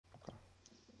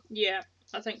Yeah,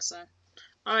 I think so.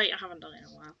 I haven't done it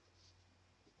in a while.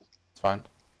 It's fine.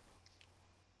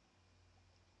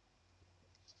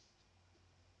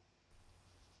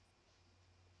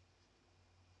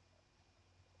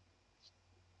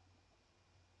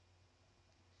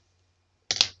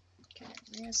 Okay,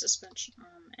 rear suspension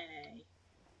arm A.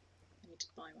 I need to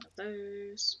buy one of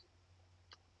those.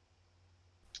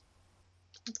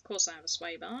 Of course I have a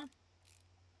sway bar.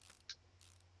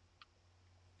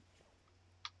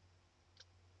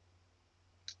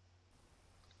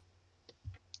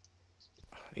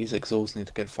 These exhausts need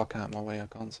to get the fuck out of my way, I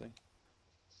can't see.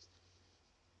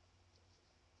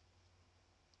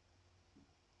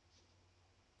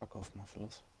 Fuck off,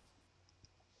 mufflers.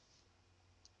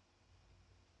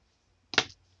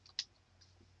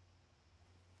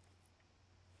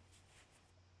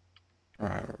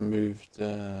 Alright, remove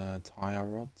the tyre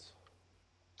rods.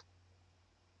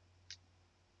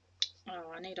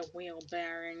 Oh, I need a wheel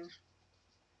bearing.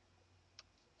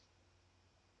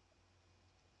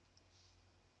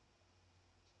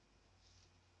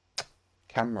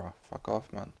 Camera, fuck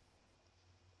off, man.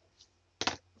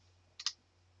 Okay,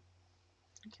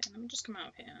 let me just come out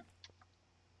of here.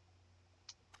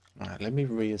 Alright, let me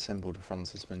reassemble the front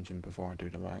suspension before I do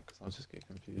the back, because I'll just get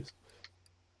confused.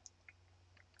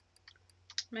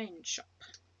 Main shop.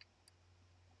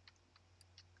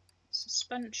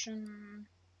 Suspension.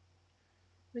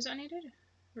 Was that needed?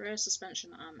 Rear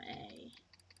suspension arm A.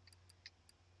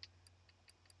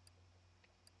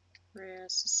 Rear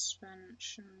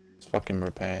suspension. Let's fucking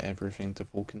repair everything to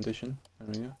full condition. There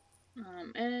we go.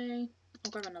 Arm A.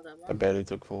 I'll grab another one. I barely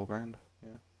took £4 grand.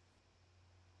 Yeah.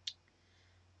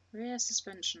 Rear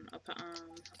suspension upper arm.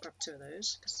 I'll grab two of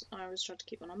those because I always try to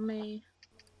keep one on me.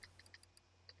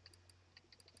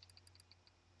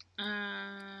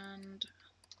 And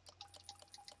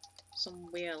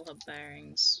some wheel hub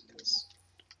bearings because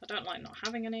I don't like not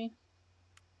having any.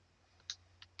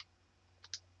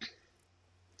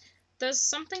 There's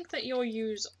something that you'll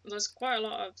use, there's quite a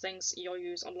lot of things you'll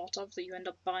use a lot of that you end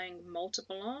up buying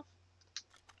multiple of.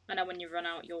 And then when you run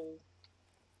out, you'll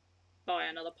buy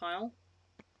another pile.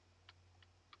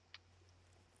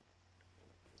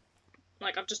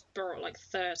 Like, I've just bought like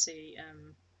 30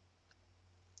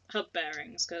 hub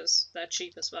bearings because they're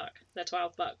cheap as fuck. They're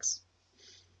 $12.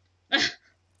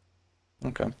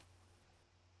 Okay.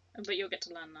 But you'll get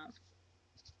to learn that.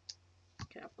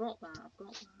 Okay, I've got that, I've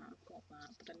got that, I've got that,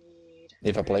 but I need...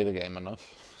 If I play the game enough.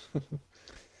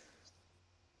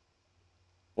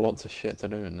 Lots of shit to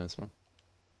do in this one.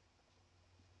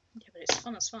 Yeah, but it's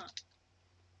fun as fuck.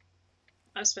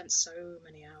 I've spent so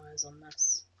many hours on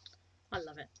this. I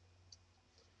love it.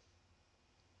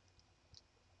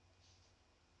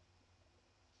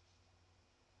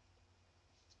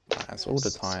 That's all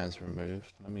the tyres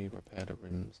removed. Let me repair the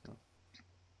rims now.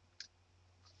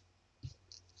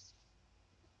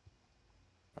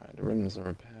 Right, the rims are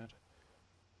repaired.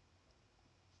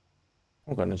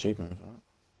 I've got an achievement for that.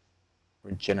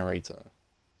 Regenerator.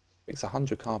 Fix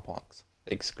 100 car parks,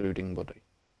 excluding body.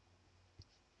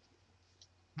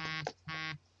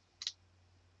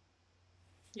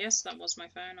 Yes, that was my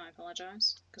phone, I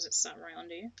apologise, because it sat right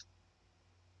under you.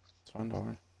 It's fine, don't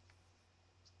worry.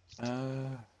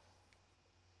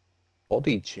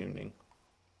 Body tuning.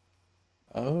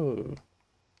 Oh.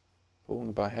 Talking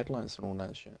about headlights and all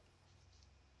that shit.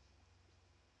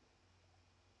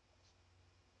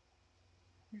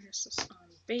 Here's this on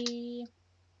B.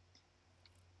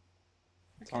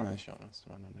 Tyre shot, that's the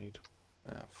one I need.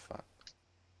 Ah, fuck.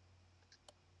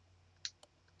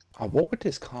 Oh, what would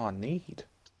this car need?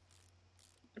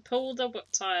 Pull the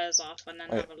tyres off and then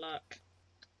have a look.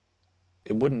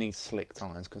 It wouldn't need slick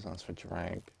tyres because that's for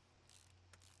drag.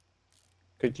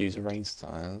 Could use race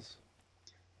tyres.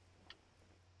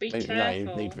 Be careful. No,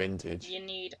 you need vintage. You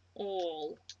need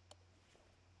all.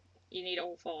 You need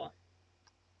all four.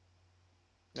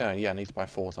 Yeah, I need to buy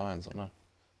 4 tyres, I know.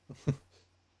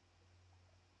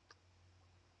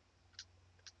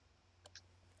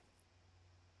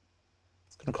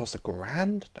 It's gonna cost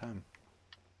 £1,000? Damn.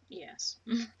 Yes.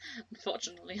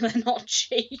 Unfortunately, they're not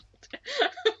cheap.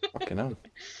 Fucking hell.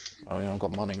 Oh yeah, I've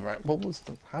got money, right? What was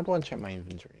the... How do I check my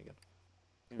inventory again?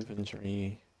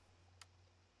 Inventory...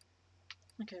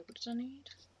 Okay, what did I need?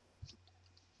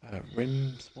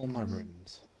 Rims, all my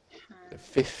rims.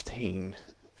 15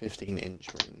 inch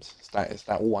rims. Is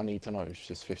that all I need to know? It's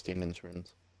just 15 inch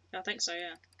rims. I think so,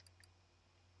 yeah.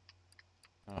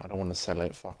 Oh, I don't want to sell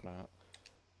it, fuck that.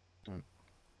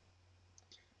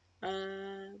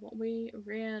 What we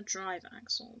rear drive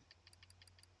axle.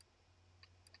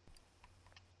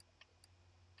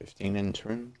 15 inch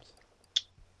rims.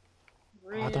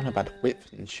 Oh, I don't know about the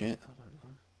width and shit. I don't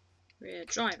know. Rear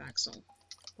drive axle.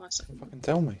 Bicycle. Fucking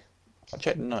tell me. I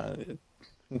checked. No,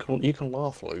 you can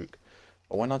laugh, Luke.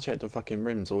 But when I check the fucking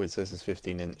rims, all it says is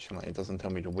 15-inch, and like, it doesn't tell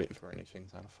me the width or anything.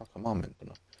 So how the fuck am I meant to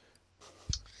know?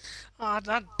 I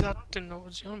didn't know what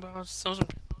was on, but I was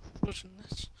pushing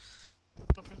this.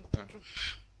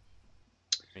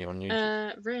 Are you on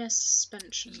YouTube? Rear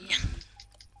suspension. Yeah.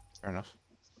 Fair enough.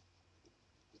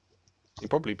 You'd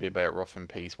probably be better off in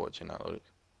peace watching that, Luke.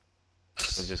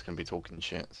 We're just gonna be talking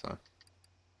shit, so.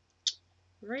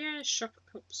 Rear shock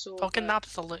absorber. Talking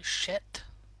absolute shit.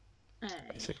 A.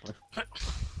 Basically.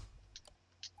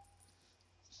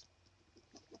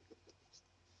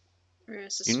 Rear You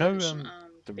suspension. know,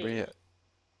 the B. rear.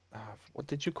 What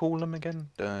did you call them again?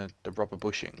 The rubber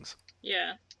bushings.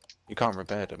 Yeah. You can't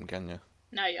repair them, can you?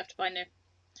 No, you have to buy new.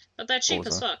 But they're cheap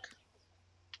as fuck.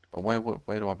 But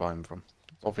where do I buy them from?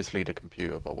 Obviously the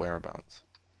computer, but whereabouts?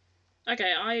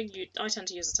 Okay, I tend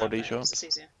to use a tablet. Body shop? It's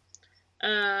easier.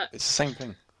 It's the same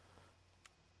thing.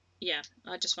 Yeah,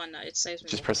 I just find that it saves me.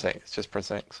 Just press X. Just press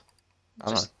X.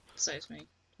 I know. Just saves me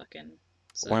fucking.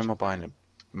 Where am I buying it?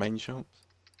 Main shops?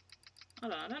 I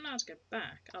don't know how to go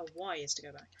back. Oh, Y is to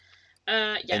go back.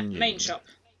 Yeah, Engine. main shop.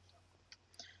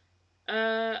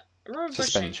 Rubber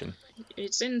Suspension. bushing.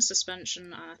 It's in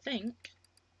suspension, I think.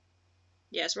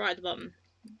 Yeah, it's right at the bottom.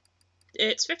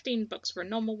 It's $15 for a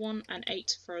normal one and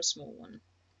 $8 for a small one.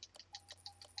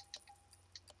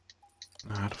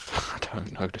 I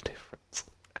don't know the difference.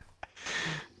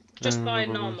 Just buy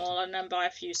normal and then buy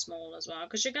a few small as well,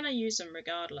 because you're going to use them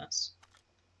regardless.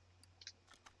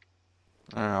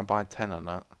 I'll buy 10 of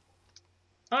that.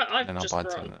 I've Then I'll just buy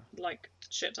brought 10. like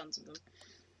shit tons of them.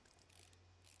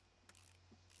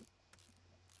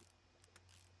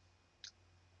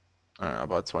 Alright, I'll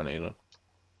buy 20 then.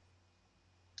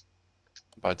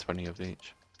 Buy 20 of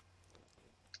each.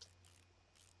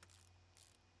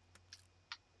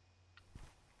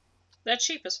 They're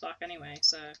cheap as fuck anyway,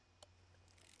 so.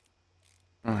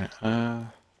 Alright,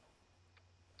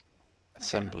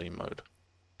 assembly mode.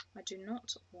 I do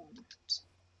not want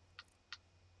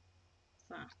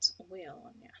that wheel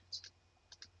on yet.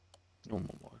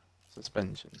 Normal mode.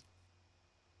 Suspension.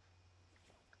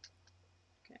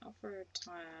 Okay, off-road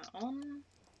tyre on.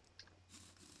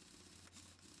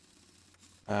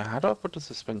 How do I put the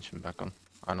suspension back on?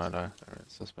 I know there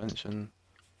is suspension.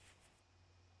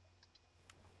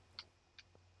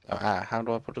 How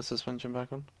do I put the suspension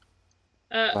back on?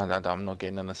 I'm not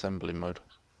getting an assembly mode.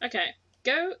 Okay,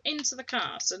 go into the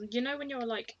car. So you know when you're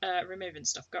like removing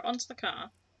stuff, go onto the car.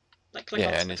 Like click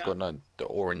onto Yeah, and the it's car. got the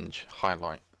orange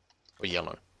highlight or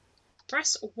yellow.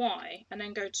 Press Y and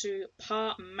then go to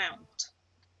part mount,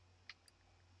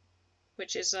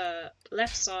 which is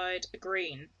left side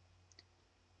green.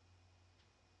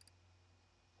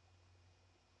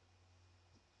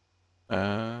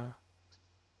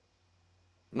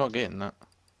 Not getting that.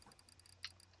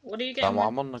 What are you getting?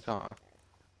 I'm on the car.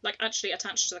 Like actually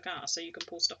attached to the car, so you can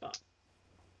pull stuff up.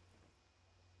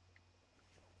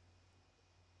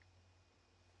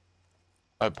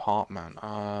 Oh, part man.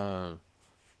 Oh,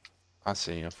 I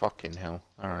see. Fucking hell.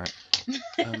 All right.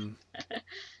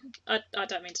 I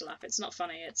don't mean to laugh. It's not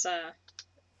funny. It's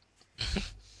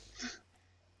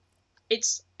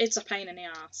it's a pain in the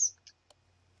ass.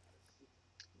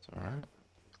 It's all right.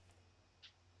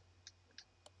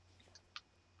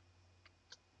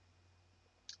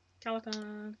 Calico.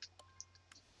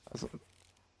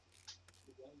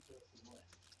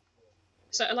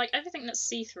 So like everything that's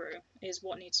see-through is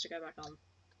what needs to go back on.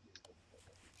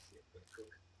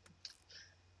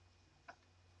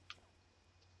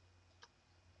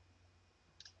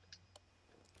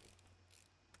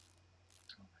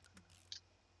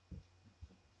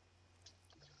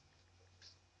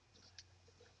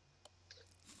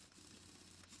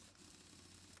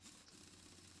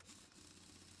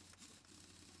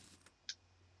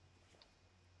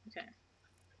 Okay.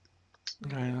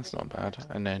 Okay, that's not bad.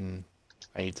 And then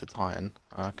A to Titan.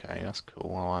 Okay, that's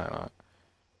cool. I like that.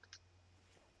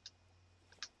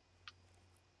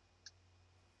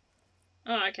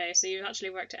 Oh, okay. So you've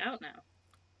actually worked it out now.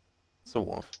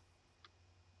 Sort of.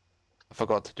 I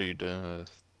forgot to do the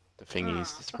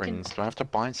thingies, the springs. Do I have to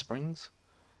buy springs?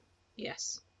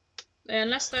 Yes.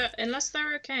 Unless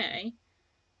they're okay,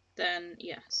 then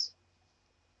yes.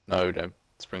 No, the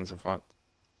springs are fucked.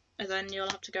 And then you'll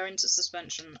have to go into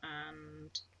suspension and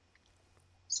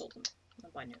sort them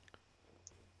and buy new.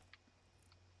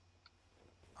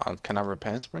 Can I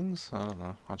repair springs? I don't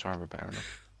know. I'll try and repair them.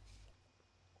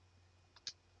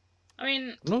 I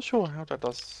mean, I'm not sure how that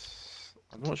does.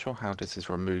 I'm not sure how this is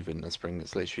removing the spring.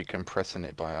 It's literally compressing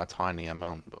it by a tiny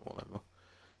amount, but whatever.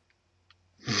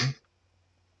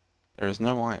 There is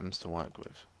no items to work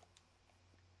with.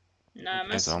 No,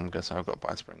 Okay, so I'm guessing I've got to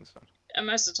buy springs then.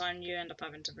 most of the time you end up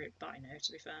having to buy new,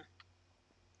 to be fair.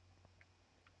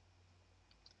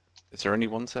 Is there only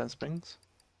one set of springs?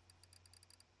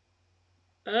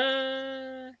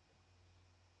 I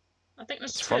think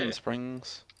there's It's two. front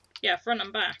springs Yeah, front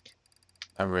and back.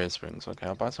 and rear springs. Okay,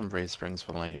 I'll buy some rear springs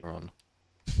for later on.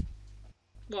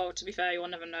 Well, to be fair, you'll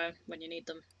never know when you need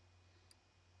them.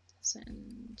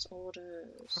 Settings,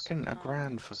 orders. Fucking a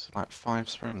grand for like 5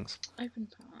 springs. Open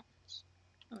parts.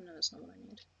 Oh no, that's not what I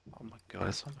need. Oh my god,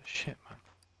 it's so much shit, man.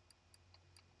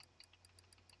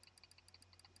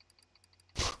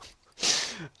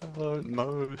 I don't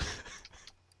know.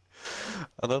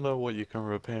 I don't know what you can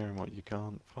repair and what you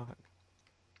can't. Fuck.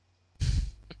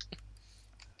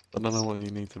 I don't know what you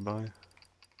need to buy.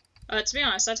 To be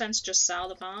honest, I tend to just sell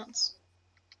the parts.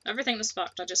 Everything that's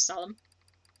fucked, I just sell them.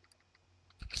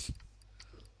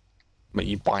 But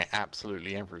you buy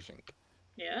absolutely everything.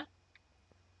 Yeah.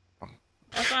 Oh,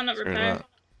 I find that screw that.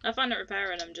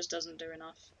 repairing them just doesn't do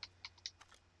enough.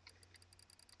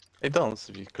 It does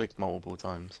if you click multiple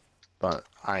times. But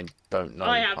I don't know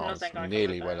I have cars nothing I can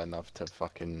nearly repair. well enough to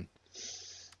fucking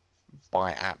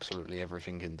buy absolutely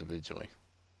everything individually.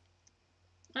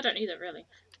 I don't either, really.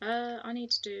 I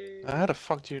need to do How the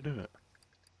fuck do you do it?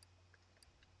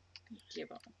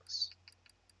 gearbox.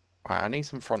 Right, I need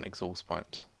some front exhaust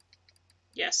pipes.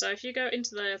 Yeah, so if you go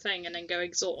into the thing and then go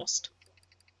exhaust,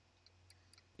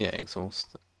 Yeah, exhaust.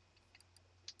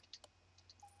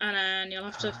 and then you'll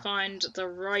have to find the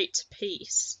right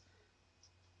piece.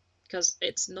 Because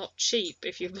it's not cheap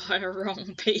if you buy a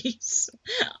wrong piece.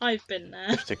 I've been there.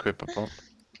 Just equip a bot.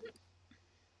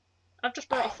 I've just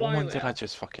brought a What flywheel. one did I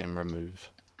just fucking remove?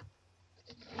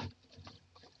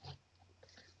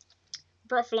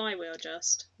 Brought a flywheel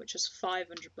just, which is $500.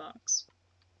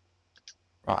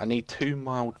 Right, I need 2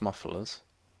 mild mufflers.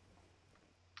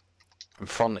 And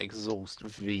front exhaust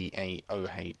VAOHVB.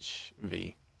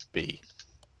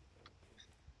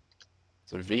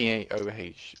 So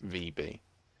VAOHVB.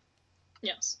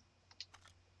 Yes.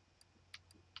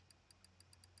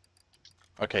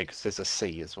 Okay, because there's a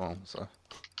C as well, so...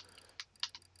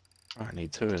 Right, I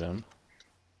need 2 of them.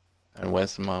 And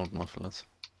where's the mild mufflers?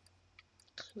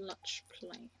 Clutch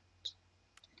plate.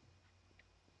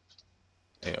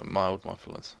 Yeah, mild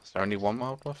mufflers. Is there only 1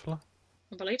 mild muffler?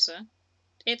 I believe so.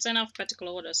 It's in alphabetical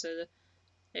order, so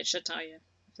it should tell you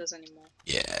if there's any more.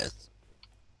 Yes.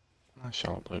 Oh,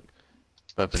 shut up, Luke.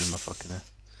 Burping in my fucking ear.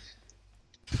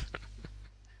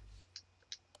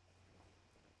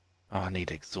 Oh, I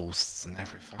need exhausts and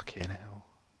every fucking hell.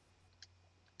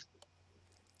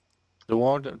 Do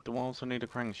I also need a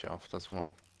crankshaft as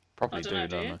well? Probably I don't know,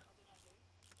 do don't you? I?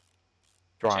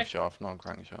 Drive Check. shaft, not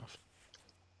crankshaft.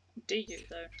 Do you,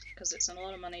 though? Because it's a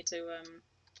lot of money to,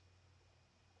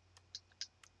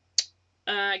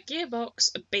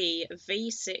 Gearbox B,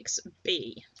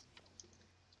 V6B.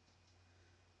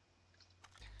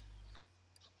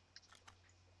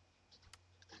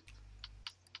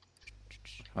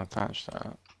 Can I attach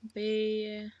that?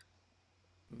 B...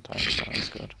 Attach that, that's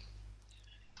good.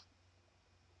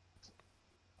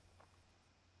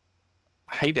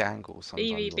 I hate the angles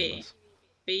sometimes on BVB.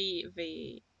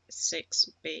 this.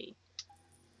 BV6B.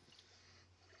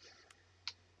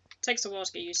 Takes a while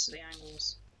to get used to the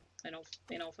angles, in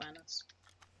all fairness.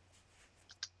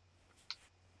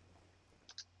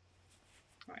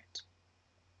 Right.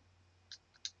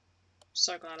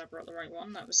 So glad I brought the right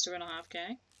one. That was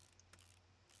 2.5k.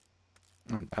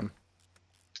 Oh, damn.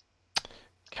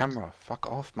 Camera, fuck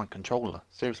off my controller.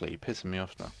 Seriously, you're pissing me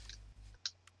off now.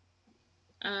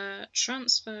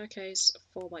 Transfer case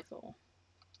 4x4.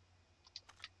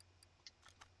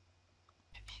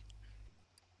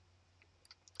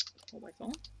 Four by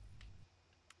four.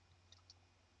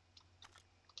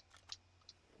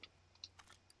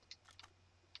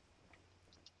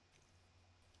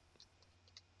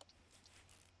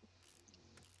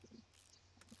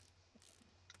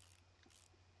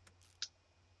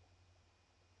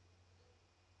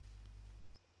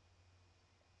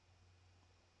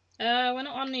 We're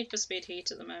not on Need for Speed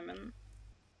Heat at the moment.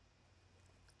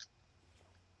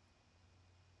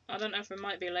 I don't know if we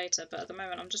might be later, but at the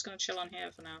moment I'm just going to chill on here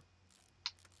for now.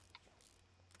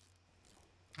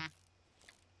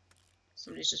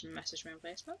 Somebody's just messaged me on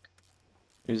Facebook.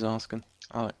 Who's asking?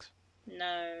 Alex?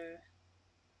 No.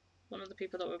 One of the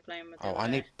people that we're playing with. Oh, I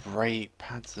need brake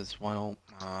pads as well.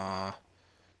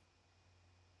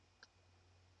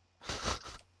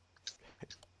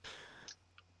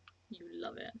 You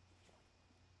love it.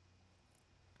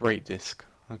 Brake disc.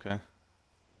 Okay.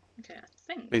 Okay, I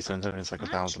think. Please don't tell me it's like I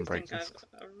 1,000 actually brake think discs.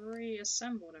 I've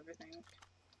reassembled everything.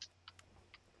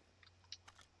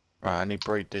 Right, I need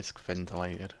brake disc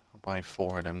ventilated. I'll buy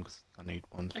 4 of them because I need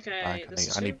one for the Okay, bag.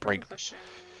 there's I two need brake. rubber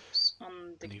bushings on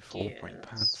I the need 4 brake gears.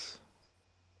 pads.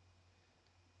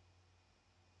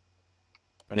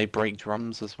 I need brake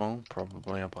drums as well.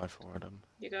 Probably I'll buy 4 of them.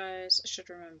 You guys should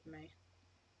remember me.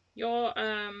 You're,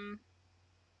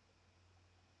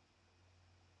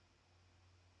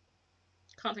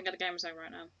 can't think of the game's name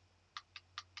right now.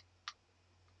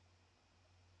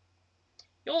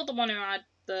 You're the one who had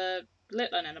the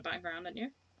Litland in the background, didn't you?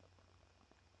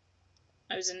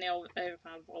 I was in the old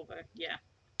overpowered Volvo. Yeah,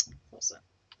 thought so.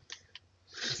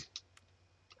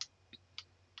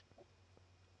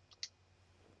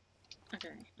 Okay,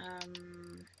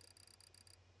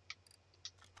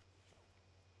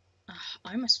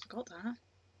 I almost forgot that.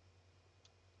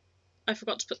 I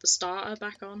forgot to put the starter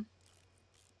back on.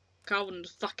 Car wouldn't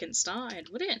have fucking started,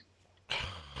 would it?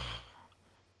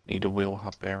 Need a wheel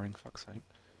hub bearing, fuck's sake.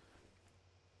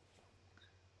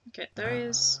 Okay, there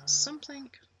is something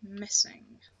missing.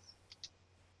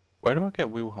 Where do I get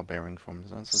wheel hub bearing from?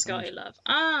 Is that Scotty suspension? Love.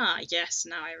 Ah, yes,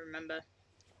 now I remember.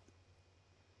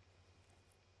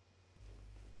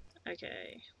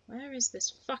 Okay, where is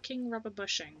this fucking rubber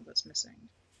bushing that's missing?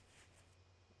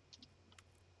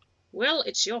 Well,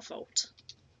 it's your fault.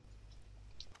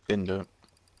 Didn't do it.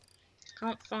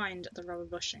 Can't find the rubber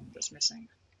bushing that's missing.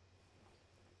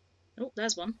 Oh,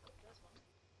 there's one.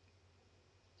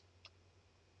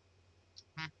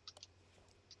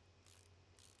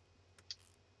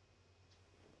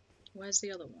 Where's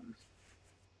the other one?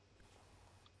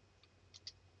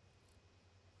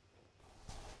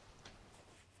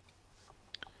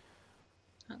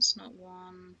 That's not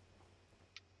one.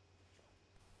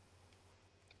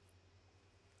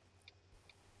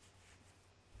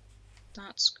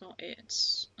 That's got it.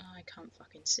 I can't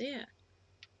fucking see it.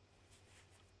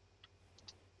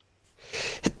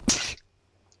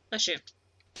 Bless you.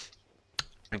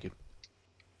 Thank you.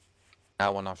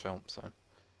 That one I filmed, so.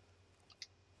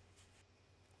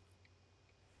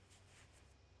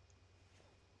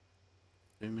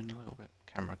 Zoom in a little bit.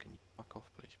 Camera, can you fuck off,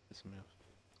 please? Piss me off.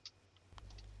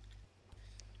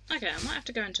 Okay, I might have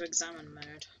to go into examine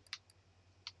mode.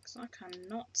 Because I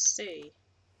cannot see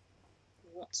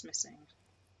what's missing.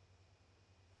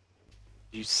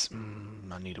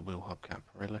 I need a wheel hubcap,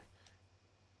 really?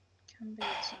 Can be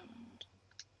examined.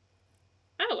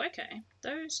 Oh, okay.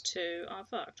 Those two are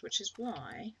fucked, which is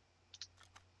why...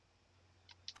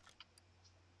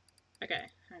 Okay,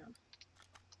 hang on.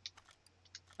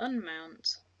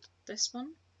 Unmount this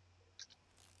one.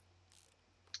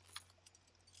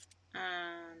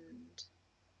 And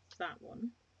that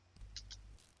one.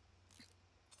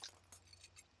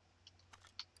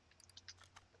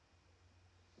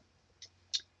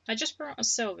 I just brought a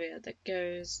Sylvia that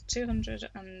goes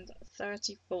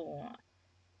 234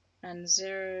 and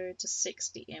 0 to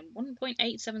 60 in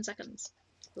 1.87 seconds.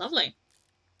 Lovely.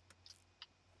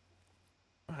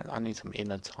 I need some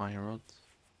inner tyre rods.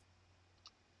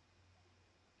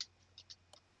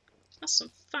 That's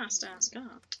some fast ass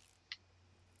car.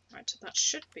 Right, that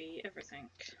should be everything.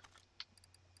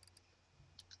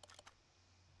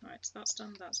 Right, that's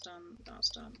done, that's done, that's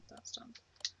done, that's done.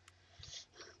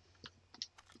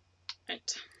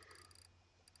 Right.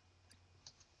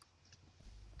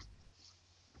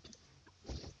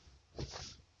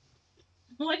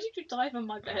 Why did you dive on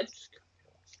my bed?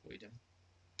 What are you doing?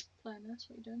 Playing this,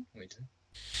 what are you doing? What are you doing?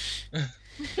 I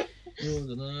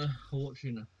don't know. I'm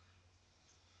watching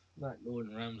Matt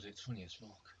Gordon Ramsay 20 as fuck.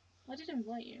 I did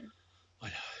invite you. I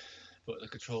know. But the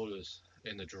controller's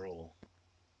in the drawer.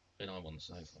 And I'm on the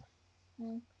sofa.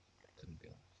 Mm. Couldn't be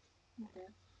honest. Okay.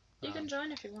 You can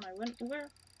join if you want.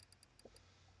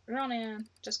 We're on here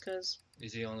just because.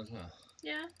 Is he on as well?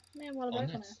 Yeah, me and Will are On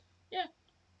both on this? it. Yeah,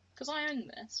 because I own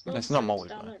this. But Will it's not decided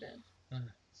to multiplayer. download it.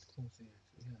 Of course he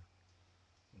is. Yeah.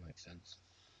 That makes sense.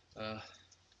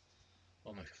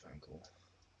 I'll make a phone call.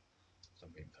 So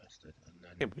I'm being pestered. And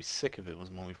then... It'd be sick if it was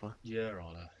multiplayer. Yeah,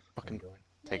 I'll Fucking join.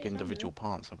 take you can individual do.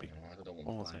 parts. I'd be Yeah, I don't want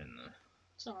awesome. playing though.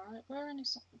 It's alright. We're only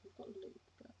we've got Luke,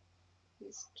 but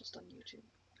he's just on YouTube.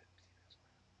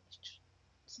 He's just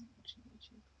watching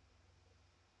YouTube.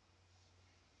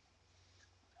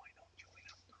 Why not join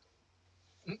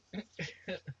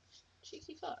up?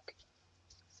 Cheeky fuck.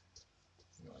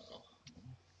 No.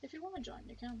 If you want to join,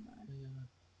 you can though. Yeah.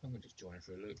 I'm gonna just join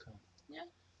for a look, huh? Yeah.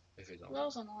 If he's on.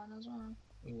 Will's online as well.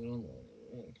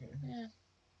 Okay. Yeah.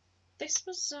 This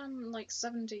was like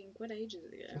 17 quid ages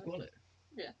ago. I've got it.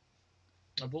 Yeah.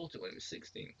 I bought it when it was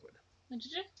 16 quid. Oh,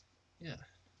 did you? Yeah.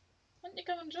 Why don't you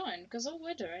come and join? Because all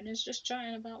we're doing is just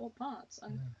chatting about what parts,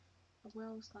 and Yeah.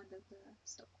 Will's kind of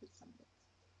stuck with some bits.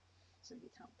 so you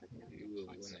can't pick it up. You will,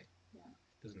 won't it? Yeah.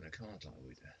 Doesn't a card like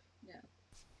we do? Yeah.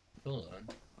 Hold on.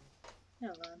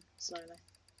 You'll learn slowly.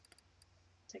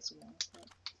 Takes a while, but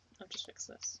I'll just fix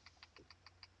this.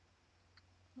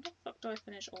 How the fuck do I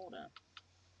finish order?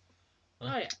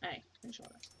 Huh? Oh yeah, A. Finish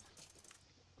order.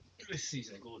 This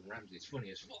season of Gordon Ramsay is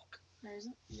funny as fuck. Where is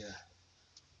it? Yeah.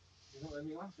 You're not letting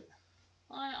me laugh it.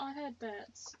 I heard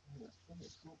bits. It's funny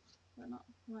as fuck. But not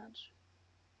much.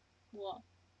 What?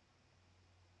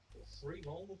 3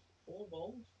 bowls? 4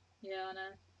 bowls? Yeah, I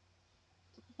know.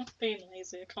 I'm being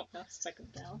lazy, I can't pass a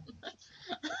second down.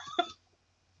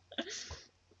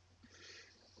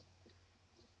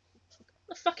 What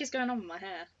the fuck is going on with my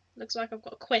hair? Looks like I've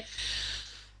got a quiff.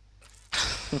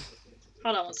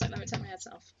 Hold on one sec, let me take my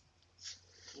headset off.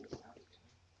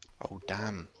 Oh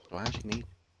damn, do I actually need...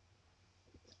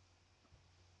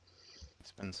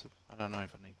 Expensive. I don't know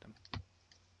if I need them.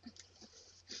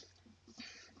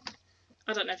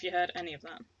 I don't know if you heard any of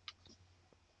that.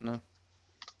 No.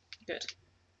 Good.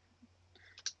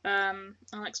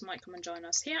 Alex might come and join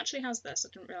us. He actually has this, I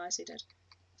didn't realise he did.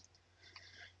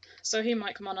 So he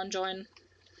might come on and join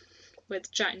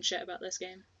with chatting shit about this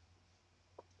game.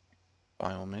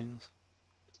 By all means.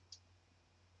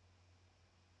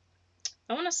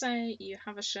 I want to say you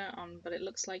have a shirt on, but it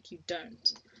looks like you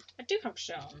don't. I do have a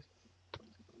shirt on.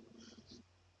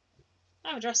 I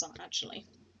have a dress on, actually.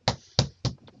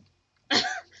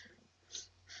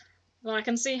 Well, I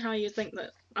can see how you think that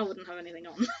I wouldn't have anything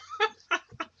on.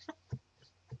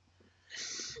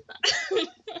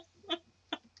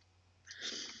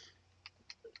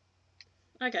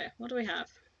 Okay, what do we have?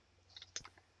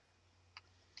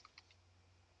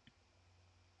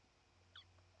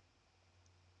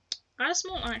 I had a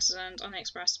small accident on the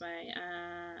expressway.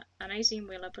 An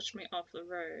 18-wheeler pushed me off the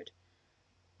road.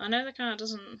 I know the car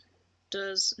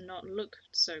does not look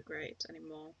so great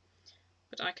anymore,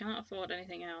 but I cannot afford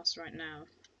anything else right now.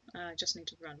 I just need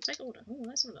to run. Take order. Oh,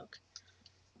 let's have a look.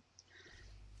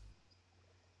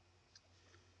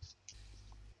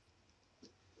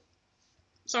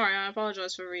 Sorry, I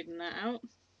apologise for reading that out.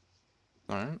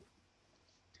 Alright.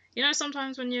 You know,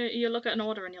 sometimes when you look at an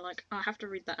order and you're like, I have to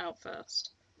read that out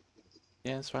first.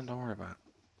 Yeah, it's fine, don't worry about it.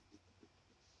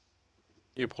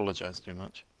 You apologise too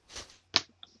much.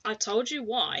 I told you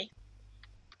why.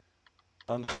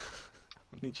 I'm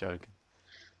only joking.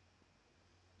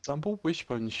 Double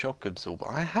wishbone shock absorber.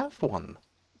 I have one.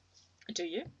 Do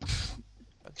you?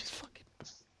 I just fucking...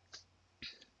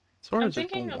 Sorry, I I'm just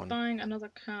thinking bought of one. buying another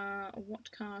car.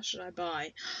 What car should I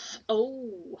buy?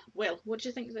 Oh, Will, what do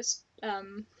you think this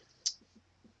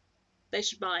they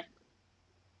should buy?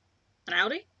 An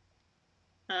Audi?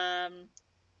 Well,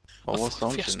 what's the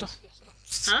Fiesta. options?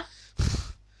 Huh?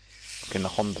 Fucking the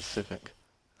Honda Civic.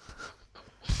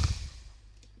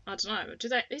 I don't know. Do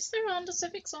they? Is there Honda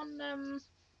Civics on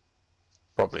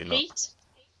Probably not. Heat?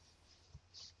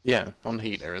 Yeah, on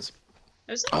Heat there is.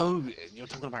 Is there? Oh, you're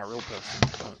talking about a real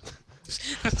person.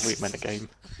 We meant a game.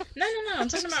 No, I'm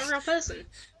talking about a real person.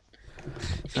 Oh,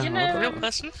 You okay. know, Real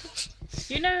person?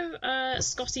 you know,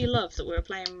 Scotty Love that we were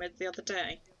playing with the other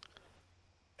day.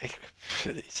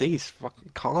 These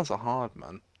fucking cars are hard,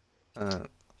 man.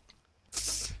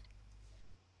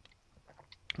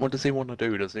 What does he want to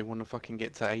do? Does he want to fucking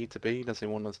get to A to B? Does he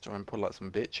want us to try and pull out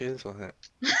some bitches? Or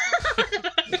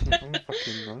I don't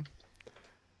fucking know.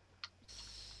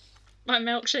 My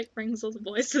milkshake brings all the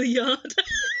boys to the yard.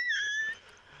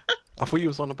 I thought you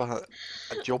was on about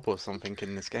a job or something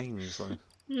in this game, so I thought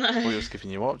he No. was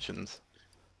giving you options.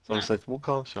 So I No. said, what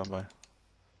car should I buy?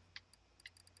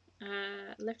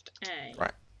 Lift A.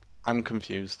 Right. I'm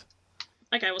confused.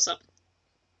 Okay, what's up?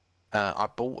 I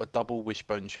bought a double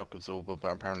wishbone shock absorber,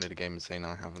 but apparently the game is saying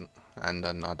I haven't, and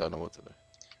then I don't know what to do.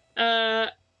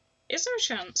 Is there a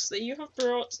chance that you have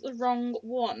brought the wrong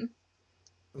one?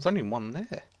 There's only one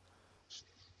there.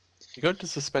 You go to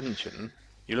suspension,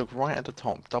 you look right at the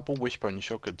top, double wishbone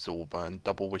shock absorber and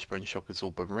double wishbone shock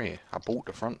absorber rear. I bought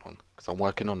the front one, because I'm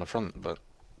working on the front, but...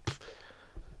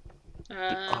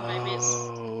 Maybe it's...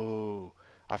 Oh,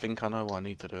 I think I know what I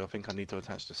need to do. I think I need to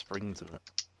attach the spring to it.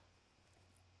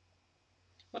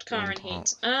 What car One in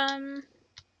Heat? part.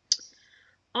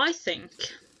 I think...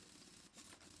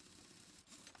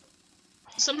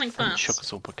 something Front shock fast.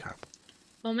 absorber cap.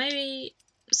 Or maybe...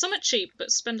 something cheap,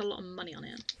 but spend a lot of money on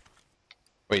it.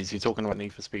 Wait, is he talking about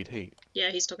Need for Speed Heat? Yeah,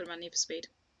 he's talking about Need for Speed.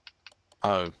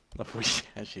 Oh, I thought he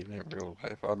actually meant real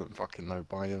life. I don't fucking know.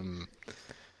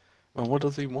 Well, what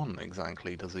does he want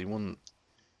exactly? Does he want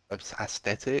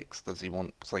aesthetics? Does he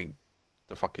want like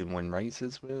to fucking win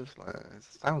races with? Like,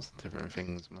 it's 1,000 different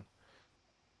things, man.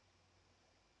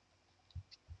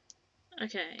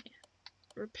 Okay.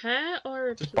 Repair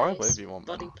or Just buy replace whatever you want,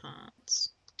 body man. parts?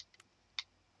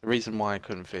 The reason why I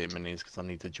couldn't fit him in is because I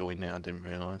need to join it. I didn't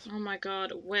realise. Oh my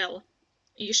god, Will.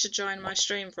 You should join my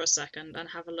stream for a second and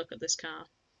have a look at this car.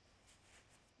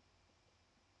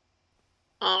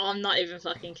 Oh, I'm not even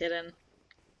fucking kidding.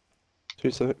 2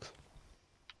 secs.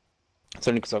 It's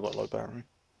only because I got low battery.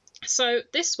 So,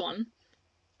 this one,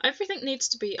 everything needs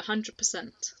to be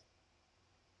 100%.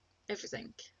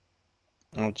 Everything.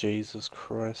 Oh Jesus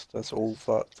Christ, that's all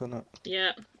fucked, isn't it?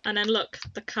 Yeah, and then look,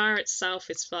 the car itself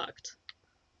is fucked.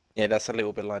 Yeah, that's a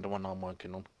little bit like the one I'm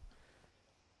working on.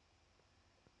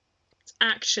 It's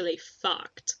actually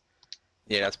fucked.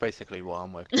 Yeah, that's basically what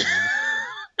I'm working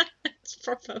on. It's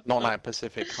proper Not fucked. like a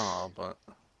Pacific car, but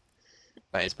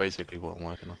that is basically what I'm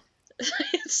working on.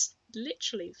 It's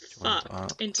literally Joint fucked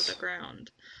arcs. into the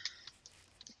ground.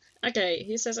 Okay,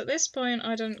 he says at this point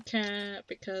I don't care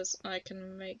because I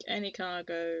can make any car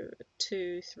go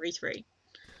 233.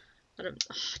 I don't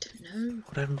know.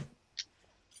 Whatever.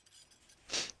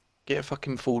 Get a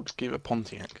fucking Ford, get a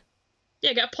Pontiac.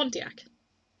 Yeah, get a Pontiac.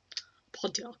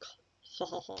 Pontiac.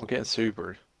 Or get a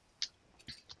Subaru.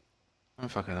 I don't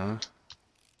fucking know.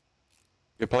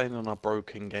 You're playing on a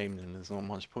broken game and there's not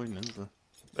much point, is there?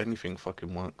 Anything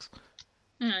fucking works.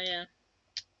 Oh yeah.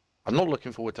 I'm not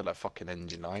looking forward to that fucking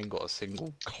engine. I ain't got a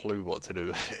single clue what to do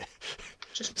with it.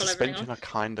 Just pull everything Suspension, off. I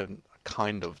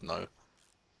kind of know.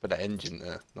 But the engine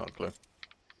there, not a clue.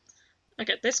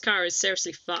 Okay, this car is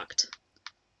seriously fucked.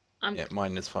 Yeah,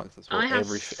 mine is fucked as well. I have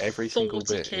Every single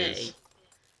bit 40k, is.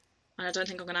 and I don't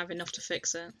think I'm gonna have enough to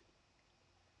fix it.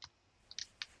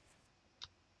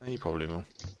 You probably will.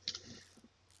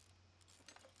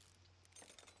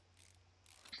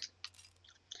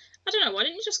 I don't know, why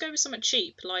didn't you just go with something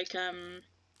cheap, like, I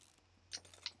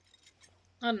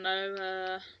don't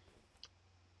know,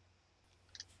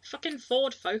 fucking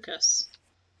Ford Focus.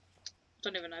 I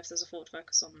don't even know if there's a Ford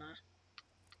Focus on there.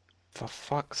 For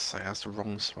fuck's sake, that's the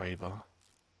wrong sway bar.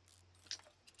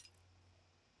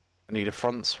 I need a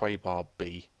front sway bar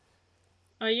B.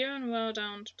 Are you and Will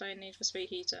down to play Need for Speed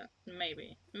Heater?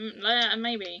 Maybe.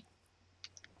 Maybe.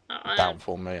 Down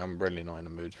for me, I'm really not in the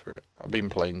mood for it. I've been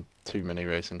playing too many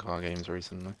racing car games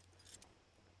recently.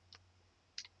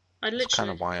 That's kind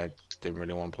of why I didn't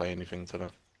really want to play anything today.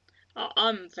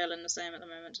 I'm feeling the same at the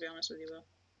moment, to be honest with you, Will.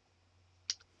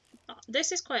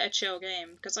 This is quite a chill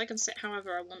game, because I can sit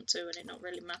however I want to and it not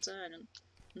really matter, and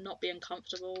not be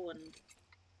uncomfortable, and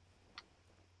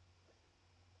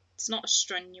it's not a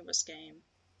strenuous game.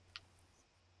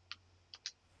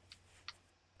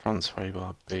 Front sway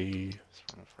bar B,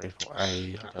 front sway bar A,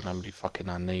 I don't know how many fucking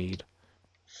I need.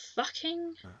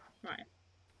 Fucking? Right.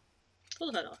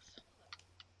 Pull the hood off.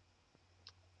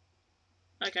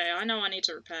 Okay, I know I need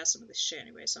to repair some of this shit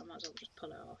anyway, so I might as well just pull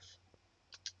it off.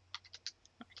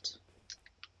 Right.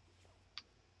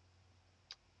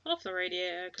 Pull off the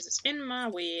radiator, because it's in my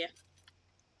way.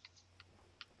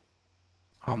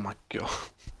 Oh my god.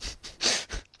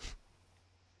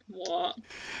 What?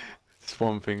 It's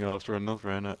one thing after another,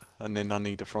 innit? And then I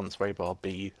need a front sway bar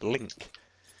B link.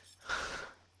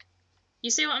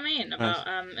 You see what I mean about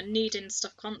needing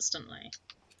stuff constantly?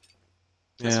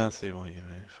 Yeah, I see what you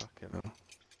mean. Fuck it.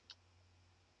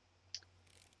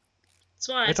 That's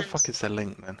why Where the fuck is the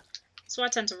link then? That's why I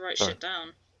tend to write shit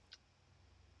down.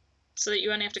 So that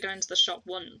you only have to go into the shop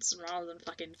once rather than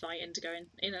fucking fighting to go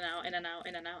in and out, in and out,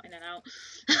 in and out, in and out.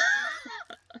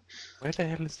 Where the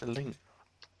hell is the link?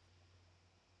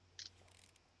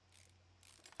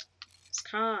 This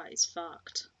car is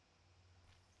fucked.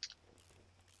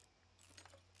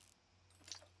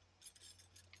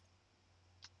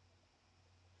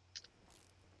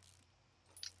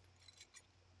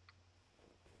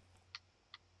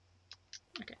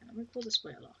 Okay, let me pull this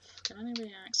wheel off. Can only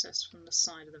be accessed from the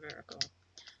side of the vehicle?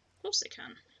 Of course it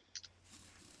can.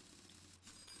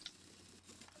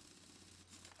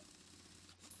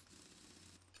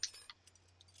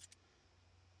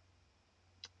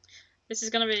 This is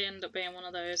going to end up being one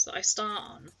of those that I start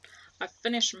on, I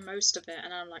finish most of it,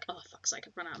 and I'm like, oh fuck's sake,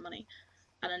 I've run out of money.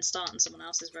 And then start on someone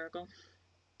else's vehicle.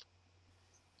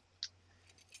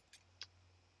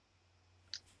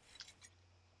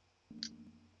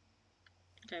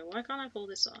 Okay, why can't I pull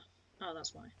this off? Oh,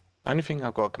 that's why. The only thing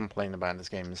I've got to complain about in this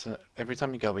game is that every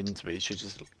time you go into it, it should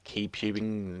just keep you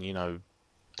in, you know,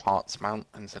 parts mount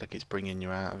instead of it's bringing you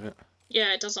out of it.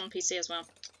 Yeah, it does on PC as well.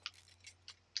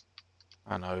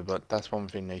 I know, but that's one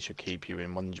thing they should keep you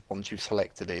in. Once you've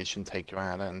selected it, it shouldn't take you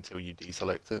out of it until you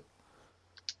deselect it.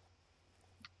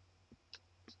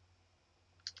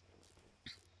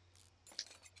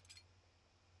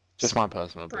 Just my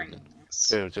personal opinion.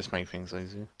 It'll just make things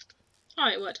easier. Oh,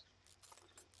 it would.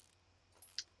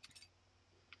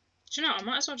 Do you know, I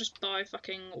might as well just buy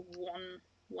fucking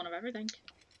one of everything.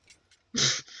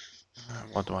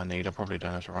 What do I need? I probably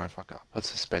don't have to ride fuck up. A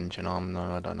suspension arm? No,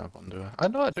 I don't have one, do I? I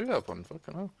know I do have one,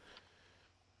 fucking hell.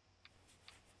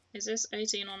 Is this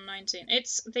 18 or 19?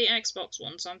 It's the Xbox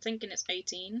one, so I'm thinking it's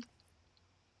 18.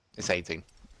 It's 18.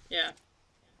 Yeah.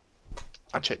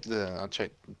 I checked the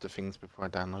things before I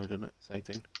downloaded it. It's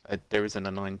 18. There isn't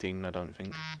a 19, I don't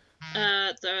think.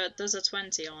 There's a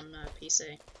 20 on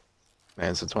PC.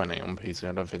 There's a 20 on PC.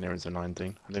 I don't think there is a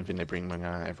 19. I don't think they bring one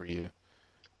out every year.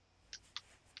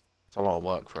 It's a lot of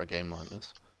work for a game like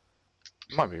this.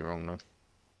 Might be wrong though.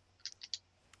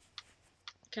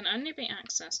 Can only be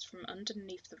accessed from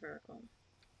underneath the vehicle.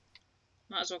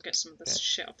 Might as well get some of this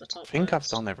shit off the top. I think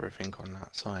first. I've done everything on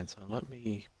that side, so let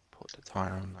me put the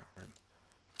tyre on that rim.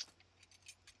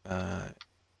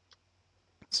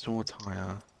 Install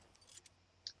tyre.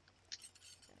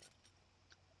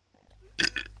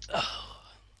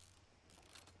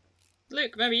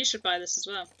 Luke, maybe you should buy this as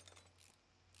well.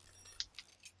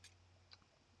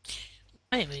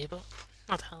 Maybe, but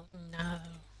I don't know.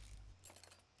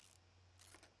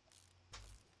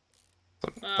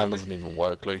 That doesn't even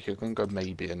work, Luke. You can go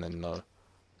maybe and then no.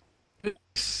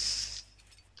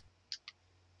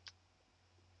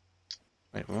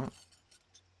 Wait, what?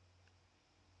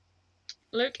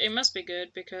 Luke, it must be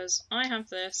good because I have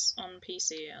this on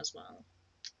PC as well.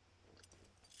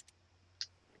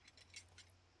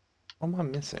 What am I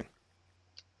missing?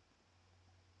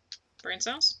 Brain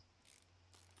cells?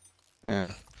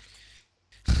 Yeah,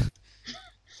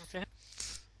 Okay.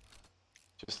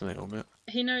 just a little bit.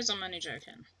 He knows I'm only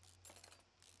joking.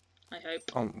 I hope.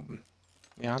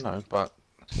 Yeah, I know, but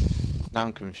now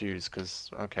I'm confused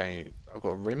because, okay, I've got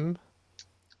a rim,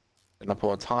 then I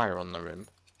put a tyre on the rim,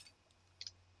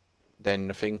 then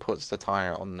the thing puts the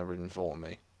tyre on the rim for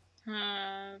me.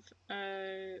 Have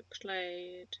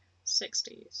played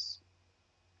 60s.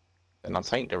 Then I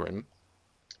take the rim,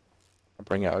 I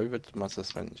bring it over to my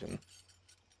suspension,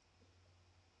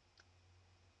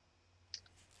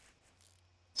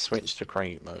 switch to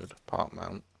crate mode, park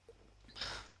mount.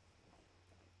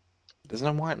 There's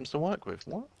no items to work with,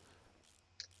 what?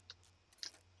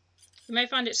 You may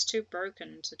find it's too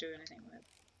broken to do anything with.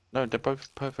 No, they're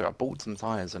both perfect. I bought some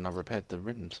tyres and I repaired the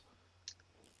rims.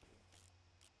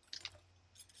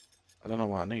 I don't know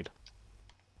what I need.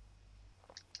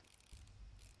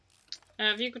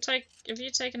 Have you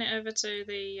taken it over to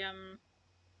the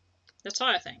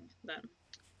tyre thing then?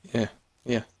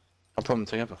 Yeah. I put them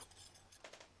together.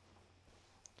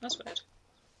 That's weird.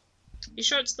 You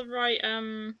sure it's the right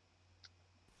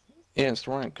Yeah, it's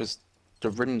right, because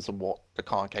the rims are what the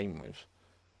car came with.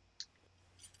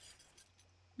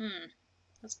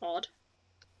 That's odd.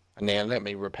 And they let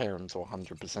me repair them to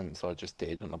 100%, so I just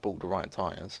did, and I bought the right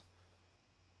tyres.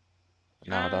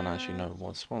 Now I don't actually know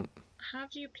what's what. Have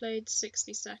you played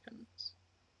 60 seconds?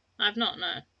 I've not,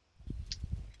 no.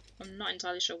 I'm not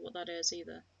entirely sure what that is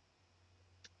either.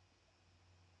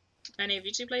 Any of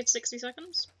you two played 60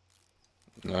 seconds?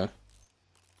 No.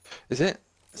 Is it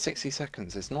 60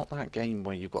 seconds? It's not that game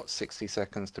where you've got 60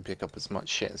 seconds to pick up as much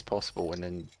shit as possible, and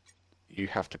then you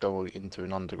have to go into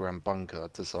an underground bunker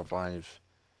to survive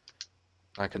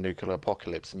like a nuclear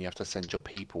apocalypse, and you have to send your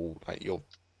people, like your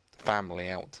family,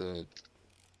 out to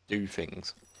do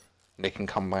things. And they can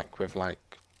come back with,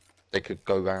 like, they could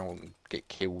go out and get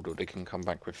killed, or they can come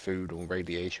back with food or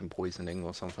radiation poisoning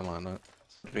or something like that.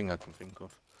 Something I can think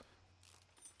of.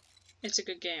 It's a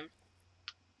good game.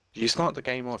 You start the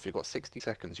game off, you've got 60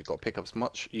 seconds, you've got to pick up as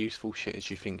much useful shit as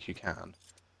you think you can.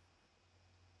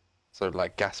 So,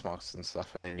 like, gas masks and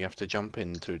stuff, and you have to jump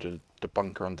into the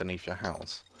bunker underneath your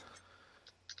house.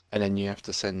 And then you have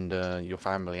to send your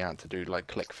family out to do, like,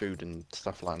 collect food and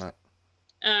stuff like that.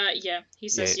 Yeah, he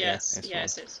says Yeah, yes. it's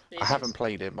Yes, fine. it's I haven't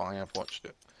played it, but I have watched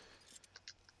it.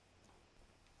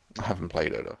 I haven't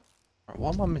played it, though. Right,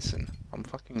 what am I missing? I'm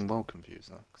fucking well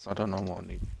confused now, because I don't know what I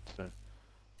need to do.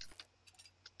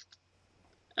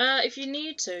 If you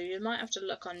need to, you might have to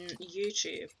look on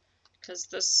YouTube,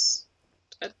 because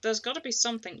there's got to be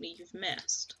something that you've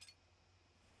missed.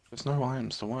 There's no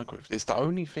items to work with. It's the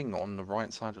only thing on the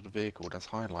right side of the vehicle that's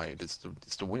highlighted.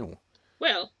 It's the wheel.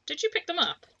 Will, did you pick them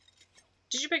up?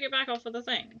 Did you pick it back off of the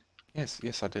thing? Yes,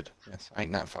 I did. Yes,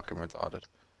 ain't that fucking retarded.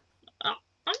 I'm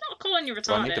not calling you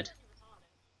Do I need retarded.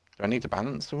 Do I need to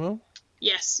balance the wheel?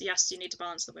 Yes, you need to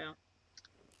balance the wheel.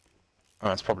 Oh,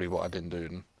 that's probably what I didn't do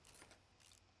then.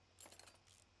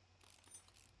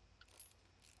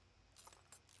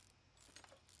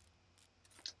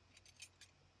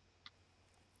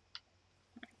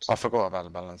 I forgot about the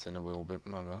balancing the wheel bit.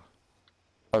 My bad.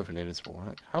 Hopefully this will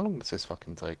work. How long does this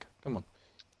fucking take? Come on.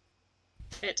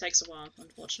 It takes a while,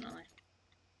 unfortunately.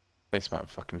 Takes about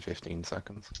fucking 15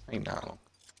 seconds. Ain't that long.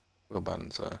 Wheel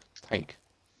balancer. Take.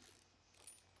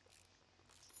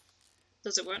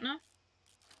 Does it work now?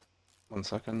 1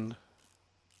 second.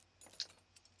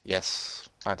 Yes.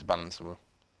 I had to balance the wheel.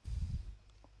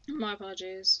 My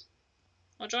apologies.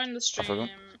 I'll join the I forgot.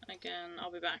 stream again.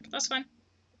 I'll be back. That's fine.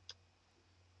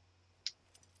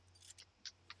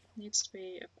 Needs to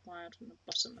be acquired from the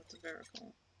bottom of the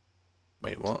vehicle.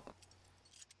 Wait, what?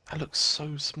 That looks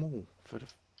so small for the...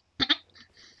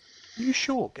 You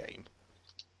sure, game?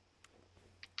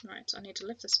 Right, I need to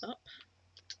lift this up.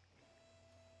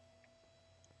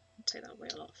 Take that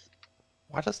wheel off.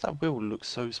 Why does that wheel look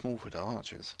so small for the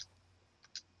arches?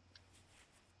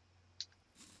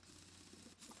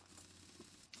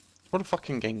 What the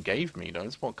fucking game gave me though,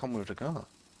 it's what come with the car.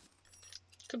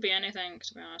 Could be anything,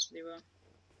 to be honest with you, Will.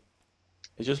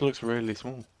 It just looks really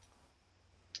small.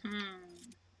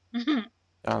 Hmm.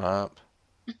 Shut up.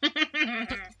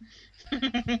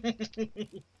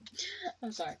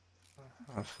 I'm sorry.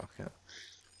 Oh, fuck it.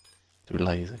 Too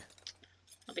lazy.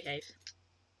 I'll behave.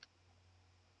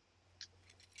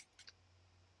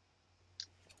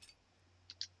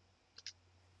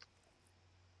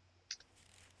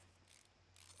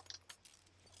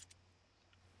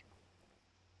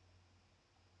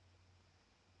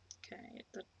 Okay,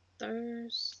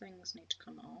 those things need to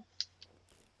come off.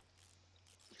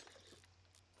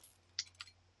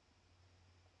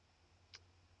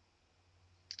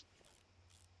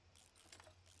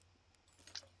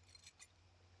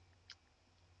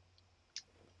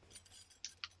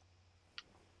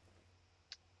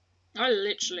 I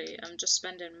literally am just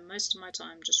spending most of my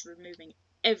time just removing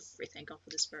everything off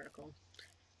of this vehicle.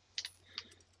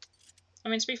 I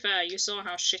mean, to be fair, you saw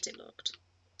how shit it looked.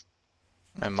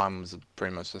 And mine was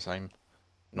pretty much the same.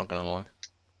 Not gonna lie.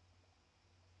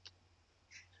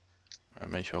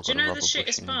 Right, make sure I've Do got you a know rubber the shittest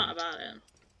bushing. part about it?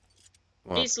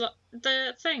 What? It's like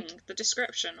the thing, the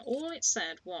description. All it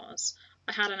said was,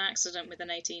 "I had an accident with an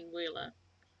 18-wheeler,"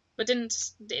 but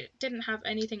it didn't have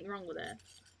anything wrong with it.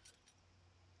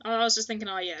 I was just thinking,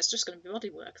 oh yeah, it's just going to be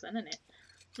bodywork then, isn't it?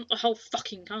 Not the whole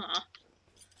fucking car.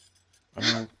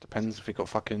 Depends if it got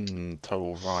fucking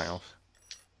total write-off.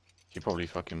 She probably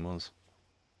fucking was.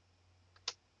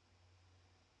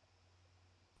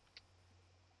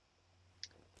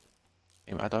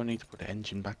 Yeah, I don't need to put the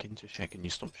engine back into check. Can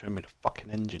you stop showing me the fucking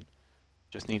engine?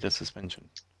 Just need a suspension.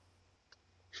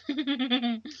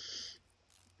 You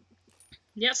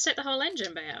have to take the whole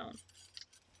engine bay out.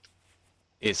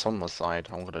 It's on the side.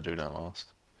 I'm gonna do that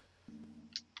last.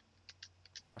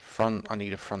 Front. I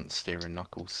need a front steering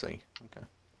knuckle. See. Okay.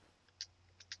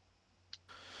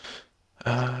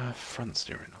 Front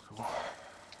steering knuckle.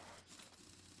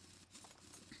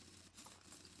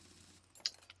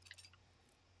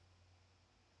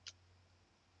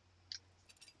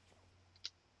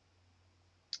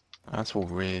 That's all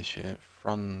rear shit.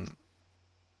 Front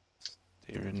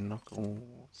steering knuckle.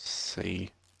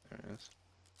 C. There it is.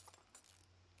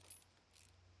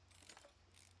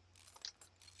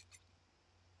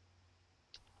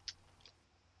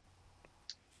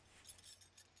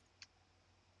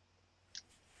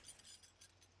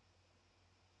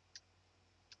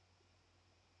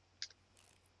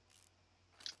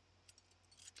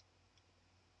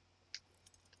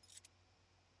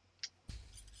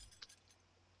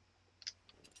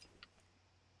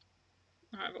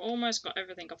 Right, I've almost got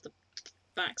everything off the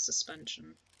back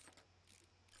suspension.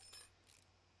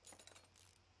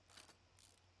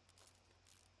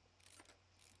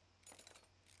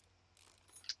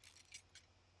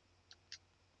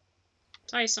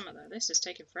 Tell you something though, this is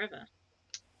taking forever.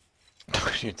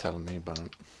 You're telling me about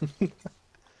it.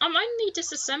 I'm only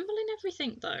disassembling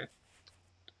everything though.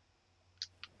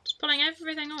 Just pulling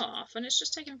everything off and it's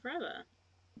just taking forever.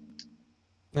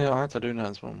 Yeah, I had to do that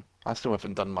as well. I still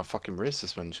haven't done my fucking rear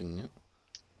suspension yet.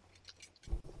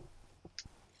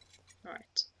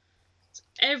 Right. So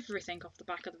everything off the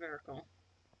back of the vehicle.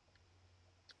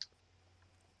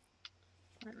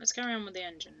 Right, let's carry on with the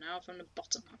engine now from the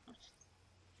bottom half.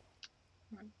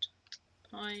 Right.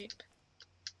 Pipe.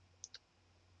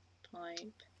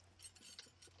 Pipe.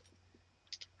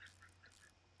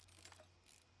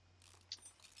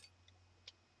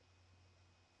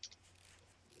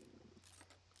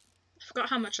 I forgot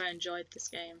how much I enjoyed this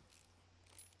game.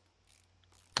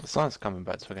 It's nice coming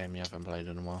back to a game you haven't played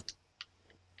in a while.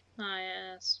 Ah,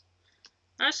 yes.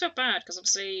 I just feel bad because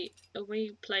obviously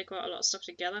we play quite a lot of stuff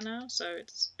together now, so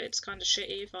it's kind of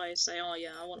shitty if I say, oh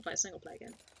yeah, I want to play a single player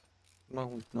game.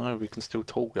 Well, no, we can still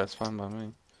talk, that's fine by me.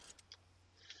 You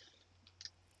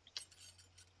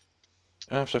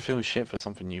don't have to feel shit for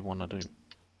something you want to do.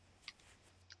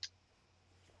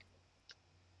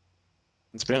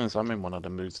 And to be honest, I'm in one of the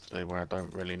moods today where I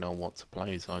don't really know what to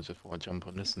play, so I just thought I'd jump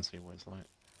on this and see what it's like.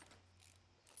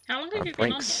 How long have you been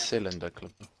Break on here? cylinder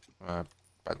clip. About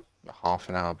half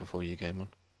an hour before you came on.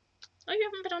 Oh, you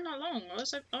haven't been on that long.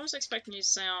 I was expecting you to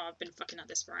say, "Oh, I've been fucking at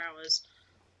this for hours."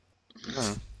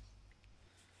 No.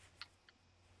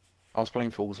 I was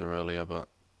playing Forza earlier, but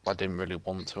I didn't really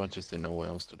want to. I just didn't know what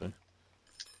else to do.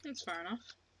 That's fair enough.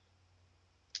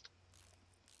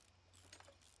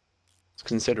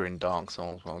 Considering Dark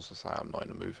Souls, I was just like, I'm not in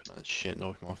the mood for that shit. Not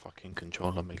with my fucking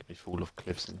controller making me fall off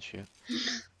cliffs and shit.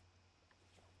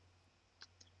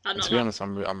 I'm And not to be like, honest,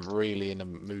 I'm really in the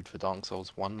mood for Dark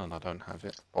Souls 1 and I don't have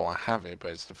it. Well, I have it,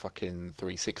 but it's the fucking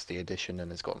 360 edition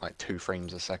and it's got like 2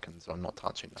 frames a second, so I'm not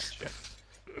touching that shit.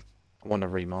 I want a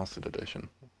remastered edition,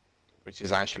 which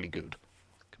is actually good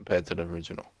compared to the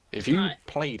original. If you Right.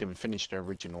 played and finished the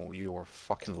original, you're a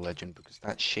fucking legend because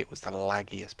that shit was the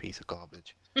laggiest piece of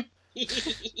garbage.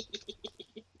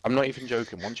 I'm not even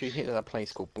joking. Once you hit that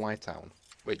place called Blytown,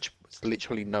 which was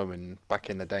literally known back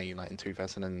in the day, like in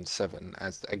 2007,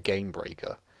 as a game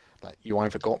breaker, like you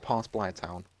either got past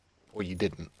Blytown or you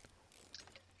didn't.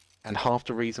 And half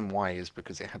the reason why is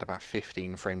because it had about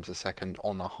 15 frames a second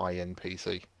on a high-end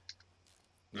PC.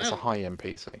 And it's a Oh. high-end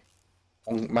PC.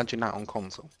 Imagine that on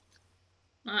console.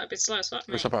 That'd be slow as fuck,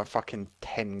 It was mate. about fucking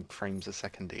 10 frames a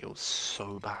second. It was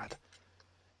so bad.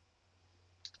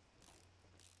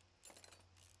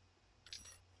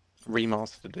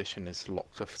 Remastered edition is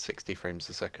locked to 60 frames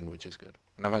a second, which is good.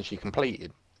 And I've actually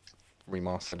completed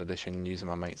Remastered edition using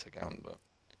my mate's account, but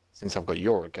since I've got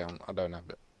your account, I don't have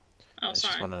it. Oh, It's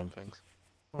sorry. just one of them things.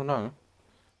 Oh no.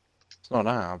 It's not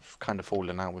that. I've kind of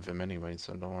fallen out with him anyway,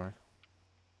 so don't worry.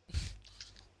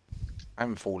 I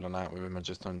haven't fallen out with him, I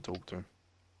just don't talk to him.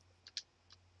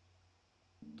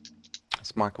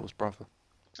 It's Michael's brother.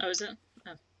 Oh, is it?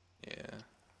 Oh. Yeah.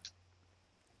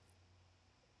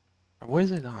 What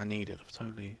is it that I needed? I've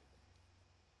totally...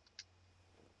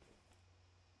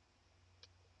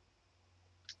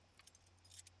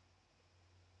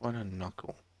 What a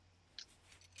knuckle.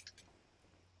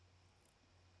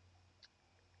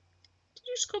 Did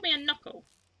you just call me a knuckle?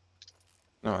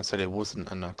 No, I said it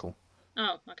wasn't a knuckle.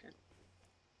 Oh, okay.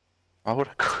 Why would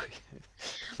I call you?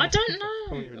 I don't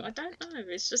know. I don't know.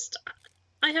 It's just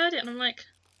I heard it and I'm like,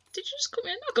 did you just call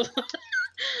me a knuckle?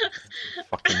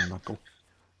 Fucking knuckle.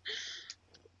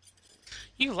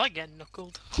 You like getting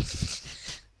knuckled.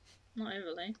 Not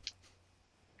overly.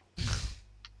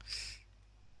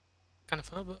 Kind of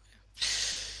fun, but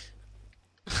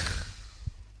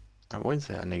What is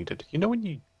it I needed? You know when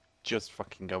you just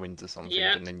fucking go into something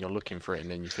Yeah. and then you're looking for it and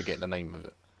then you forget the name of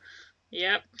it?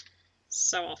 Yep.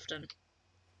 So often.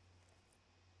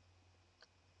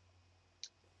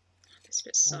 This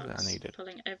bit What was it I sucks. needed?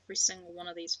 Pulling every single one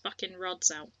of these fucking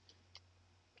rods out.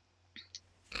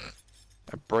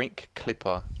 A brake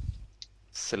clipper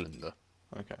cylinder.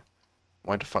 Okay.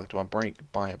 Why the fuck do I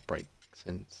buy a brake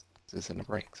since it's in the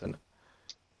brakes, isn't it?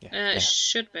 Yeah. It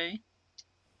should be.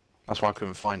 That's why I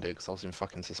couldn't find it because I was in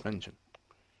fucking suspension.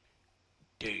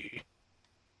 Dude.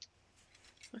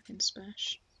 Fucking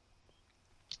spash.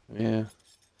 Yeah.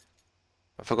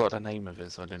 I forgot the name of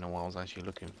it, so I didn't know what I was actually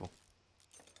looking for.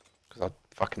 Because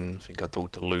I fucking think I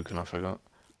talked to Luke and I forgot.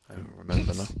 I don't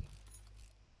remember now.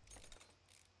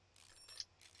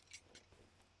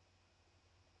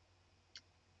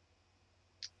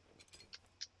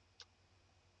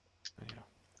 Yeah.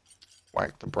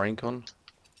 Whack the brake on.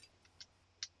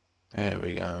 There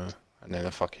we go. And then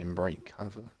a fucking brake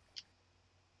cover.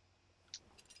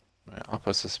 Right,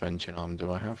 upper suspension arm.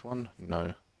 Do I have one?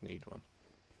 No. Need one.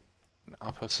 An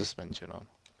upper suspension arm.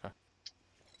 Okay.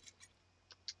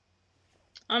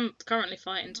 I'm currently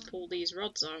fighting to pull these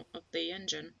rods out of the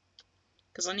engine.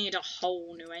 Because I need a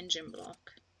whole new engine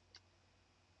block.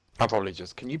 I'll probably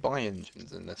just... Can you buy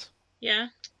engines in this? Yeah,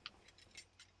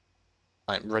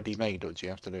 Like ready-made, or do you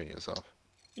have to do it yourself?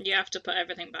 you have to put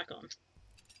everything back on.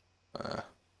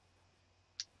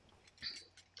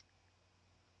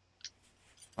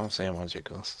 I'll see how much it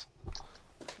costs.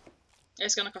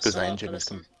 It's gonna cost Because a the lot engine for is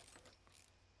this one.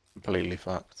 completely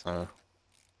fucked, so...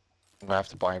 I have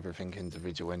to buy everything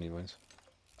individual anyways.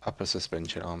 Upper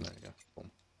suspension arm, there you go.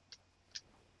 Boom.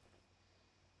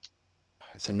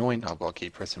 It's annoying that I've got to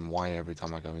keep pressing Y every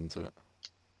time I go into it.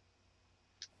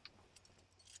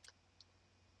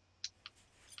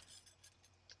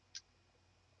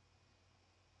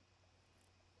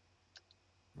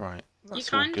 Right, You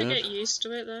that's all kind of good. get used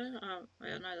to it though. Oh,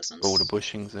 I know that sounds All the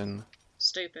bushings in.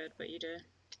 stupid, but you do.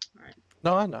 Right.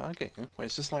 No, I know, I get you. But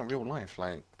it's just like real life.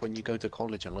 Like, when you go to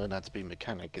college and learn how to be a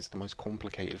mechanic, it's the most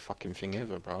complicated fucking thing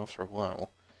ever, bro, after a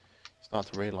while. It's start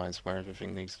to realise where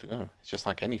everything needs to go. It's just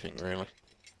like anything, really.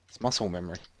 It's muscle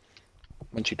memory.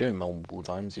 Once you do it multiple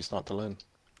times, you start to learn.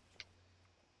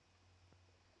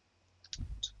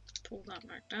 Pull that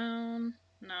back down.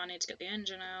 Now I need to get the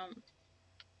engine out.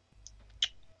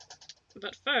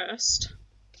 But first...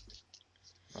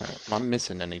 Right, am I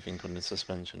missing anything on the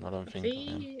suspension? I don't think I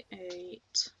am.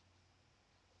 V8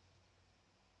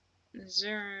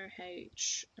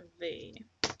 0HV.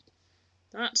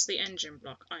 That's the engine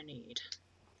block I need.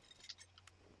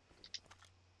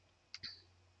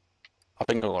 I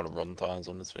think I've got to run tyres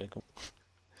on this vehicle.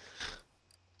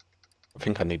 I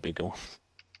think I need bigger ones.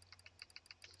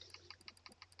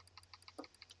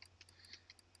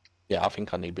 Yeah, I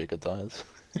think I need bigger tyres.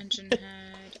 Engine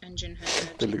head, engine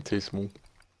head. They look too small.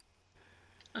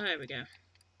 Oh, there we go.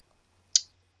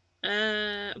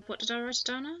 What did I write it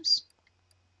down as?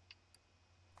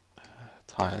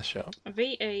 Tyre shop.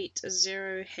 V8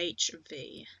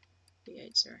 0HV. V8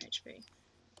 0HV.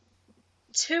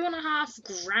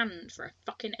 $2.5 grand for a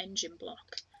fucking engine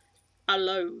block.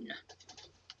 Alone.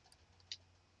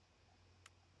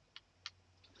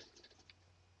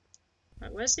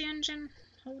 Right, where's the engine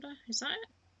holder? Is that it?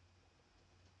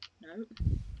 No.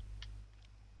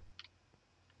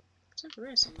 It's over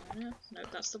here somewhere. No, nope,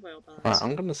 that's the wheel bars. Right,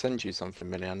 I'm going to send you something,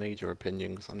 Millie. I need your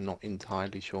opinion because I'm not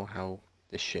entirely sure how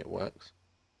this shit works.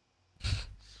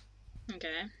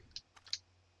 Okay.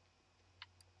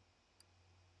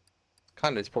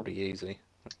 Kinda, it's probably easy.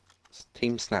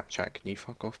 Team Snapchat, can you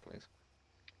fuck off, please?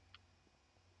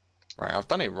 Right, I've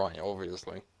done it right,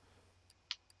 obviously.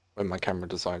 When my camera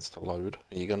decides to load.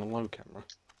 Are you gonna load camera?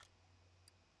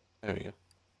 There we go.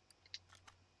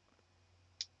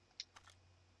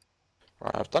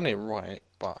 Right, I've done it right,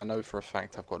 but I know for a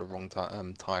fact I've got the wrong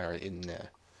tyre in there.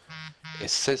 It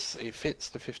says it fits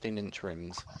the 15-inch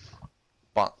rims,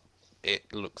 but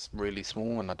it looks really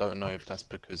small, and I don't know if that's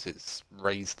because it's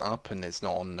raised up and it's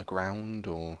not on the ground,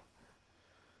 or...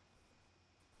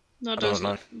 That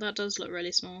does look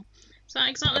really small. Is that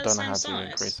exactly I the don't know how same to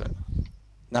increase it.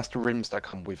 That's the rims that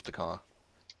come with the car.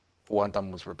 All I've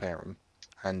done was repair them,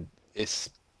 and it's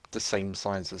the same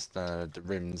size as the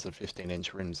rims, the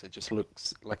 15-inch rims. It just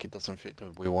looks like it doesn't fit the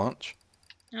wheel arch.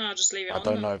 Oh, I'll just leave it I on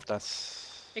don't then. know if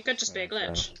that's... It could just be a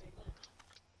glitch.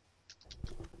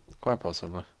 Quite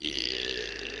possibly.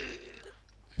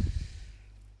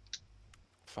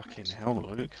 Fucking hell,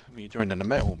 Luke. Are you joining a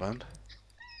metal band?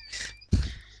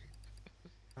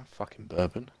 Oh, fucking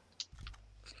bourbon.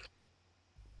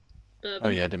 Bourbon. Oh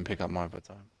yeah, I didn't pick up my other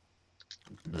time.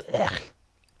 Blech.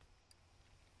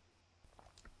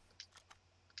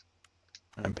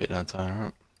 I didn't pick that tire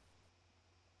up.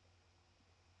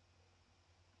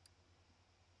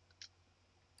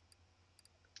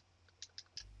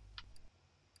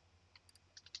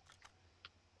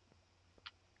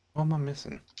 What am I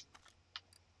missing?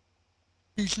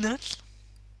 These nuts?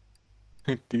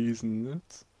 These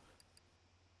nuts?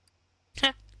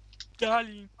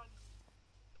 Darling.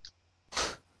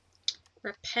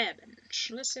 Repair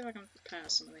bench. Let's see if I can repair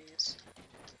some of these.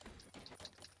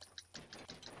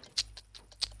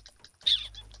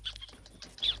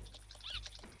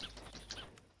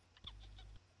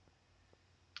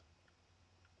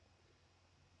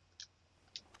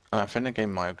 I think the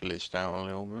game might have glitched out a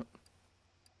little bit.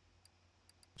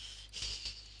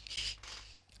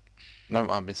 No,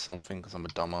 I missed something because I'm a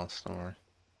dumbass, don't worry.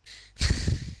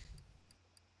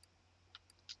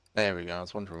 There we go, I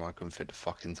was wondering why I couldn't fit the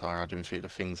fucking tyre. I didn't fit the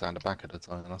things out the back of the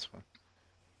tyre, that's why.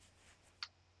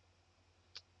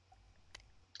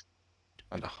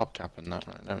 And the hubcap and that,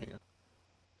 right, there we go.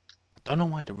 I don't know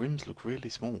why the rims look really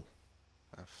small.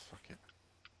 Ah, fuck it.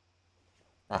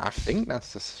 Right, I think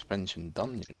that's the suspension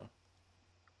done, you know.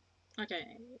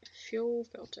 Okay, fuel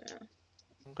filter.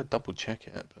 I'm gonna double check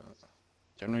it, but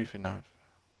I don't even know.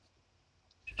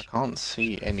 I can't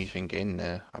see anything in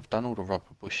there. I've done all the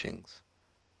rubber bushings.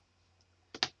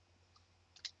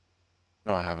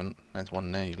 No, I haven't. There's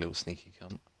one there, you little sneaky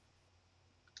cunt.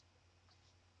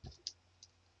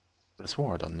 But I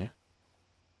swore I'd done you.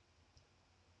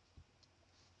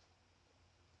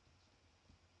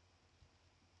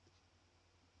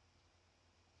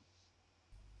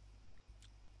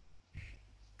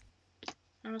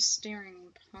 Our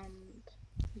steering pump.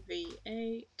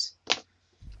 V8.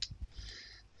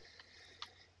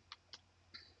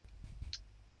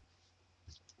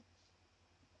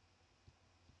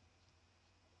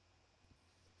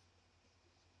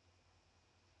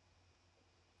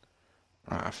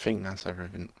 Right, I think that's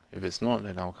everything. If it's not,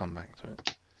 then I'll come back to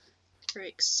it.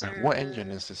 Brakes. What engine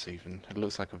is this even? It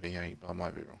looks like a V8, but I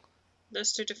might be wrong.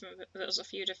 There's a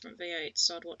few different V8s,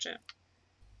 so I'd watch it.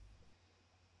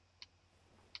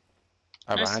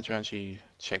 Oh, but Nice. how do you actually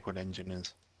check what engine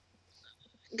is?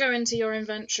 Go into your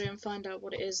inventory and find out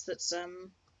what it is that's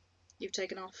you've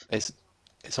taken off. It's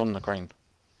on the crane.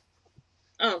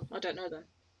 Oh, I don't know then.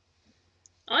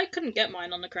 I couldn't get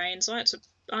mine on the crane, so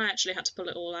I actually had to pull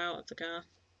it all out of the car.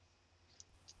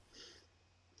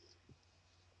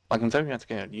 I can tell you how to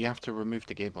get it. You have to remove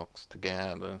the gearbox to get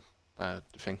out of the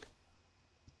thing.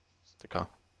 The car.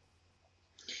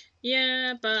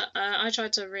 Yeah, but I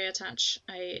tried to reattach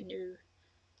a new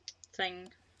thing,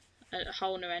 a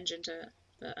whole new engine to it,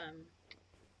 but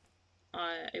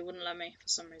it wouldn't let me for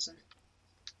some reason.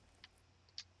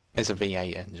 It's a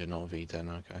V8 engine or V10,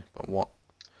 okay. But what?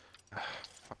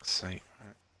 Fuck's sake.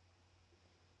 Right.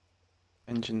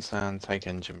 Engine stand, take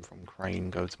engine from crane,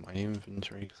 go to my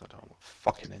inventory, because I don't know what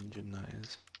fucking engine that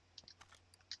is.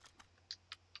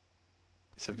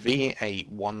 It's a V8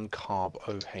 1 carb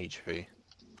OHV.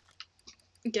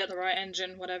 Get the right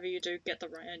engine, whatever you do, get the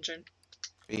right engine.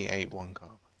 V8 1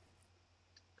 carb.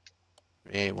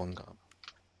 V8 1 carb.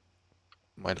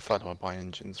 Where the fuck do I buy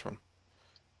engines from?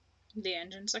 The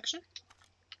engine section.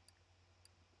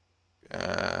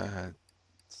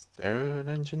 Is there an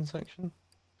engine section?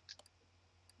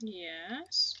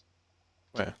 Yes.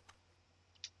 Where?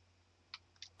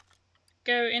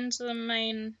 Go into the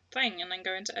main thing and then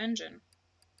go into engine.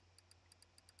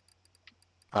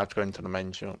 I have to go into the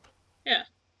main shop. Yeah.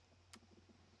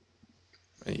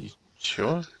 Are you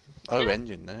sure? Oh, Yeah.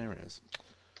 engine, there it is.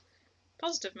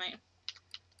 Positive, mate.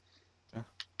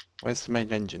 Where's the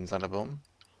main engines at the bottom?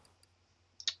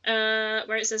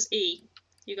 Where it says E.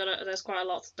 There's quite a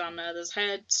lot down there. There's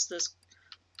heads, there's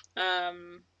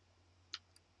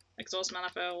exhaust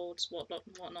manifolds,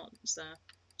 whatnot is there.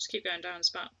 Just keep going down, it's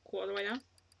about a quarter of the way down.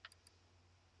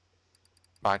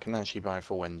 But I can actually buy a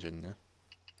full engine, yeah?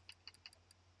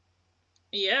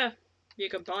 Yeah, you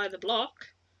can buy the block,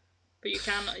 but you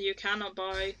cannot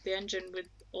buy the engine with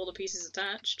all the pieces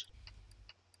attached.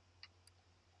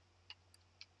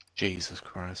 Jesus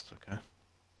Christ, okay.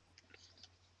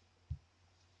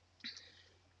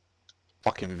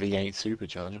 Fucking V8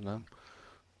 supercharger, man.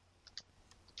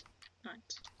 Right.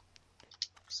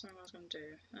 So what I was going to do.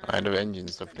 I know engine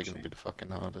stuff is inventory. gonna be the fucking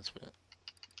hardest bit.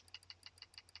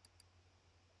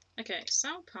 Okay,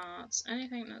 sell parts,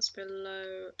 anything that's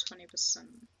below 20%.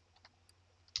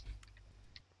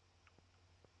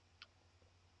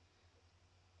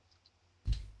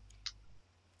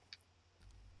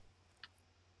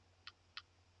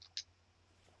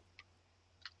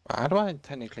 How do I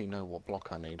technically know what block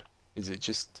I need? Is it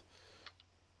just...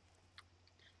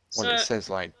 Well, So, it says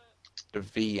like the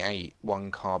V8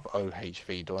 1 carb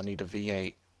OHV. Do I need a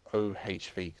V8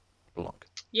 OHV block?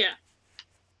 yeah.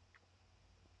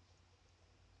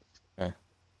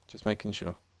 Just making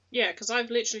sure. Yeah, because I've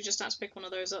literally just had to pick one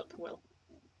of those up, Will.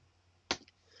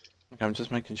 Okay, I'm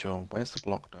just making sure. Where's the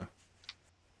block though?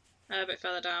 A bit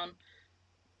further down.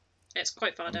 It's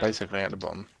quite far I'm down. basically at the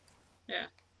bottom. Yeah.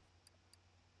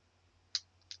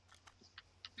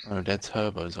 Oh, they're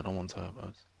turbos. I don't want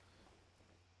turbos.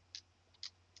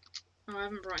 Oh, I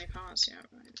haven't brought any parts yet.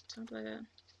 Right, tablet.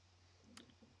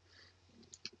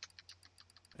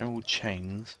 They're all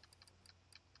chains.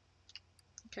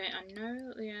 Okay, I know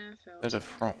that the air filter There's a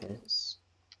throttle. is...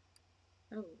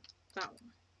 Oh, that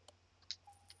one.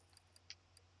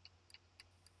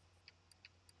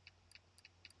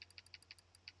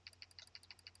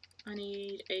 I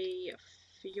need a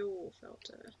fuel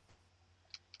filter.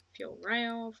 Fuel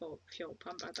rail for fuel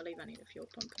pump. I believe I need a fuel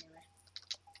pump anyway.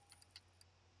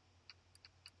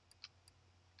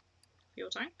 Fuel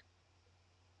tank.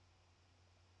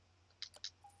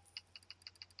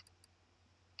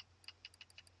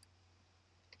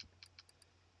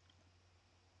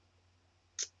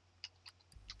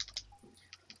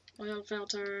 Oil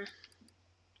filter.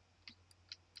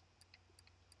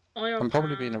 Oil I'm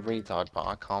probably being a pan. retard, but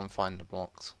I can't find the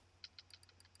blocks.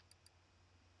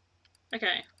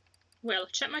 Okay. Well,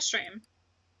 check my stream.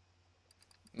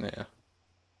 Yeah.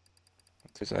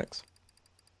 2 secs.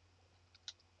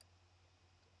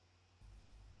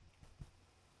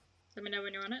 Let me know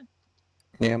when you're on it.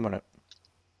 Yeah, I'm on it.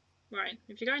 Right,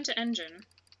 if you go into engine,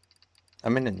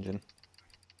 I'm in engine.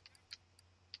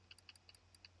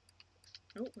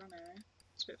 oh, wrong area.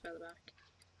 It's a bit further back.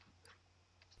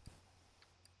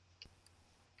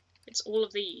 It's all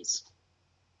of these.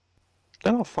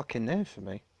 They're not fucking there for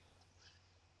me.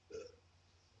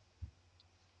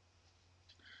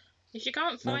 If you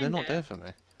can't No, find they're not it, there for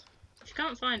me. if you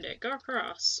can't find it, go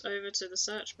across over to the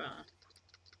search bar.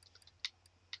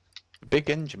 The big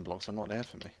engine blocks are not there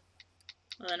for me.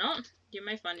 Well, they're not. You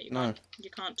may find that No. you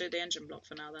can't do the engine block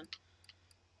for now then.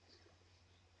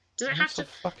 Does it have What's to? the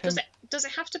fucking... Does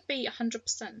it have to be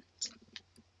 100%?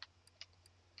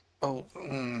 Oh,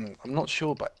 I'm not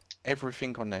sure, but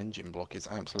everything on the engine block is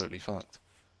absolutely fucked.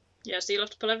 Yeah, so you'll have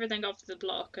to pull everything off the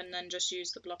block and then just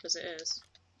use the block as it is.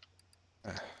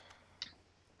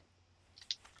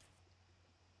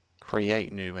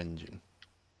 Create new engine.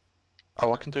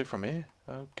 Oh, I can do it from here?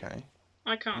 Okay.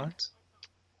 I can't.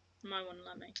 My one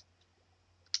let me.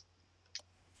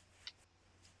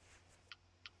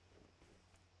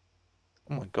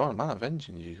 Oh my god, the amount of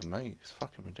engines you can make is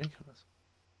fucking ridiculous.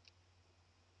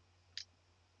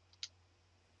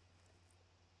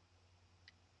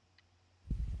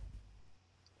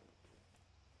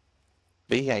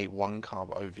 V8 1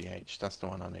 carb OVH, that's the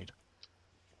one I need.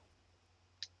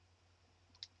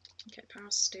 Okay, power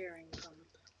steering pump.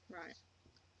 Right.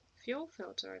 Fuel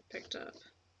filter I picked up.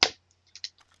 Let's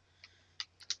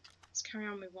carry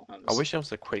on with what I was... I wish there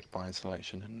was a quick buy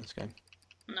selection in this game.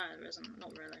 No, there isn't.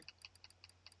 Not really.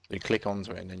 You click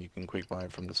onto it and then you can quick buy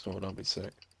it from the store, that'll be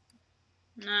sick.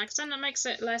 No, because then that makes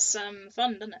it less fun,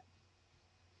 doesn't it?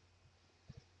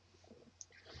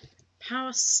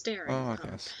 Power steering Oh, I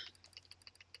pump. guess.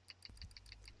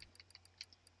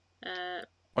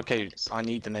 Okay, I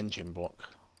need an engine block,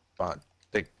 but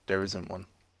there isn't one.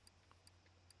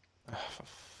 Oh, for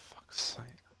fuck's sake.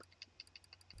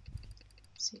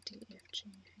 C, D, E, F, G,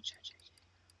 H, I, J,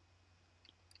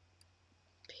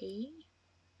 K. P,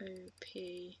 O,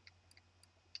 P,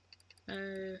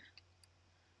 O,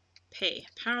 P.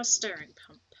 Power steering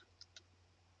pump.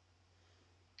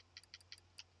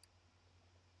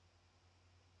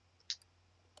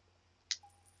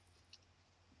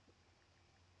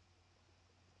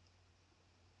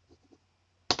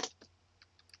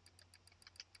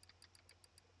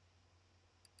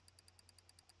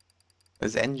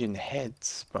 There's engine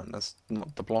heads, but that's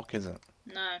not the block, is it?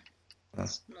 No,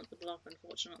 that's not the block,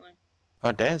 unfortunately.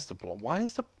 Oh, there's the block. Why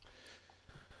is the...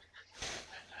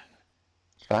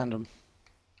 Random.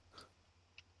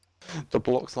 The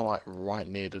blocks are like right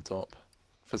near the top.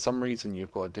 For some reason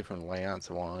you've got a different layout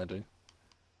to what I do.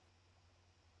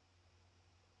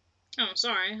 Oh,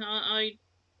 sorry, I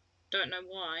don't know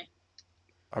why.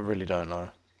 I really don't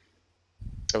know.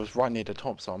 It was right near the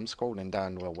top, so I'm scrolling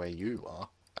down where you are,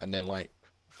 and they're like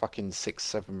fucking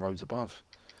 6-7 rows above.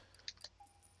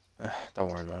 Don't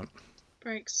worry about it.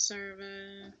 Brake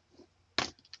servo.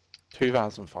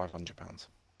 £2,500.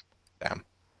 Damn.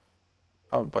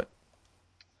 Oh, but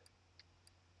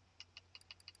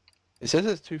it says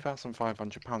it's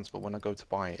 £2,500, but when I go to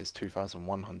buy it, it's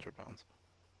 £2,100.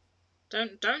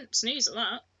 Don't sneeze at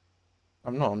that.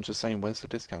 I'm not. I'm just saying, where's the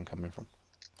discount coming from?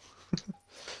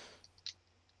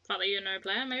 Fact that you're no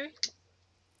player, maybe.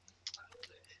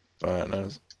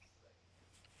 There's...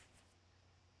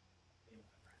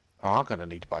 Oh, I'm gonna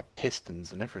need to buy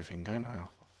pistons and everything, don't I? Oh,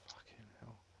 fucking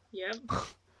hell. Yep.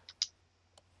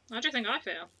 How do you think I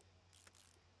feel?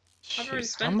 I've already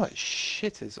Shit, spent... how much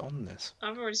shit is on this?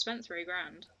 I've already spent $3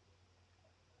 grand.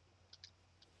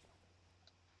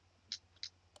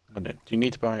 Do you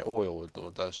need to buy oil,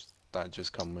 or does that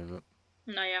just come with it?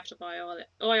 No, you have to buy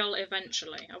oil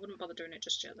eventually. I wouldn't bother doing it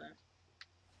just yet, though.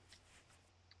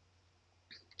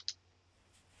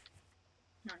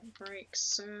 Right, brake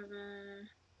servo.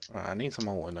 Right, I need some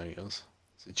alternators.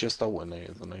 Is it just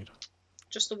alternators I need?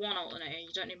 Just the one alternator.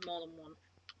 You don't need more than one.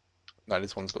 No,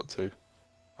 this one's got 2.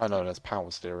 Oh no, that's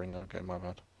power steering. Okay, my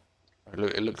bad.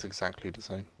 It looks exactly the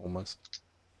same, almost.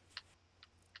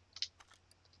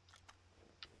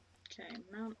 Okay,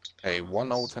 mount. Okay, 1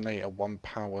 parts. alternator, 1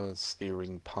 power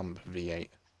steering pump V8. Okay.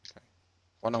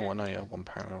 1 Okay. alternator, 1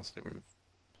 power steering.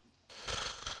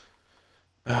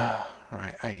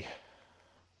 Right, A.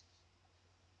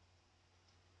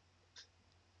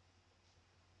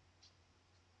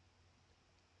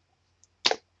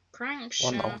 Crankshaft.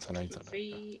 One alternator.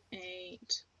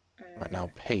 V8. Right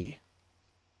now, P.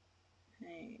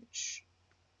 H.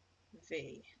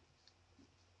 V.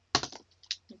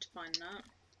 Need to find that.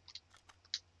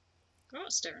 Got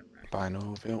a steering rack. Buy an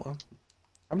oil filter.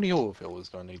 How many oil filters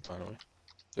do I need, by the way?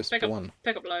 Just Pick the up, one.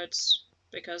 pick up loads,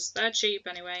 because they're cheap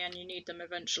anyway, and you need them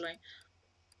eventually.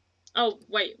 Oh,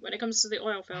 wait, when it comes to the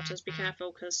oil filters, be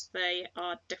careful, because they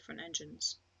are different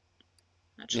engines.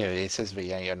 Actually. Yeah, it says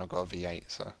V8 and I've got a V8,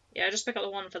 so... Yeah, just pick up the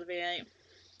one for the V8.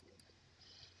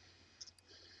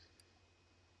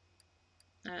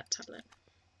 Tablet.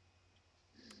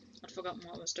 I'd forgotten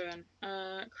what I was doing.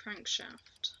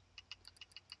 Crankshaft.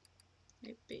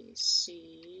 A, B,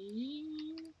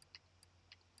 C...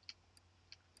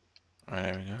 Right,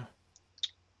 there we go.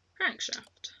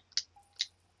 Crankshaft.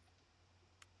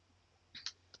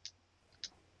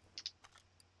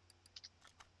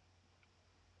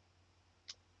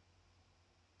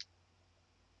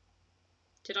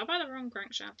 Did I buy the wrong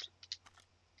crankshaft?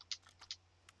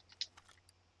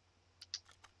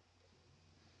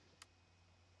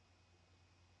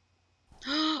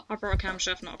 I brought a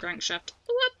camshaft, not a crankshaft.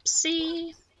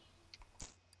 Whoopsie!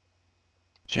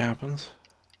 Shit happens.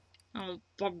 I'll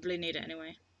probably need it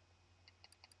anyway.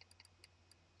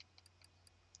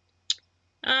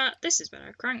 This is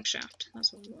better. Crankshaft.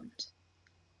 That's what we want.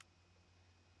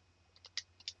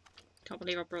 Can't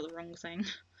believe I brought the wrong thing.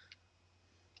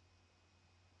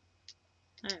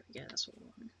 There we go, that's what we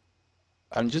want.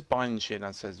 I'm just buying shit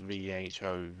that says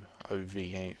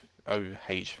VHOVHV. I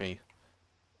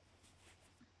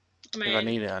mean, If I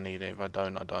need it, I need it. If I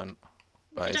don't, I don't.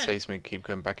 But it don't. saves me keep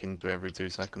going back into it every 2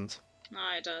 seconds. No,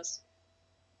 it does.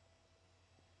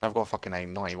 I've got fucking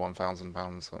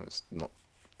 £91,000, so it's not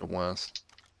the worst.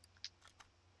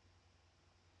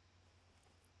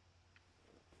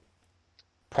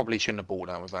 Probably shouldn't have bought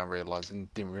that without realising.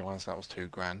 Didn't realise that was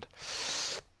 £2 grand.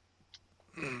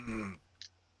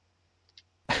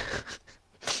 I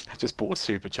just bought a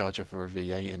supercharger for a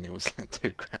V8 and it was like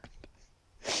 £2 grand.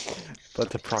 But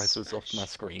the price was off my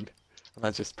screen, and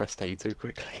I just pressed A too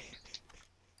quickly.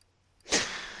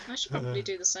 I should probably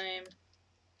do the same.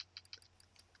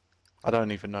 I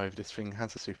don't even know if this thing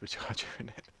has a supercharger in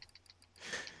it.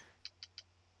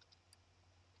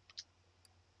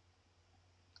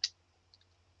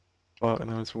 Well,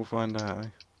 knows, we'll find out.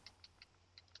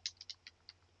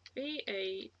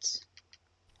 V8.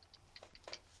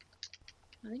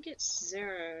 I think it's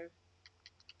 0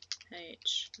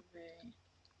 HV.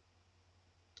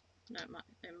 No,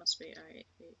 it must be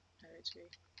 08V.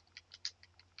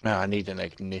 No, I need an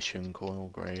ignition coil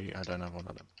grey. I don't have one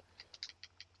of them.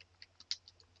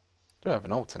 Do have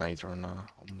an alternator on the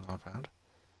I've had.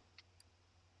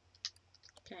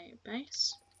 Okay,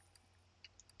 base.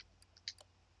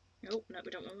 Oh, no,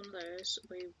 we don't want one of those.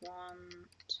 We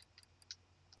want...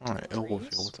 Alright, oil these.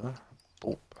 filter.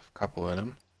 Bought a couple of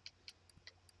them.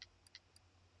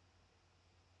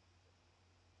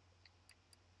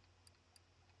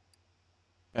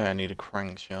 I need a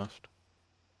crankshaft.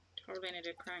 Probably need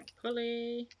a crank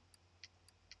pulley.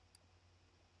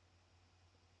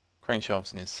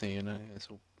 Crankshaft's near C, you know. It's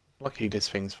all... Lucky this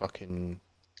thing's fucking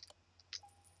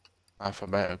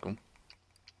alphabetical.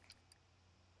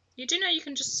 You do know you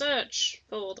can just search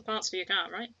for the parts for your car,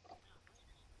 right?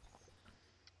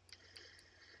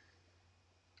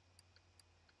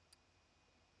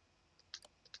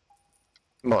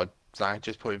 What? So I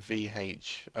just put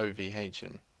VHOVH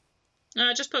in.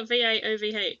 No, just put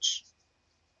VA-OVH.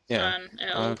 Yeah. And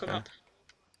it'll Okay. come up.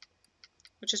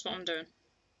 Which is what I'm doing.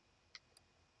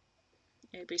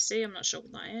 ABC, I'm not sure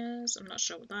what that is. I'm not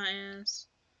sure what that is.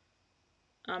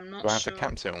 I'm not Do I have sure. the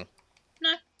capsule?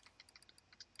 No.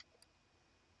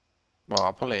 Well,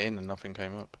 I'll pull it in and nothing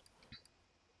came up.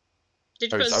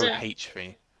 Did you Oh, put it's zero?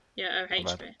 OHV. Yeah, My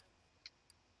OHV. bad.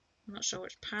 I'm not sure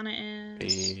which pan it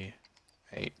is.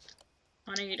 B8.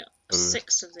 I need Oh,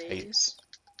 6 of these.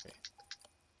 Okay.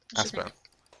 What do you Aspen.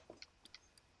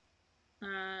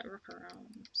 think? Rocker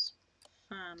arms.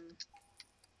 Fan.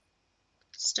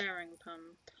 Steering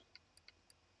pump.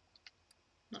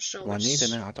 Not sure Well, I which... need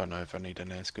an air. I don't know if I need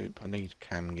an air scoop. I need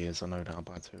cam gears. I know that I'll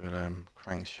buy 2 of them.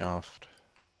 Crankshaft.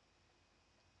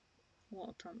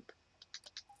 Water pump.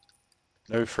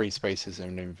 No free spaces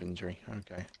in inventory.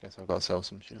 Okay, guess I've got to sell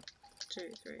some shit.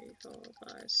 2, 3, 4,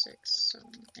 5, 6,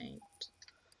 7, 8.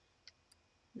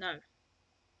 No.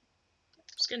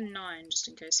 Let's get 9 just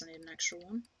in case I need an extra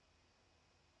one.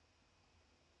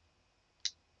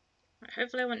 Right,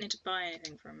 hopefully I won't need to buy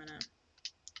anything for a minute.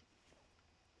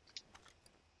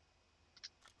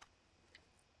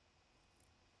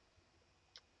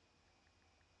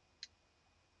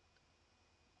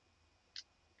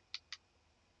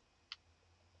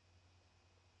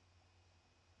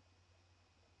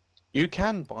 You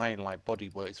can buy like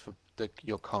bodyworks for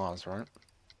your cars, right?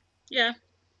 Yeah,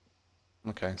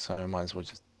 Okay, so I might as well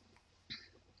just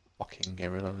fucking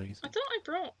get rid of these. I thought I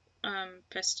brought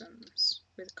pistons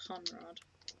with Conrod.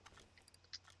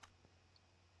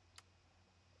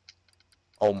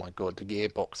 Oh my god, the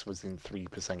gearbox was in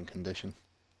 3% condition.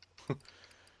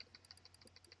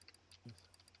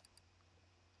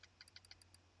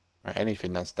 Right,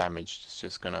 anything that's damaged is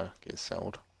just gonna get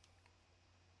sold.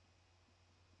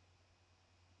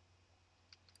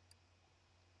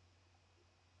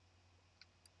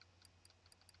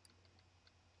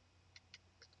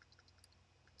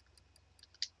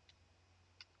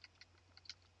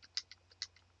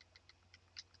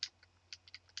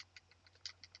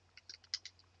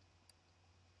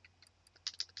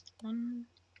 One.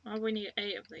 Oh, we need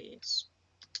 8 of these.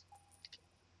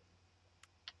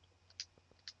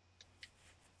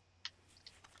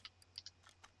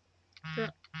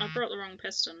 brought the wrong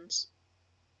pistons.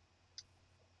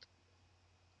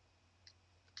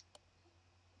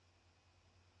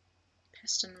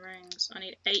 Piston rings. I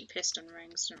need 8 piston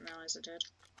rings. Didn't realise I did.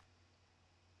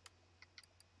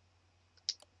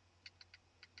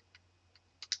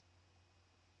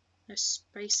 No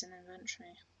space in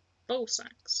inventory. Ball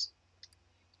sacks.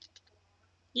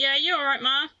 Yeah, you alright,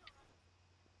 Ma?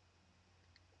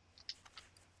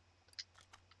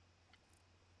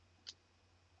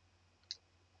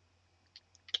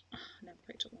 Never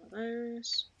picked up one of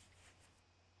those.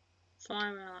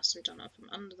 Firewall has to be done up from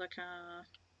under the car.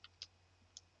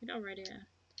 You got a radio?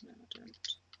 No, I don't.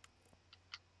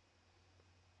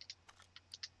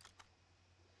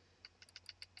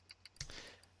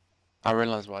 I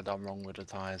realise what I've done wrong with the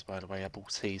tyres, by the way. I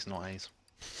bought C's, not A's.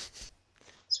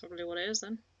 That's probably what it is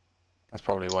then. That's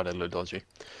probably why they look dodgy.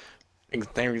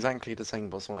 They're exactly the same,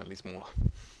 but slightly smaller.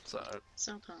 So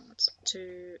Sell parts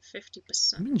to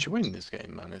 50%. I'm enjoying this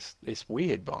game, man. It's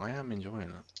weird, but I am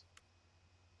enjoying it.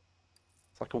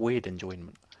 It's like a weird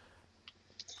enjoyment.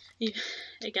 Yeah,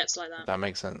 it gets like that. If that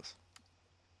makes sense.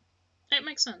 It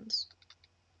makes sense.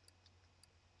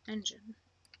 Engine.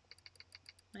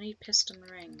 I need piston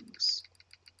rings.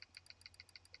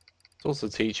 It's also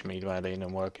teaching me about the inner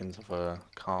workings of a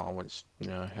car, which, you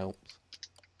know, helps.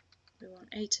 We want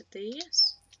 8 of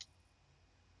these.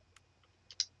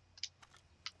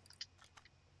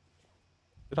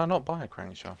 Did I not buy a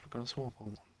crankshaft? I've got a swap on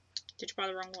one. Did you buy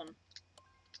the wrong one?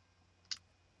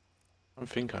 I don't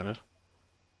think I did.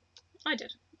 I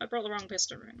did. I brought the wrong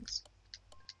piston rings.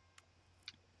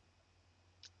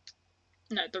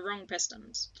 No, the wrong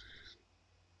pistons.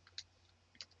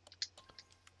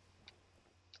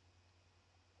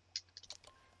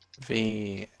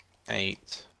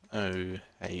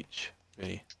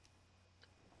 V8OHV.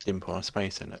 Didn't put a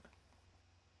space in it.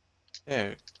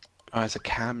 Yeah. Oh, it's a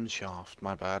camshaft,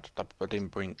 my bad. I didn't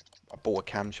bring... I bought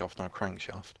a camshaft, not a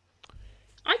crankshaft.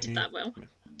 I did that, Will.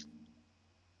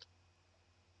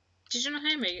 Did you not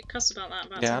hear me cuss about that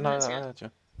about Yeah, 10 no, minutes I ago? heard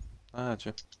you. I heard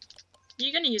you.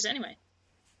 You're going to use it anyway.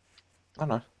 I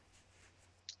know.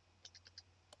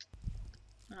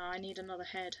 Oh, I need another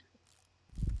head.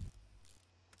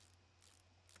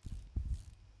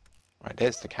 Right,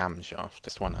 there's the camshaft.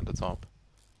 This one at the top.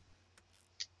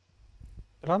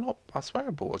 Did I not? I swear I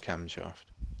bought a camshaft.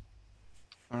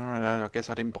 Alright, I guess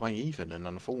I didn't buy either then,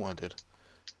 and I thought I did.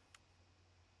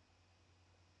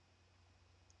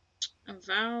 A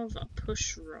valve, a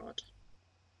push rod,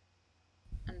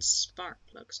 and spark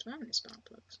plugs. Do I have any spark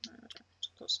plugs? No, I don't.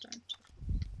 Of course I don't.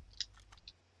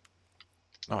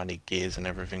 Oh, I need gears and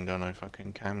everything, don't I?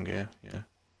 Fucking cam gear, yeah.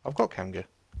 I've got cam gear.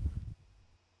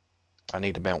 I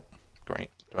need a belt.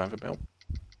 Great. Do I have a belt?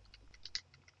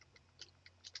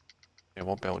 Yeah,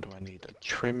 what belt do I need? A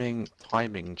trimming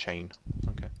timing chain.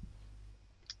 Okay.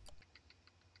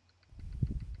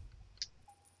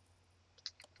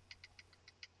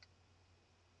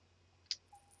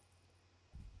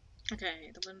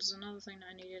 Okay, there was another thing that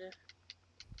I needed.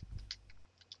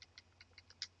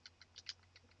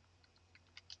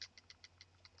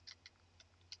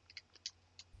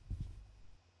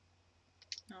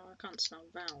 Oh, I can't spell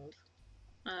valve.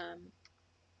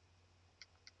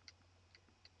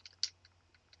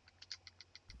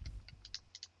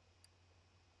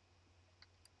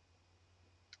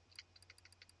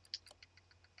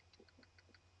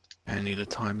 I need a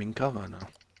timing cover now.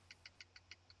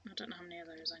 I don't know how many of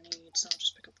those I need, so I'll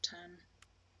just pick up 10.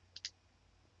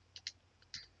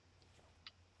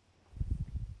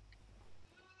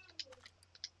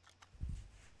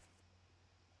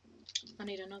 I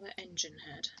need another engine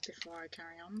head before I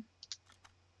carry on.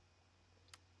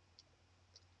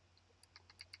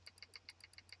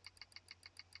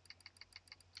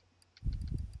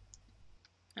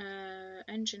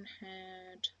 Engine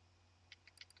head.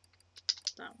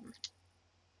 That one.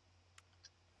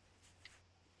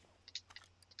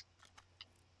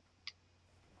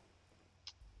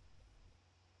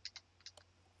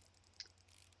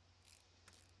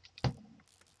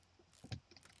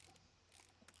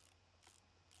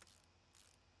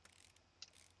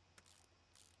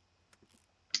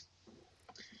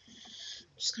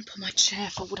 Just gonna put my chair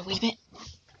forward a wee bit.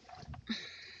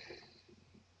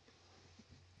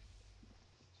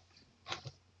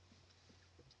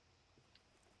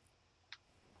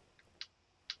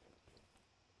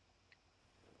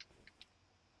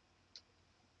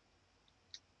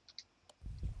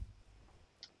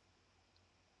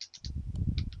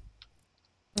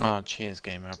 Oh, cheers,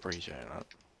 game. I appreciate that.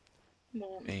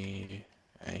 More.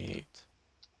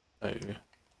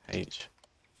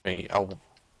 V8OHV. Oh,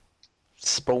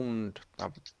 spawned.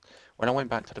 When I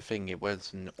went back to the thing, it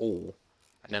was an all,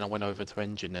 then I went over to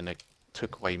engine and it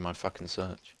took away my fucking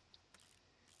search.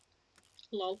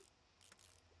 Lol.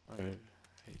 OHB.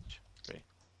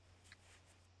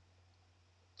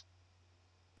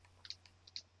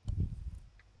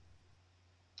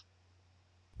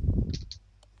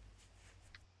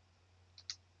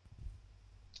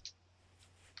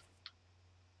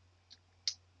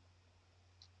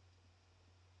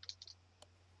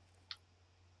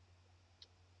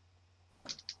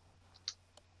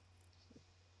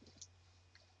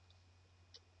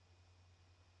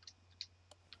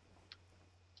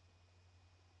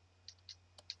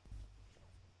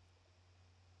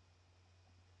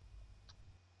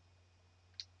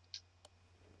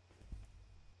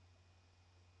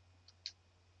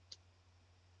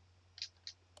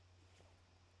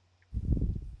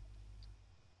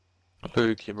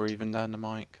 Luke, you're breathing down the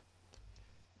mic.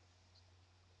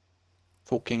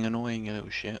 Fucking annoying, you little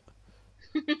shit.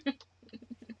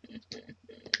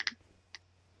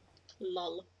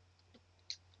 Lol.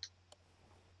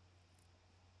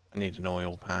 I need an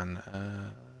oil pan.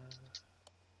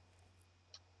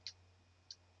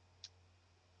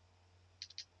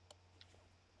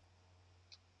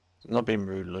 Not being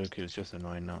rude, Luke, it was just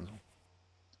annoying, that's all.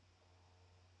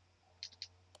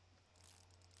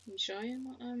 You sure you're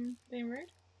not being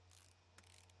rude?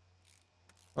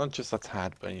 Not just a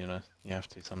tad, but you know, you have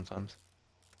to sometimes.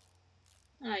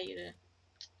 Ah, you do.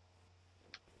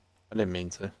 I didn't mean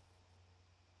to.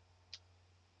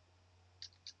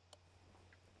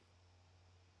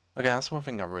 Okay, that's one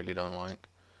thing I really don't like.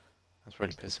 That's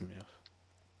really pissing me off.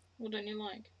 What don't you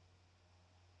like?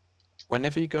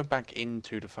 Whenever you go back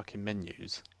into the fucking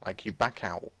menus, like you back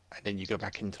out and then you go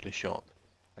back into the shop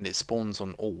and it spawns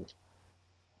on all.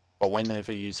 But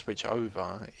whenever you switch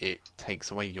over, it takes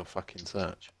away your fucking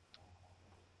search.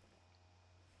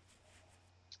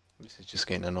 This is just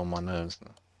getting on my nerves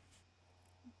now.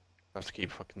 I have to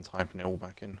keep fucking typing it all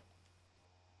back in.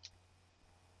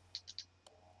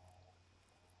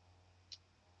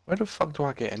 Where the fuck do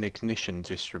I get an ignition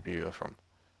distributor from?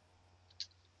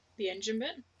 The engine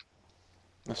bit?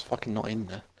 That's fucking not in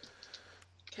there.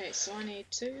 Okay, so I need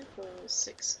 2, 4,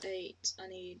 6, 8. I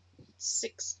need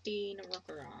 16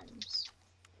 rocker arms.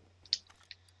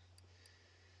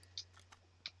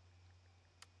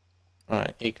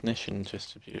 Alright, ignition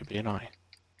distributor, BNI.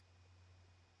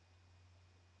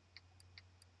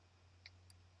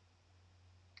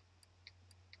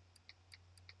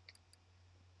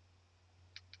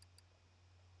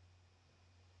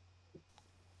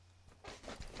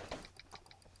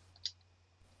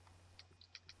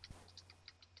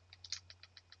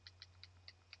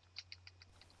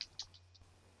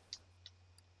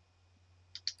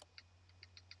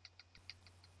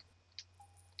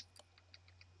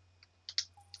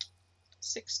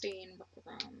 $16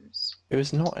 rocker arms. It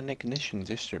was not an ignition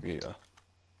distributor.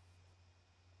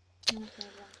 Okay,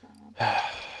 rocker arm.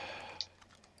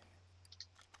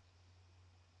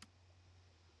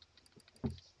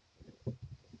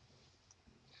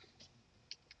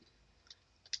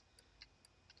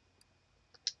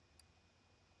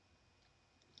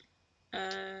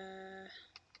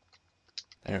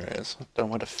 There it is. I don't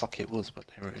know where the fuck it was, but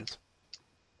there it is.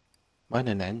 Mine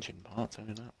an engine part, tell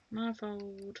you that.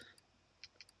 Manifold.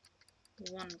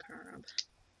 1 carb.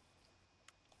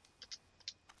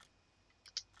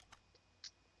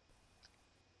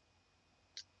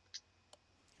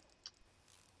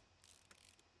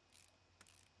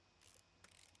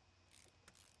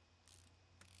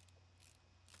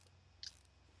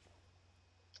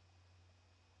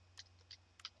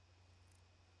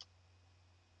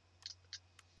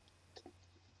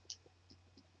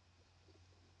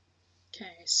 Okay,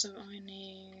 so I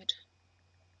need...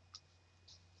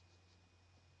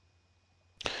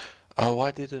 Oh,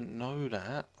 I didn't know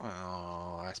that.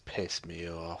 Oh, that's pissed me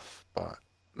off, but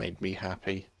made me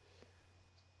happy.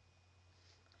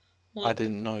 I What?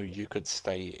 didn't know you could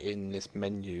stay in this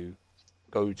menu,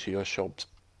 go to your shops,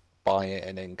 buy it,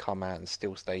 and then come out and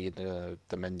still stay in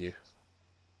the menu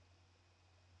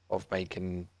of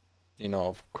making, you know,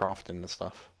 of crafting the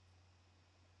stuff.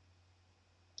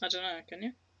 I don't know, can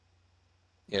you?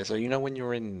 Yeah, so you know when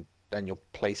you're in and you're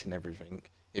placing everything,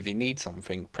 if you need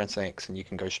something, press X and you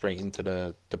can go straight into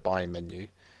the buy menu.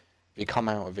 If you come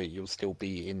out of it, you'll still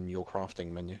be in your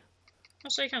crafting menu. Oh,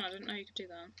 so you can, I didn't know you could do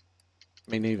that.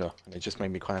 Me neither, and it just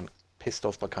made me kind of pissed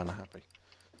off but kind of happy.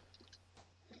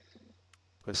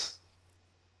 Because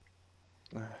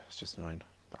it's just annoying.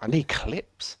 I need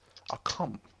clips. I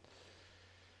can't.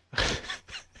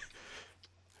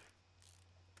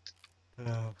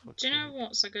 Do you know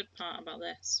what's a good part about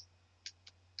this?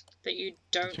 That you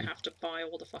don't Okay. have to buy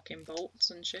all the fucking bolts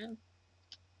and shit.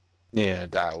 Yeah,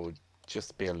 that would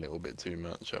just be a little bit too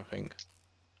much, I think.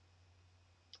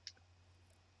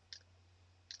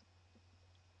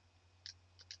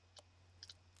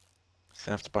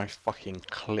 So I have to buy fucking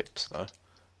clips though.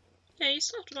 Yeah, you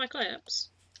still have to buy clips.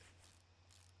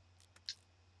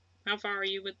 How far are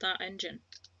you with that engine?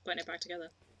 Putting it back together.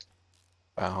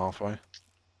 About halfway.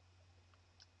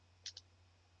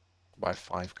 Buy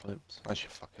 5 clips. I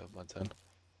should fuck it up by 10.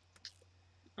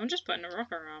 I'm just putting the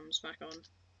rocker arms back on.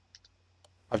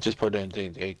 I've just put the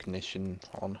ignition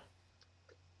on.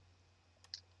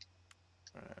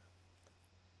 Right.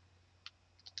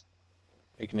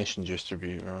 Ignition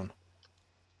distributor on.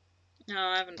 No,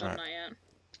 I haven't done Right. that yet.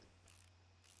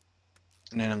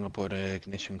 And then I'm gonna put an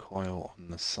ignition coil on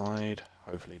the side.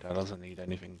 Hopefully that doesn't need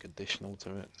anything additional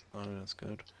to it. Oh, that's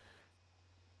good.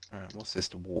 Alright, what's this?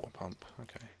 The water pump.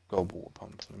 Okay, got a water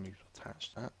pump. Let me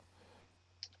attach that.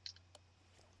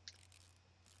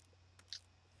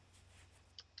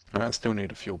 Alright, I still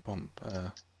need a fuel pump.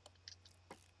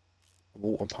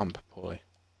 Water pump pulley.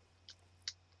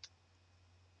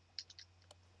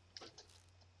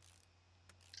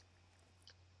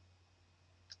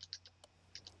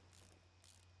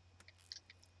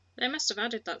 They must have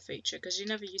added that feature because you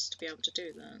never used to be able to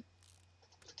do that.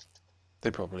 They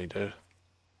probably did.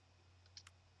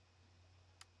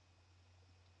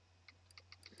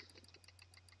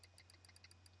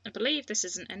 I believe this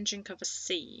is an engine cover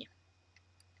C.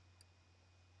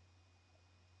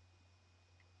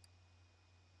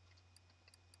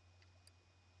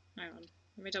 Hang on,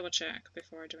 let me double check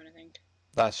before I do anything.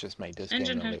 That's just made this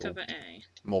Engine game a head little cover A.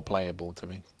 more playable to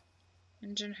me.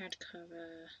 Engine head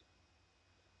cover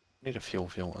Need a fuel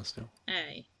filter still.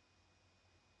 A.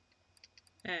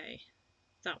 A.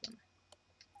 That one.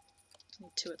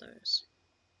 Need 2 of those.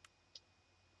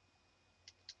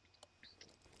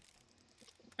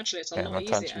 Actually, it's a Yeah, I'm lot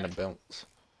attaching easier. the belts.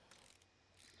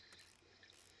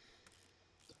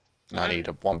 I need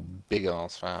a one big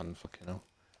ass fan, fucking hell.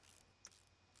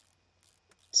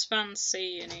 It's fan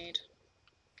C you need.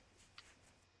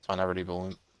 So I never really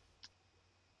bought it.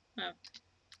 Oh.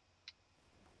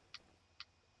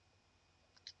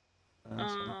 Oh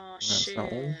That's not all.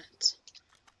 shit.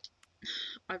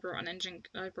 I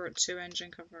brought 2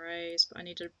 engine cover A's, but I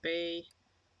needed a B.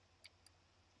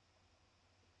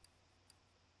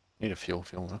 Need a fuel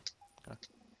filter. Okay.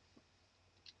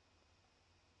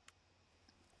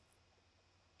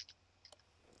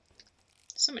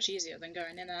 So much easier than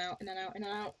going in and out, in and out, in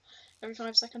and out every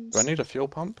 5 seconds. Do I need a fuel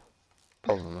pump?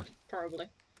 Probably. Probably.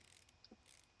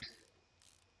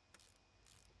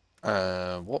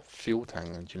 What fuel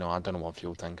tank? Do you know? I don't know what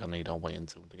fuel tank I need. I'll wait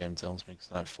until the game tells me because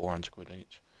they're 400 quid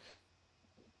each.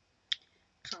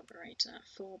 Carburetor,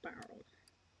 4 barrel.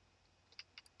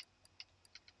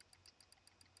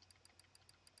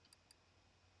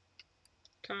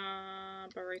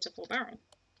 Carburetor, 4 barrel.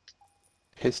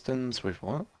 Pistons with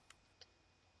what?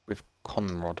 With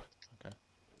conrod. Okay.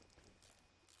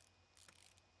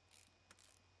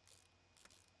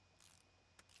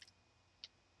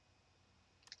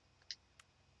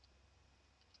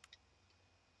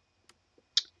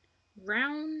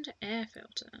 Round air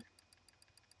filter.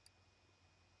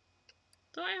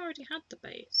 Thought I already had the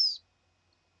base.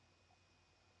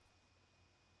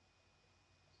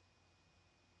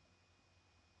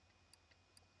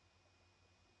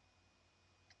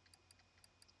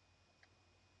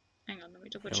 Hang on, let me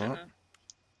double check what?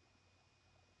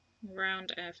 that.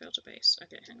 Round air filter base.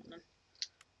 Okay, hang on then.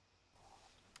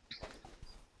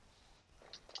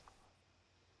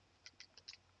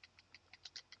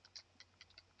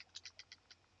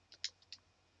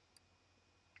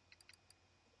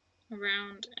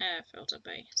 Round air filter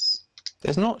base.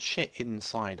 There's not shit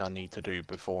inside I need to do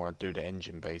before I do the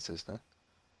engine base, is there?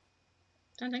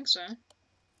 Don't think so.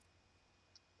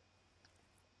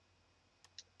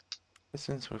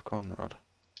 Pistons with conrod.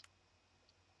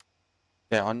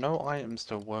 Yeah, I know items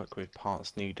to work with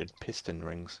parts needed. Piston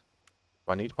rings.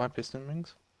 Do I need to buy piston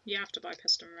rings? You have to buy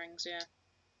piston rings, yeah.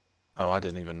 Oh, I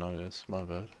didn't even know this. My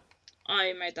bad.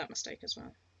 I made that mistake as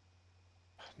well.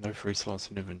 No free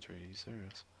slots in inventory. Are you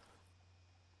serious?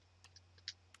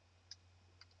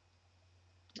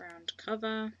 Round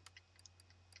cover.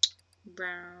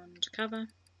 Round cover.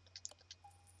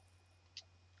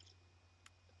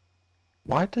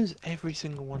 Why does every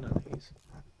single one of these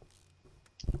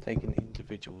take an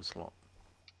individual slot?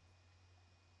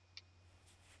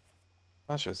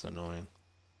 That's just annoying.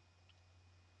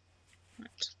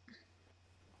 Right.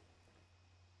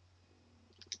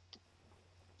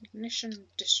 Ignition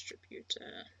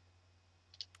distributor.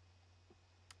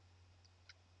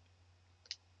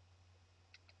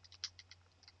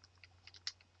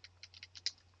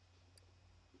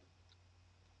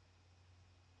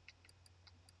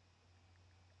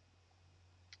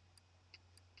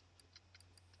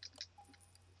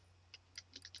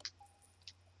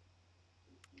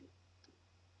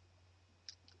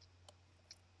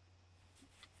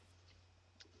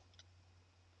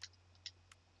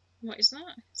 What is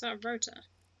that? Is that a rotor?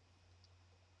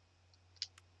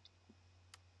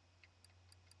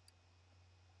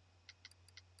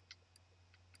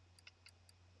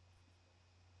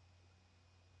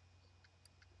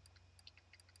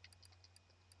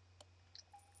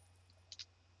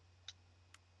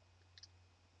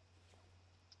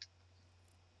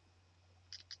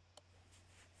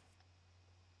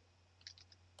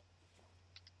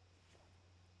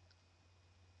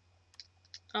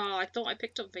 Oh, I thought I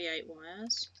picked up V8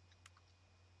 wires.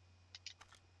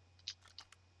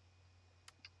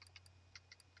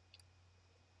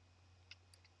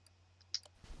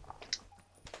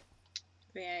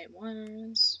 V8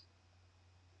 wires.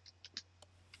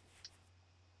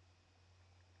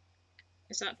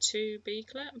 Is that 2 B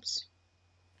clips?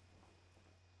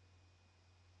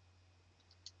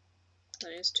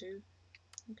 That is 2.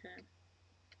 Okay.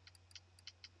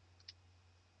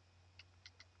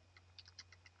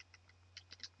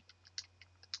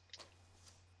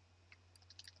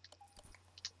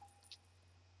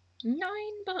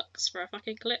 $9 for a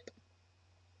fucking clip.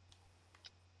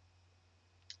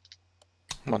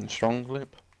 One strong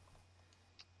clip.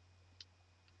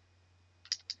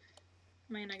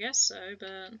 I mean, I guess so, but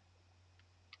a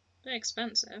bit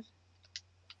expensive.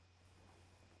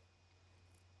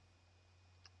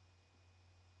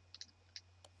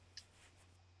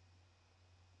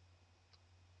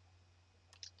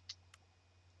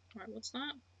 Right, what's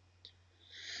that?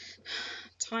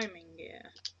 Timing gear.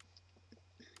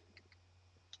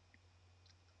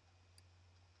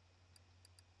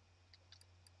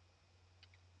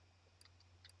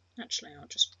 Actually, I'll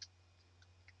just...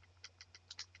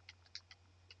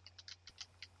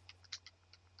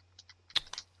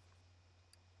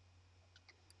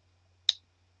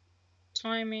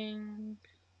 Timing...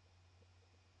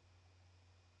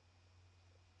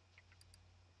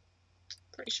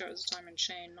 Pretty sure it was a timing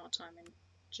chain, not a timing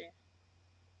gear.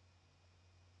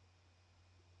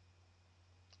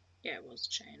 Yeah, it was a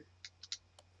chain.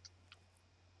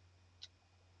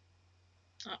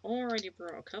 I already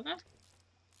brought a cover.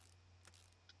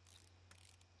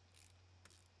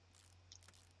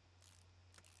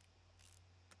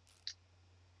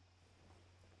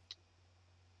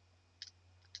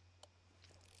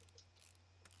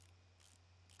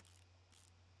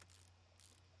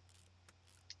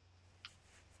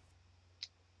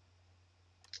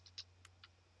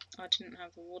 I didn't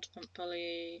have the water pump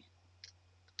pulley.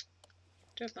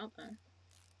 Do have that though.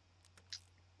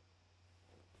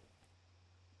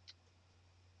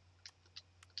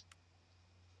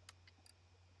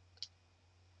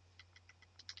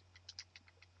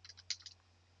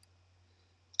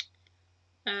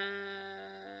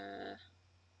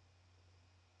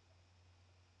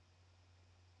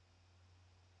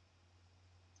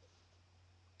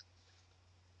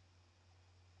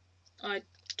 I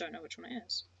don't know which one it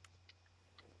is.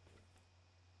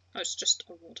 Oh, it's just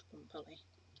a water pump pulley.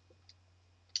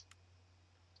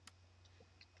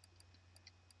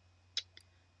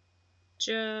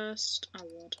 Just a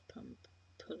water pump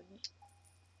pulley.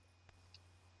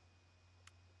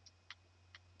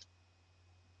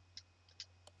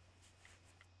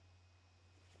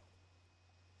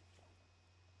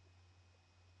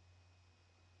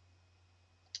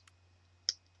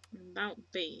 About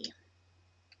B.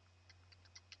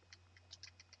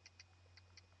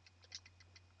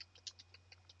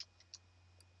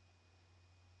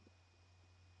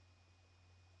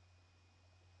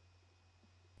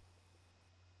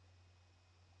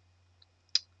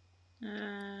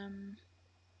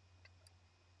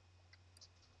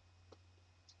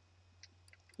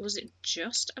 Was it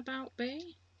just about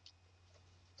B?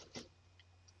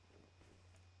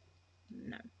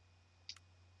 No.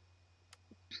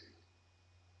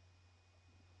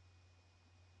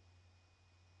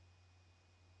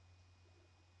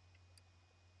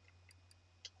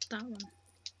 That one.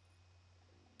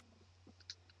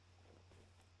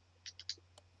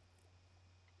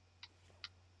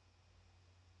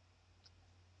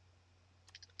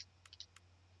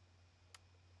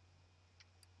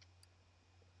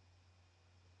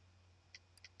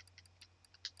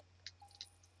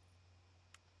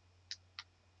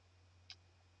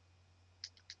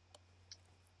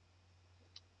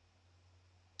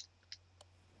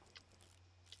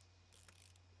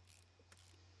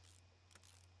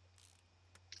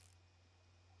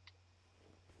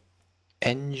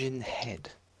 Engine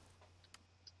head.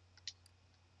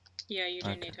 Yeah, you do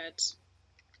Okay. need heads.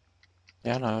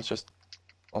 Yeah, no,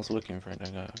 I was looking for it. I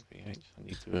go, I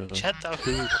need to Chat though.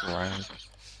 poop around.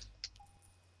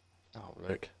 Oh,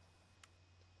 look.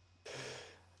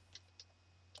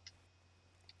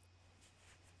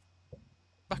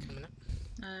 Back in a minute.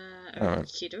 Alright.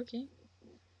 Okie dokie.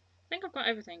 I think I've got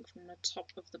everything from the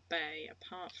top of the bay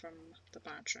apart from the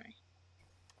battery.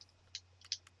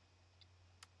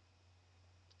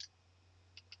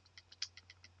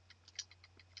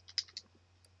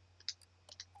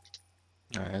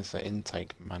 There's the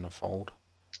intake manifold.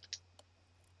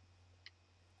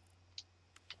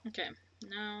 Okay,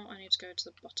 now I need to go to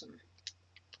the bottom.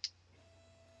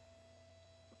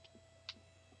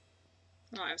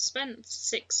 Right, I've spent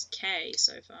 6k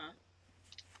so far.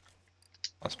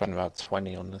 I spent about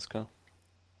 20 on this girl.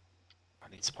 I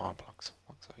need spark plugs,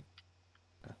 for fuck's sake.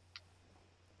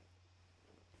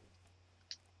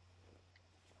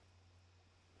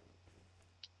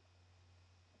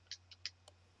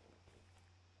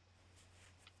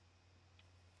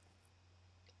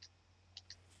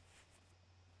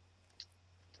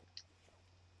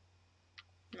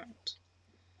 Right.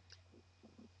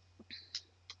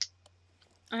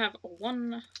 I have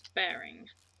one bearing.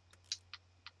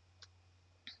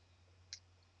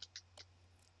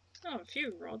 Oh, a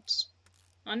few rods.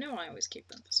 I knew I always keep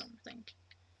them for something.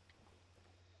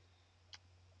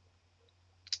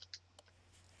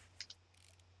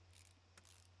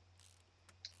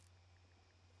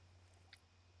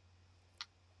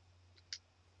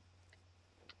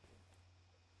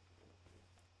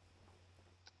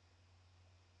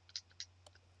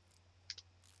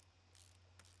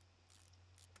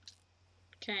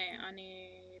 Okay, I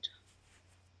need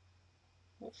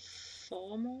what,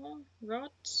 4 more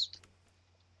rods?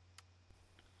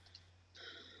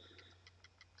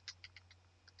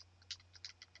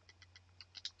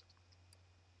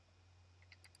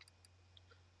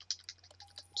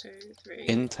 Two, three,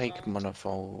 Intake four.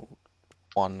 manifold,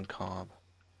 1 carb.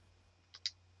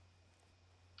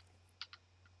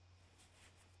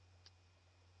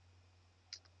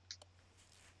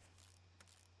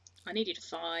 I needed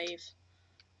 5.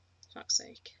 Fuck's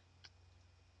sake.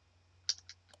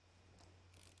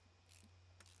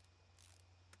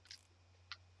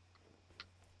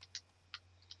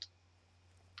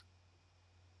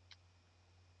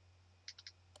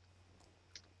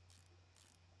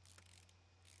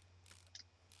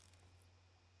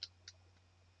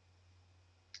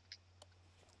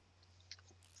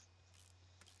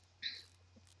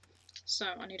 So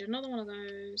I need another one of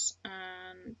those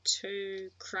and 2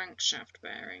 crankshaft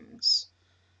bearings.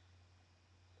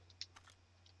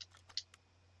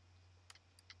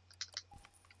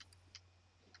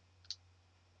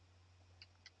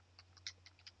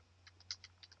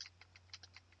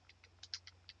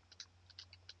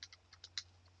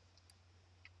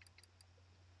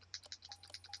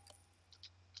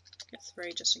 Get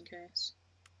 3 just in case.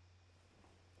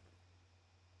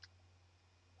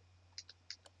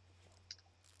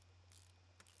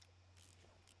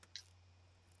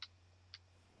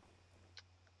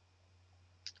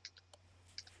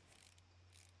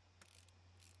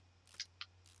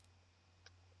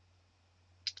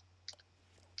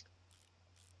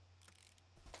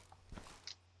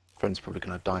 Friend's probably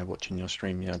gonna die watching your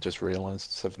stream, yeah, I just realised,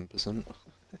 7%.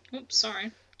 Oops,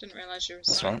 sorry. Didn't realise you were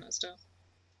That's saying right. that still.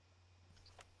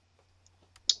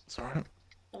 It's alright.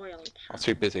 Oil I pan. was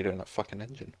too busy doing that fucking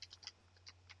engine.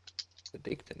 It's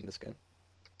addicting in this game.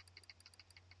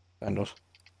 Vandals.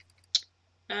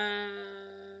 Oil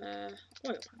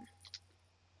pan.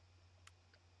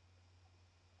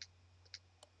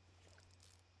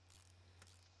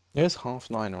 Yeah, it's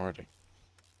 9:30 already.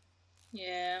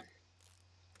 Yeah.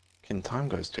 Fucking time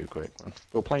goes too quick, man.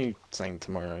 We'll play saying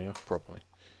tomorrow, yeah, probably.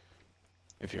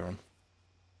 If you're on.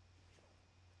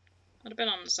 I'd have been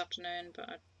on this afternoon,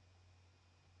 but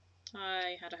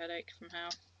I had a headache from how.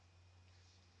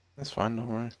 That's fine, don't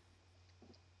worry.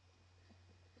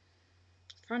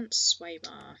 Front sway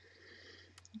bar.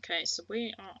 Okay, so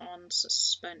we are on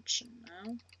suspension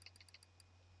now.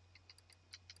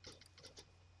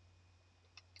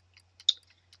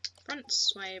 Front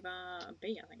sway bar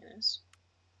B, I think it is.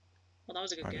 Well, that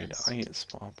was a good I need guess. 8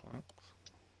 spark plugs.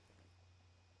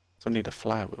 So I need a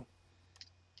flywheel.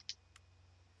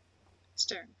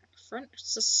 Steering rack. Front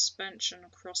suspension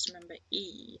cross member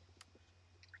E.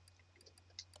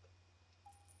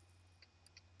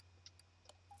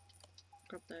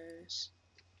 Grab those.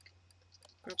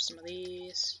 Grab some of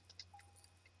these.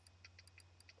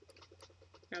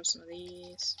 Grab some of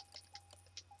these.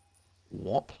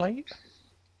 What plate?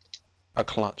 A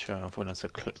clutch, I thought that's a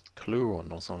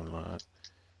Cluron or something like that.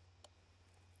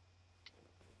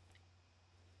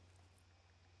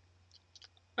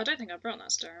 I don't think I brought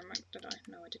that steering rack, did I?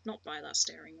 No, I did not buy that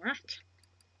steering rack.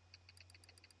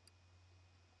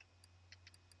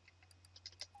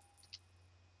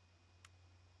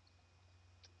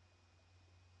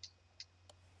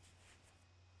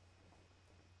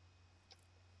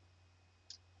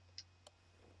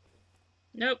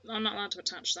 Nope, I'm not allowed to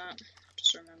attach that.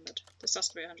 Just remembered. This has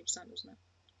to be 100%, doesn't it?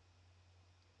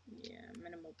 Yeah,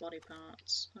 minimal body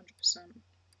parts, 100%.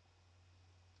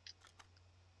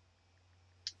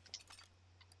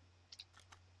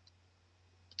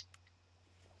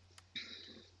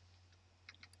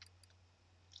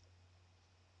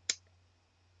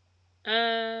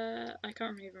 I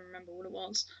can't even remember what it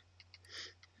was.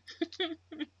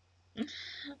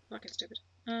 Fucking stupid.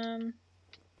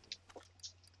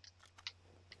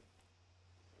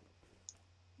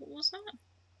 What was that?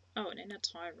 Oh, an inner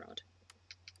tie rod.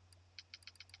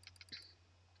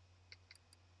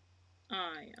 A,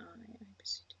 B,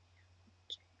 C, D,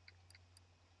 J.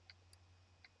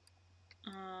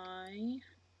 I.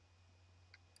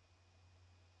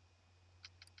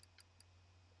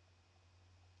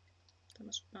 That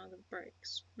must be part of the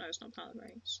brakes. No, it's not part of the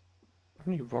brakes. How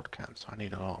many rod caps? I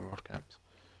need a lot of rod caps.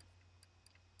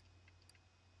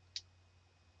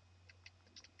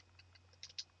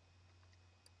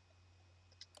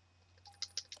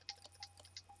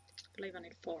 I believe I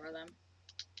need 4 of them.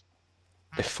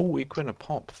 They're 40 quid a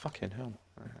pop. Fucking hell.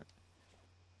 Right.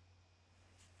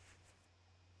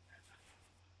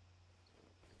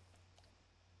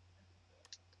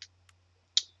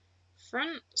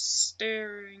 Front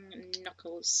steering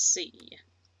knuckles C.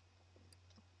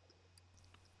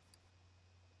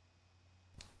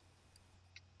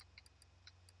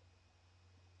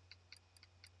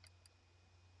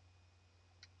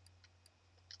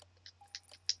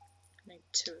 I need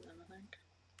 2 of them, I think.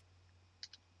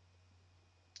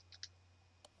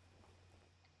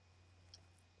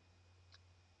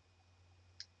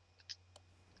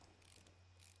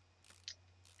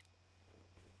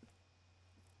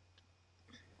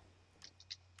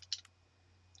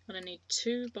 And I need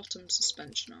 2 bottom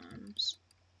suspension arms.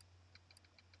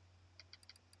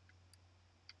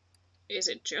 Is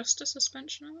it just a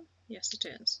suspension arm? Yes, it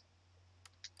is.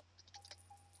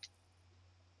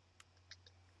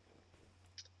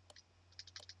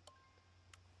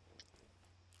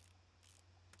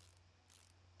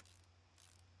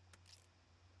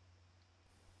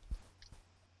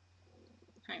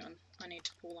 Hang on, I need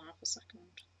to pull off a second.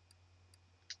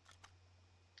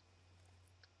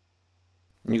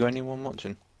 You got anyone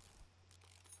watching?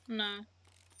 No.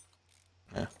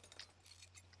 Yeah.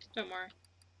 Don't worry.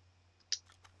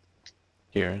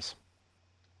 Curious.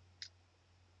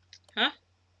 Huh?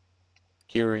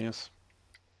 Curious.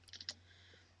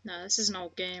 No, this is an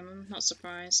old game, I'm not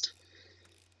surprised.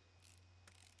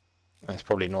 It's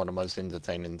probably not the most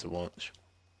entertaining to watch.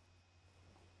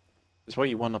 It's what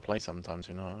you want to play sometimes,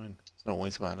 you know what I mean? It's not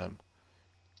always about them.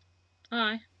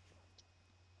 Aye.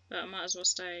 But I might as well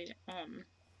stay on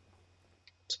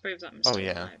to prove that I'm Oh, still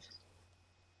yeah. alive.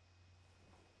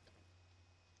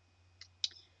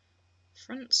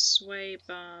 Front sway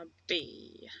bar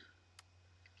B.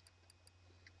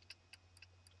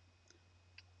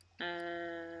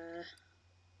 It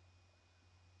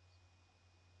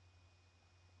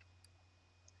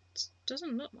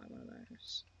doesn't look like one of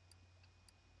those.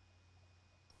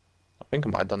 I think I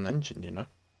might have done the engine, you know?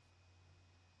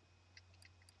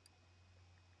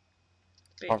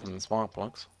 B. Apart from the spark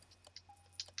plugs.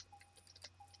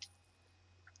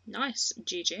 Nice,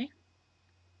 GG.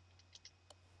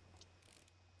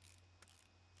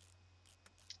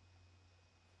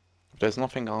 If there's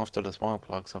nothing after the spark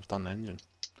plugs, I've done the engine.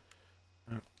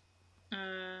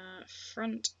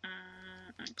 Front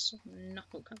axle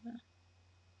knuckle cover.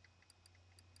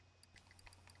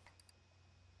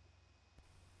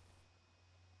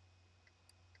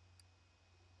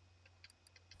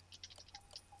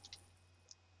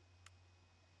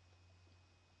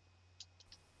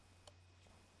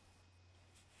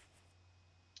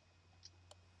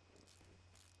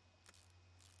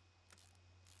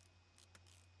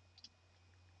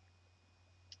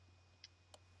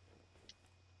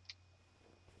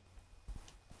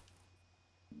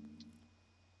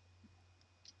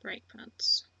 Brake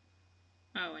pads.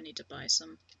 Oh, I need to buy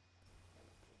some.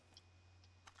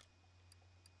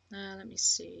 Let me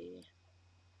see.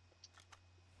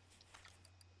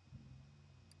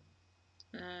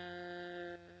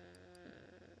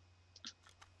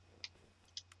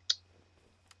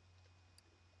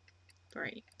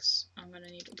 Brakes. I'm gonna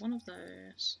need one of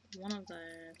those, and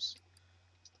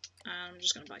I'm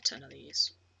just gonna buy 10 of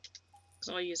these. Because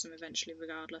I'll use them eventually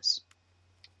regardless.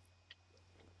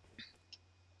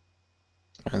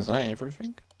 Is that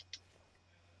everything?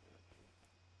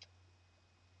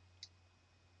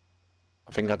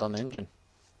 I think I've done the engine.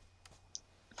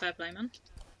 Fair play, man.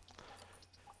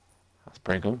 That's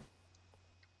pretty cool.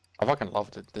 I fucking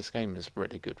loved it. This game is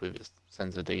really good with its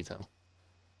sense of detail.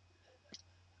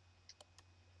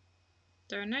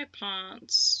 There are no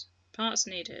parts. Parts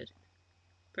needed.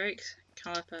 Brake,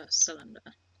 caliper, cylinder.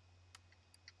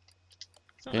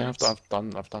 Yeah, Parts.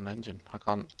 I've done engine. I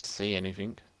can't see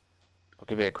anything. I'll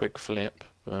give it a quick flip,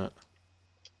 but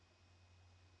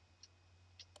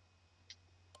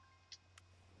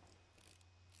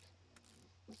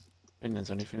I think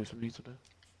there's anything for me to do.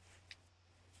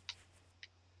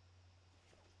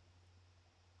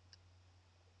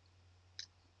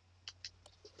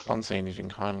 Can't see anything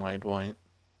highlighted white.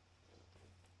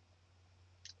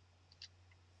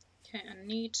 Okay, I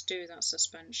need to do that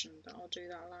suspension, but I'll do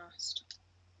that last.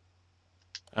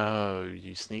 Oh,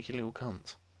 you sneaky little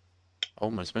cunt.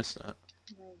 Almost missed it.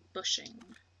 More bushing.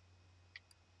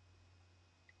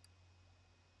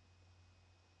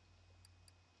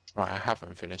 Right, I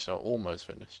haven't finished. I almost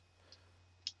finished.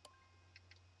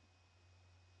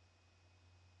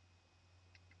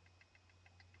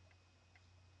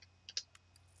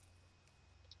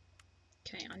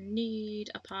 Okay, I need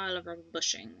a pile of rubber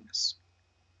bushings.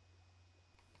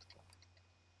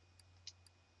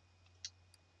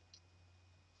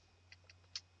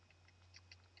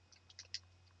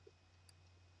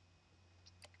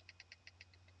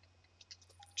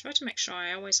 Try to make sure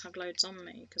I always have loads on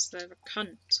me, because they're a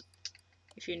cunt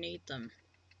if you need them.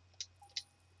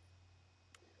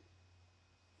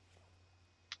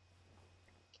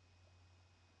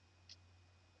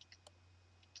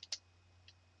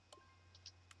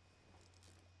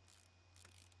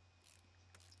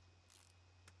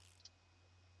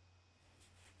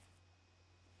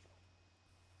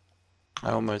 I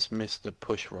almost missed the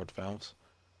push rod valves.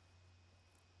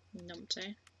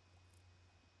 Numpty.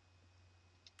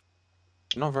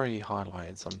 Not very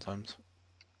highlighted sometimes.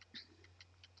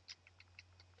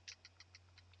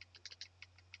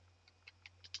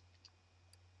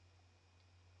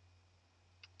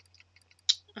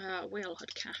 Wheel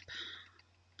hood cap.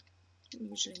 Don't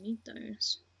usually need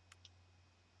those.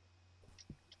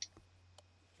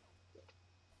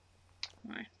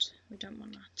 Right, we don't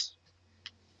want that.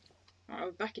 Alright,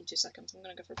 I'll be back in 2 seconds. I'm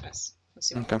gonna go for a piss and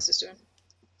see what Okay. this is doing.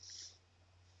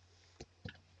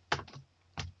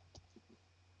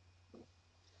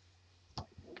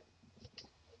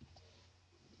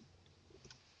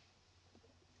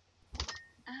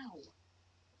 Ow!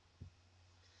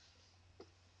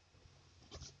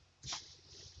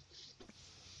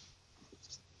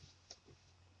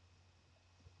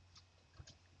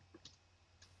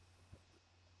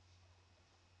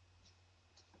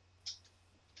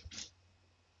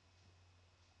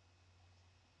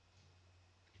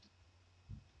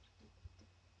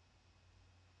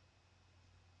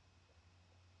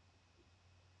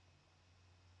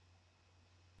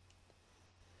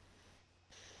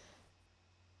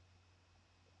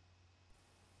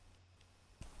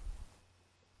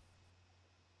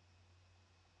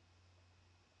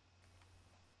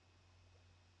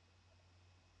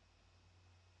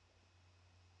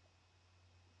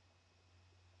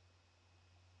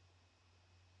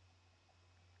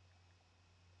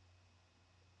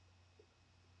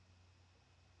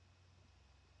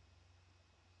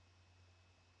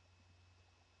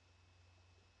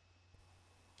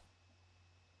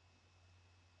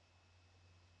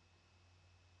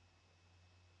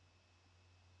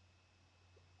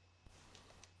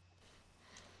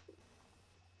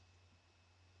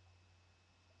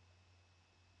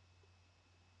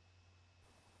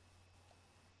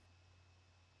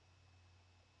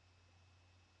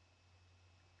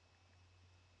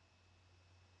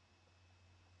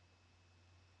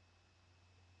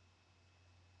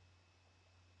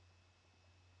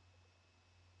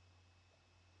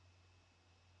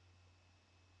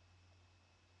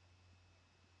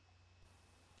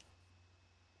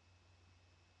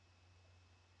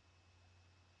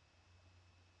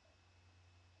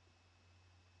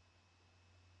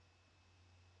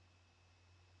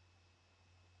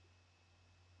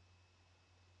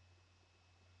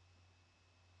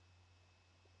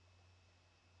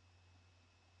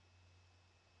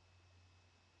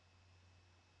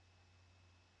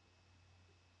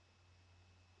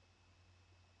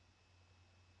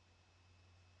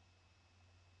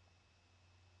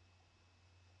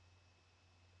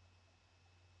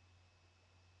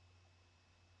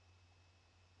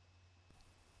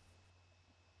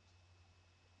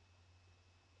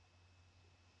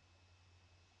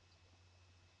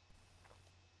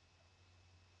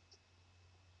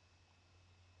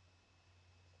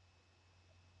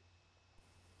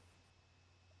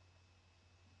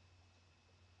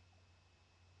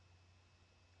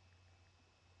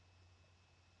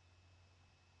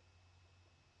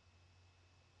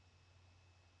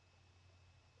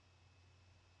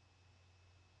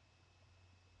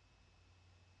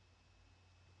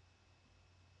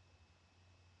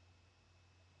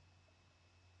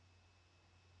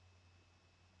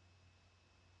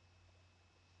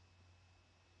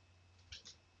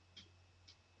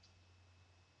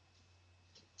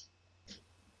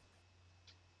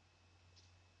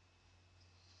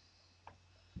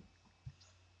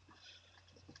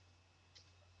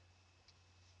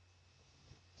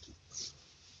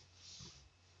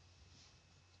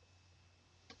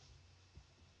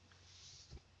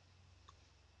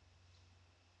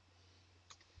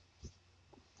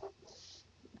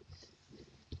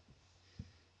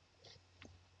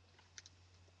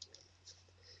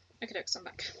 Okay, dokes, I'm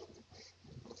back.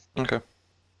 Okay.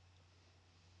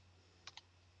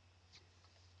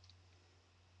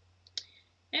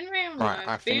 In real Right, life,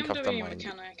 I think I've done BMW my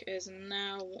mechanic is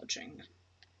now watching.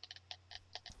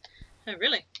 Oh,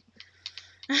 really?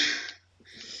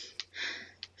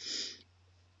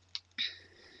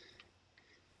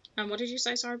 And what did you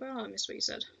say, sorry, Bill? I missed what you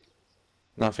said.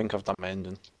 No, I think I've done my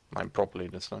engine. Like, properly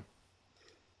this time.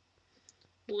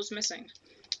 What was missing?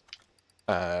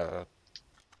 The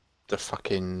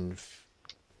fucking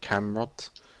cam rods.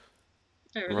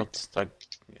 Oh, really? Rods, like,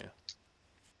 yeah.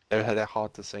 They're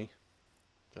hard to see.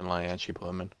 Then, like, actually put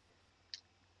them in.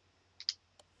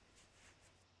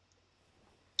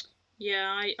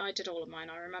 Yeah, I did all of mine.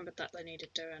 I remembered that they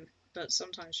needed doing, but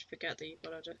sometimes you forget that you've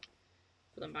got to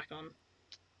put them back on.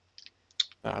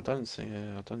 I don't see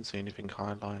anything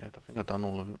highlighted. I think I've done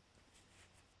all of it.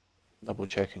 Double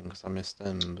checking because I missed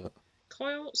them, but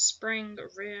Coil, spring,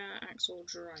 rear axle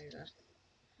driver.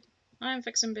 I am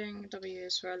fixing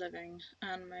BMWs for a living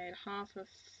and made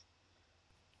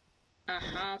a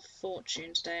half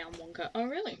fortune today on one cut. Oh,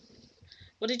 really?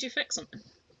 What did you fix them?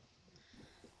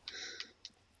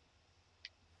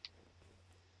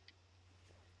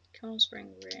 Coil,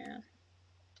 spring, rear.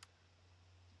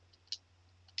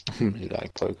 you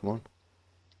like Pokemon.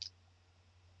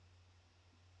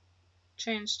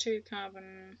 Change to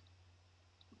carbon.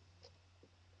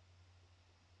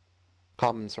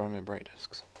 Carbon ceramic brake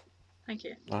discs. Thank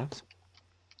you. Nice.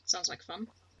 Sounds like fun.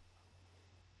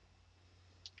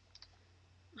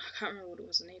 I can't remember what it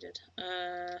was needed.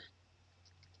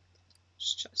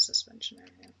 Just check suspension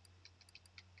area.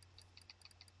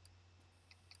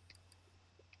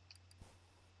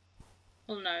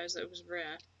 All I know is that it was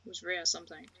rear. It was rear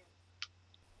something.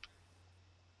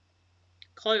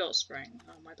 Coil spring.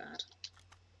 Oh, my bad.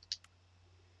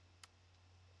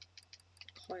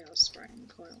 Coil spring.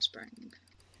 Coil spring.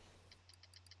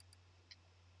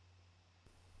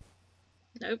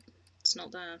 Nope, it's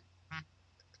not there.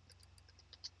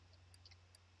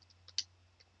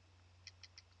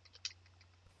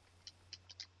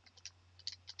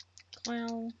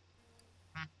 Coil.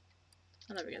 Oh,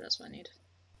 there we go, that's what I need.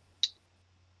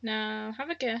 Now, have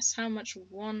a guess how much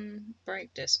one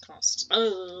brake disc costs.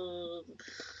 Oh!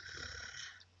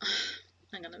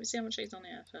 Hang on, let me see how much he's on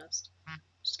here first.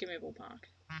 Just give me a ballpark.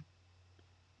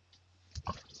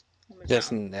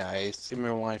 Yes, and yeah, in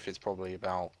real life it's probably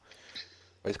about.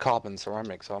 It's carbon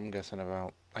ceramic, so I'm guessing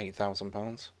about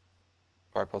 £8,000.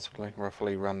 Quite possibly,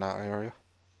 roughly around that area.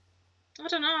 I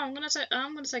don't know. I'm gonna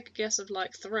take a guess of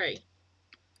like 3K,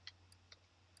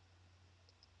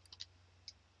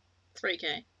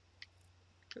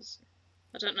 because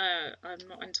I don't know. I'm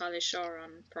not entirely sure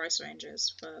on price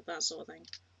ranges for that sort of thing.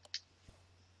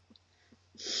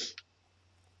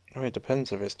 I mean, it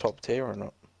depends if it's top tier or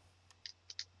not.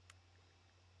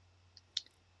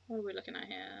 What are we looking at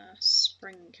here?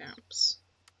 Spring caps.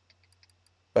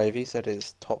 But if he said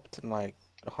it's topped like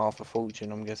half a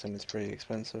fortune, I'm guessing it's pretty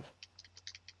expensive.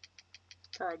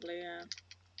 Probably, yeah.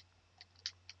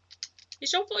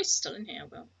 Is your voice still in here,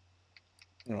 Will?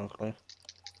 No clue.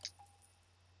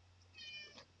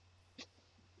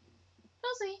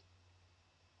 Fuzzy!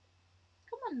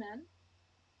 Come on then.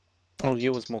 Oh,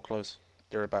 yours more close.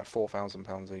 They're about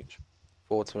 £4,000 each.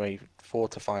 £4,000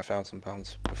 to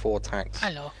 £5,000 before tax.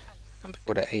 Hello.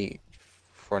 For the 8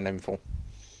 for an M4.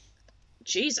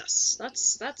 Jesus,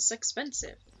 that's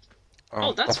expensive. Oh,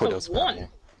 Oh, that's I thought for it was one. more.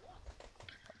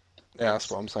 Yeah, that's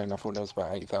what I'm saying. I thought that was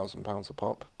about £8,000 a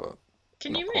pop, but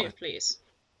Can not you quite. move, please?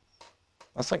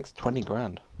 That's like 20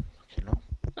 grand. You know,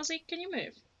 Fuzzy, can you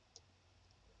move?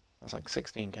 that's like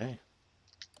 16k.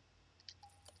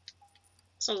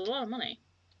 That's a lot of money.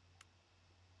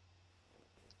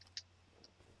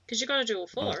 Because you got to do all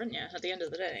four, haven't you, at the end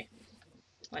of the day?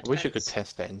 I wish you could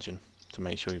test the engine to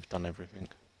make sure you've done everything.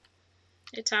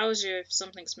 It tells you if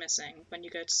something's missing when you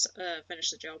go to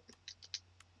finish the job.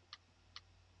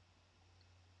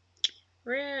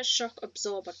 Rear shock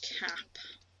absorber cap.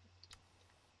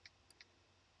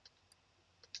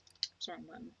 What's wrong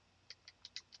button?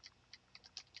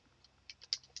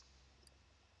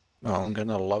 No, I'm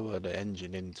gonna lower the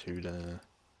engine into the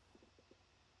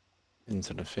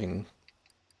thing.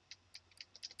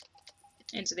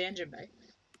 Into the engine bay.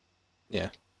 Yeah,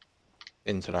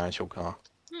 into the actual car.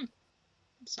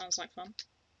 Sounds like fun.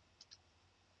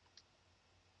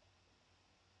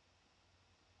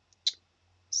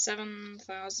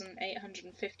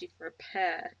 $7,850 for a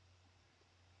pair.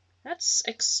 That's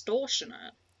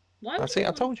extortionate. Why would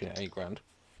I told you 8 grand.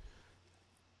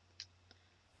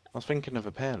 I was thinking of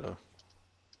a pair though.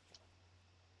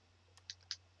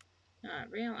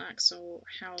 Rear axle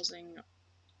housing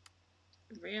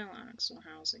real axle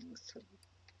housing.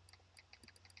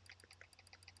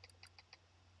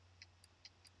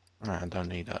 Right, I don't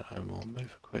need that no more.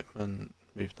 Move equipment,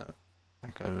 move that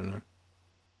back over.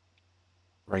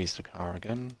 Raise the car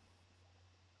again.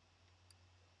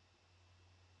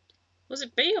 Was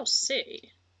it B or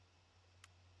C?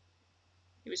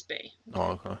 It was B.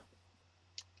 Oh, okay.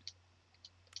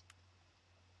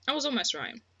 I was almost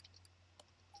right.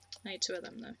 I need 2 of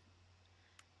them though.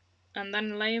 And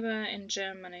then labour in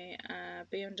Germany,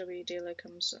 BMW dealer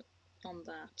comes on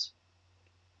that.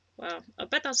 Wow, I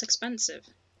bet that's expensive.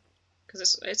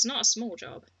 Because it's not a small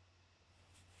job.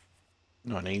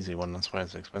 Not an easy one, that's why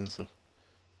it's expensive.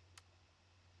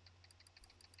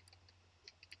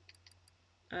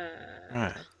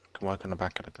 Right, can work on the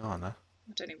back of the car now.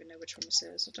 I don't even know which one this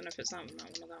is. I don't know if it's that one,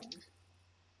 or that one.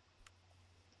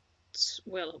 It's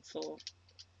wheel hub 4.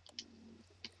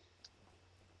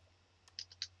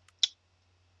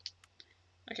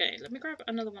 Okay, let me grab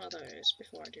another one of those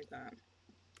before I do that.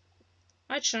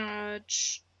 I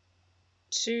charge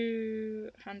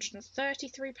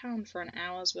 £233 for an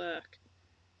hour's work.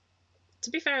 To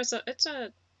be fair, it's a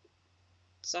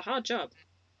hard job.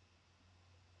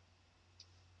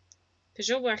 Because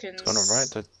you're working. He's got a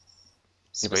right to.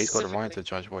 Yeah, but he's got a right to specifically.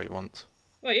 judge what he wants.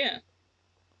 Well, yeah.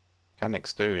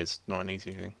 Mechanics do. It's not an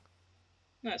easy thing.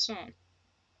 No, it's not.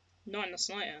 Not in the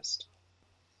slightest.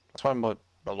 That's why a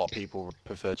lot of people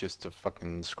prefer just to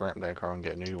fucking scrap their car and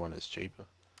get a new one. It's cheaper.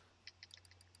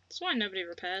 That's why nobody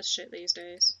repairs shit these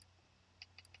days.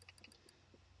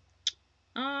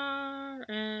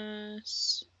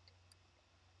 RS.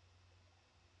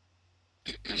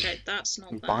 Okay, that's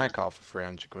not You that. buy a car for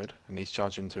 300 quid, and he's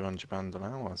charging £200 an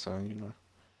hour. So you know,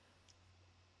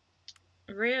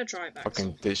 Rear drive axle.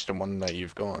 fucking ditch the one that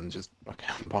you've got and just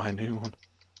fucking buy a new one.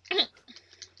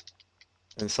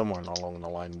 And someone along the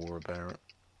line will repair it.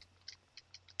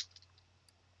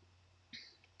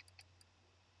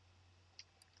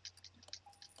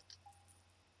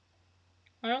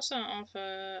 I also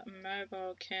offer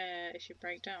mobile care if you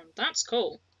break down. That's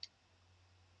cool.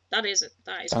 That is it.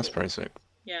 That is That's cool. pretty sick.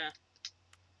 Yeah.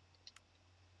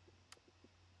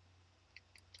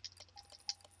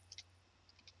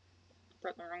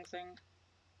 Brought the wrong thing.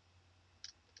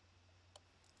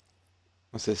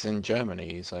 Was this in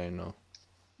Germany, you saying, or?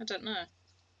 I don't know. I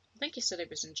think he said it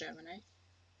was in Germany.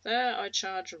 There I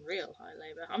charge real high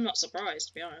labour. I'm not surprised,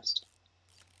 to be honest.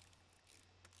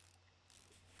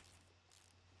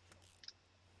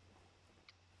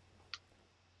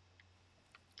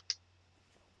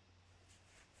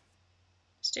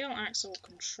 Steel axle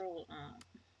control arm.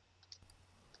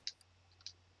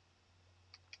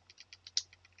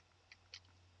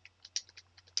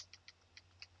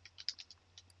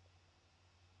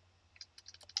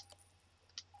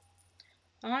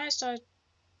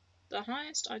 The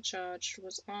highest I charged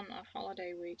was on a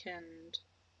holiday weekend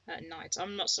at night.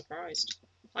 I'm not surprised.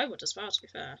 I would as well, to be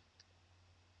fair.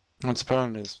 What's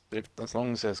apparent is, as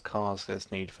long as there's cars,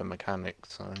 there's need for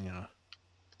mechanics, so, you know.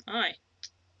 Aye.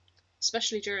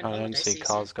 Especially during I holiday don't see season.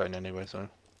 cars going anywhere soon,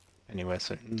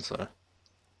 so.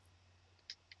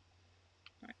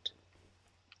 Right.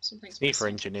 Something's Need for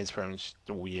missing. engineers pretty much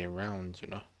all year round, you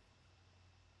know.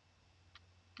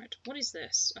 Right, what is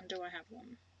this? And do I have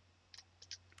one?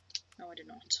 No, I do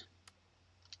not.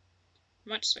 I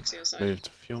might just fix the other side. Move the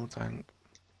fuel tank.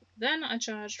 Then I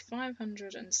charged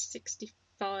 £565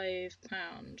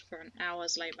 for an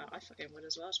hour's labour. I fucking would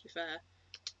as well, to be fair.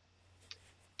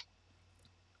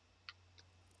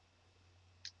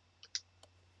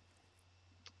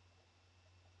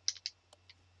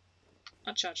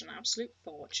 I'd charge an absolute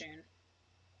fortune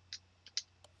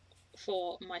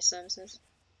for my services.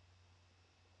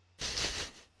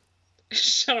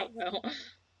 Shut up, Will.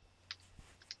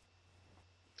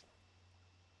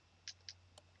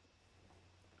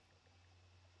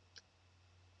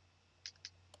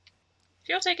 If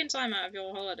you're taking time out of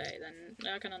your holiday, then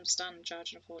I can understand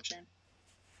charging a fortune.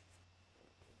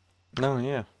 No,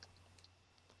 yeah.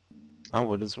 I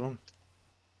would as well.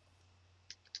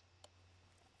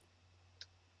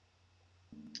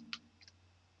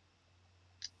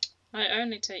 I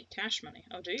only take cash money.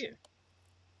 Oh, do you?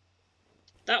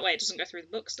 That way it doesn't go through the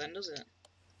books then, does it?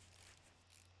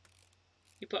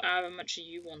 You put however much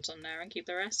you want on there and keep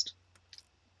the rest?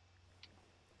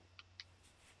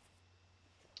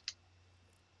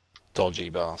 Dodgy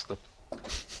bastard.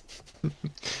 Nah,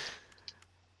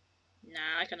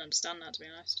 I can understand that, to be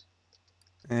honest.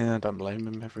 Yeah, I don't blame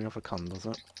him. Every other cunt does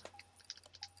it.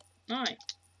 Aye.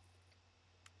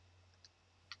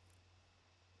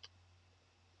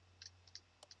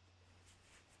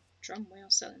 Drum wheel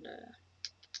cylinder.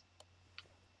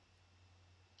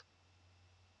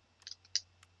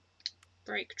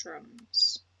 brake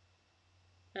drums.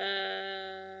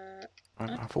 I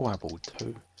thought I bought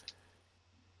 2.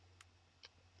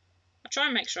 I try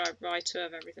and make sure I buy 2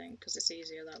 of everything because it's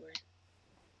easier that way.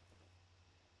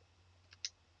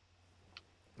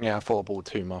 Yeah, I thought I bought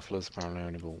 2 mufflers, apparently I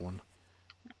only bought 1.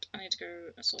 I need to go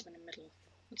sort of in the middle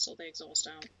and sort the exhaust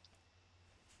out.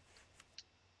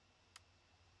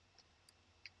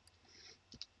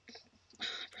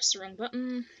 Press the wrong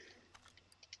button.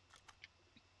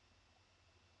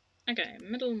 Okay,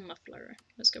 middle muffler.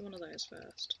 Let's get one of those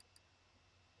first.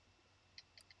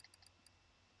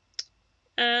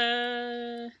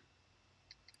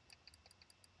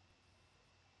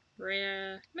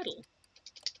 Rear, middle.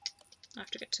 I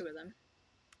have to get 2 of them.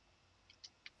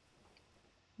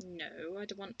 No, I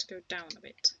want to go down a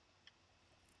bit.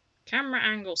 Camera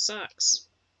angle sucks.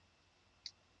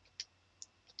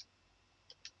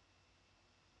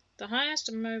 The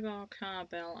highest mobile car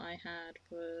bill I had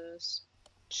was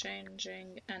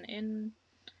changing an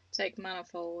intake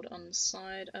manifold on the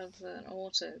side of an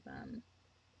autobahn.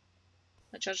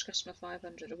 I charged customer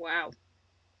 500. Wow.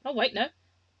 Oh wait, no.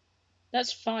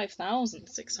 That's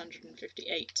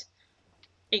 5,658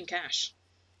 in cash.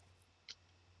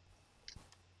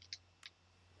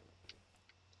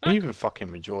 Can you even fucking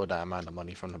withdraw that amount of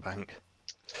money from the bank?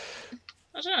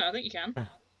 I don't know, I think you can.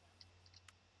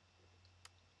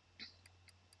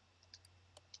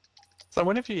 So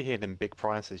whenever you hear them big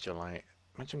prices, you're like,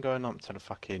 imagine going up to the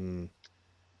fucking,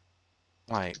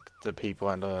 like, the people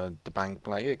at the bank,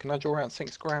 like, yeah, can I draw out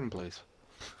 6 grand, please?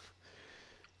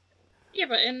 Yeah,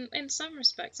 but in some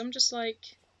respects, I'm just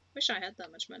like, wish I had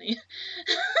that much money.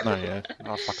 No, yeah,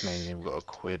 I fucking ain't even got a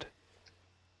quid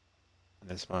at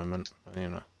this moment, but, you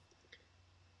know.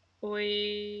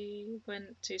 We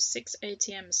went to 6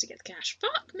 ATMs to get cash.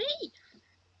 Fuck me!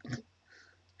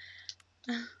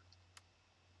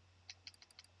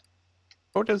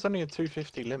 Oh, there's only a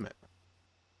 250 limit.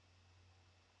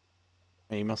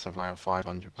 He must have like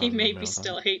 £500. He maybe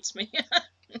still hates me.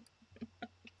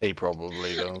 He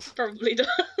probably does. Probably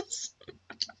does.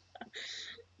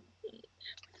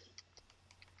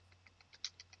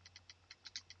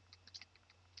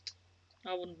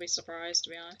 I wouldn't be surprised,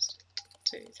 to be honest.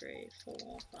 2, 3, 4,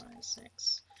 5,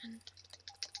 6.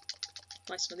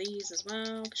 Buy some of these as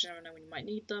well, because you never know when you might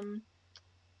need them.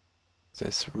 So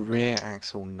it's rear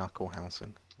axle knuckle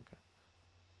housing. Okay.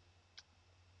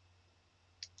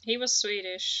 He was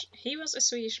Swedish. He was a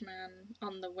Swedish man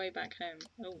on the way back home.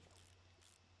 Oh.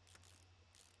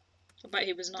 I bet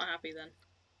he was not happy then.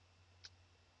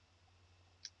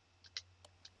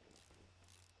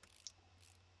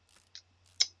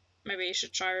 Maybe he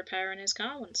should try repairing his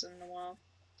car once in a while.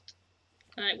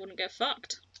 And it wouldn't get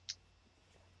fucked.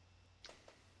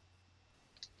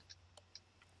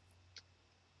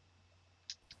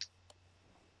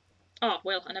 Oh,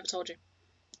 Will, I never told you.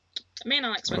 Me and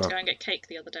Alex went to go and get cake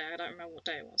the other day. I don't remember what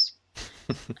day it was.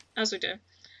 As we do.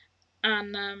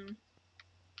 And,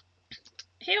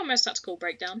 he almost had to call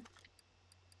breakdown.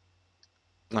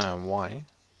 Why?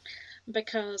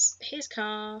 Because his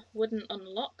car wouldn't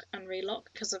unlock and relock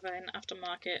because of an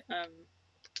aftermarket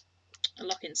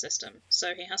locking system.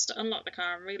 So he has to unlock the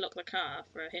car and relock the car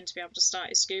for him to be able to start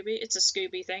his Scooby. It's a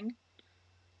Scooby thing.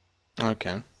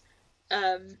 Okay.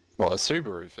 Well, a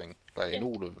Subaru thing, like in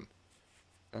all of them.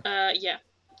 Yeah,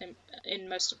 in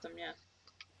most of them, yeah.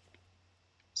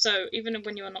 So even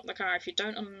when you unlock the car, if you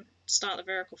don't start the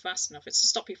vehicle fast enough, it's to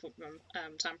stop people from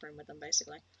tampering with them,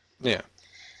 basically. Yeah.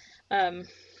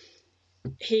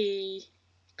 He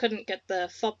couldn't get the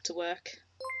fob to work.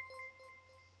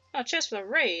 Oh, cheers for the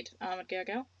raid, Armored Gear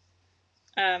Girl.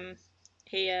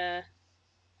 He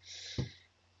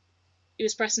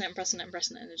was pressing it and pressing it and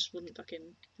pressing it, and it just wouldn't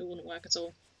work at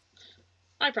all.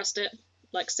 I pressed it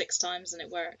like 6 times and it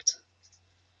worked.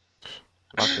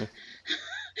 Okay.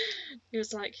 He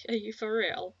was like, "Are you for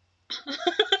real?"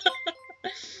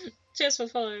 Cheers for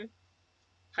follow.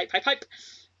 Hype, hype, hype.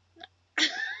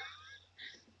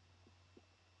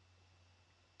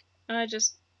 I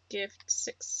just gift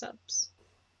 6 subs.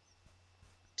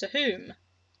 To whom?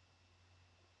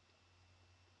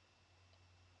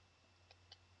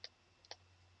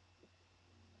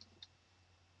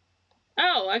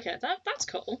 Oh, okay, that's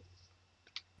cool.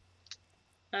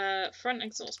 Front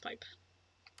exhaust pipe.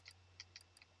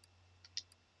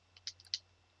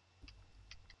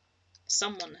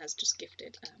 Someone has just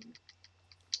gifted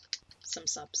some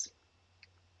subs.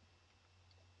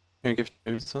 Who gifted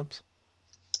 2 subs?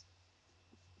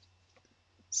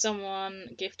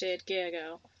 Someone gifted Gear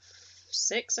Girl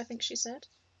 6, I think she said.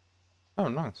 Oh,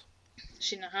 nice.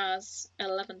 She now has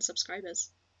 11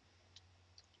 subscribers.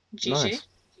 GG. Nice.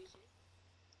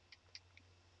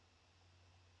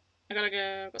 I gotta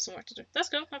go. I've got some work to do. Let's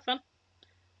go. Have fun.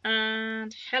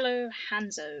 And hello,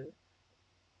 Hanzo.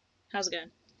 How's it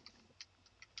going?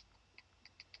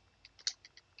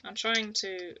 I'm trying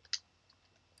to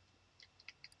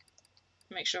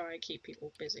make sure I keep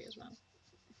people busy as well.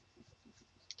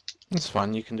 It's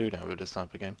fine, you can do that with this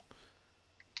type of game.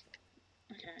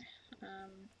 Okay.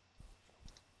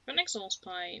 Got an exhaust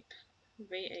pipe,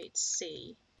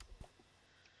 V8C.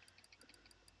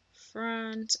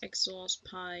 Front exhaust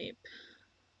pipe,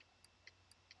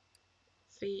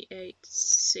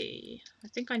 V8C. I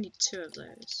think I need 2 of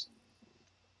those.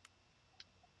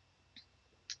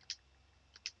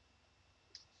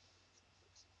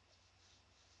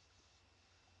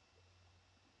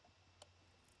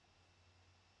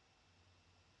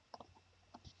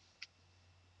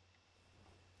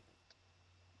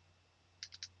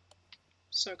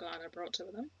 So glad I brought 2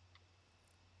 of them.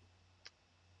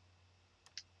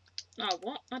 Oh,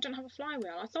 what? I don't have a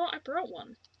flywheel. I thought I brought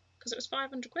one, because it was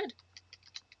 500 quid.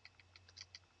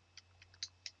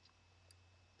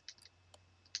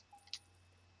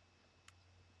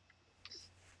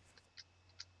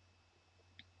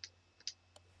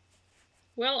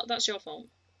 Well, that's your fault.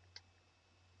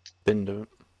 Didn't do it.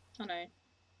 I know.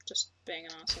 Just being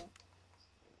an arsehole.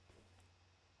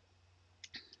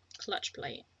 Clutch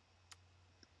plate.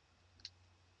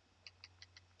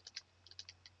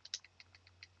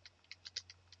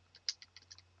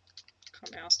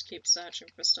 Can't be asked to keep searching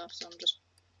for stuff, so I'm just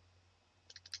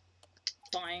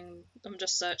buying. I'm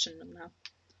just searching them now.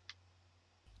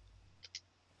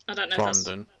 I don't know if that's.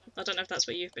 London. I don't know if that's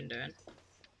what you've been doing.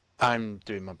 I'm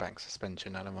doing my back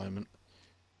suspension at the moment.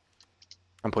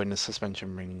 I'm putting the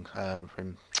suspension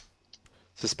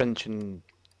suspension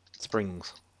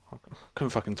springs. I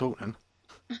couldn't fucking talk then.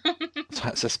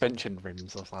 Suspension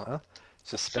rims, I was like, huh?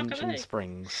 Suspension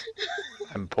springs,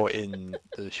 and putting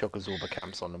the shock absorber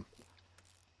caps on them.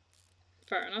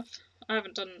 Fair enough. I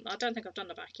haven't done. I don't think I've done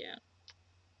the back yet.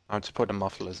 I just put the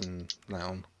mufflers and that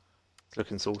on. It's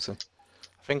looking saucy.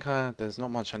 I think there's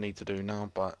not much I need to do now,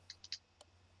 but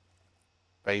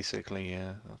basically,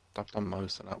 yeah, I've done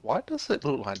most of that. Why does it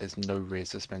look like there's no rear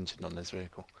suspension on this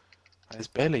vehicle? Like, there's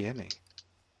barely any.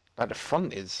 Like, the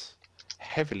front is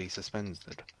heavily suspended.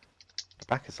 The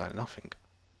back is like nothing.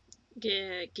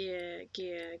 Gearbox.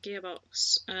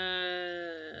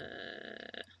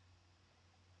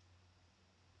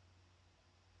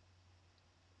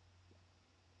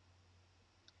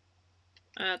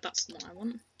 That's not what I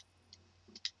want.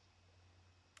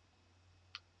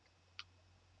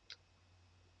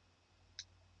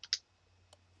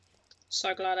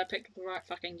 So glad I picked the right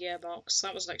fucking gearbox.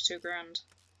 That was like $2 grand.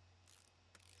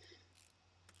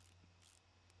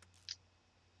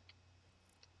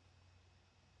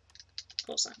 Of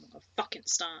course I haven't got a fucking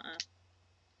starter.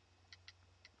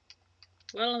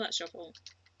 Well, that's your fault.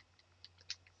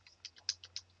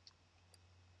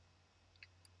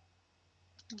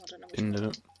 Oh, I don't know which Didn't do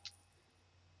one. it.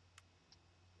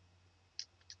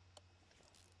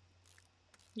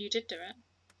 You did do it.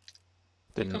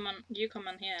 Didn't. You come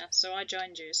on here, so I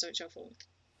joined you, so it's your fault.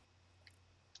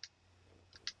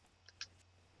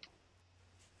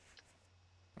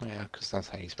 Yeah, because that's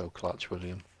how you spell clutch,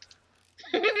 William.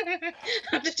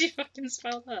 How did you fucking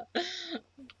spell that?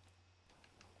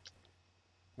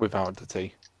 Without the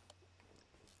T.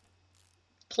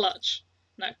 Clutch.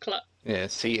 No, clutch. Yeah,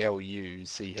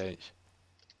 C-L-U-C-H.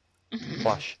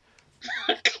 Plush.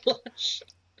 Clutch.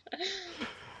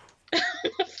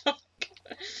 Fuck.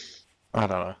 I don't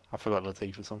know. I forgot the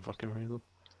T for some fucking reason.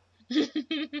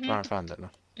 I found it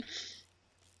now. I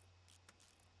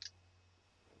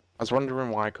was wondering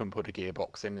why I couldn't put a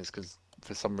gearbox in. Is because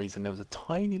for some reason there was a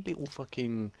tiny little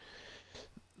fucking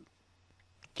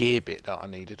gear bit that I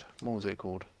needed. What was it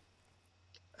called?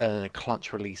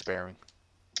 Clutch release bearing.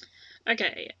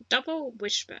 Okay, double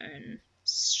wishbone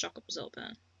shock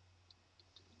absorber.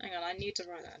 Hang on, I need to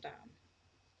write that down.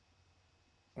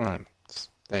 Right,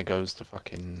 there goes the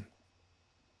fucking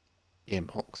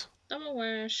gearbox. Double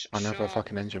wish. I never shock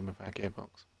fucking engine without a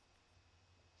gearbox.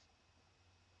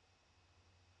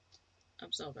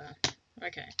 absorber.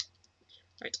 Okay.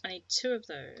 Right, I need 2 of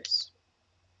those.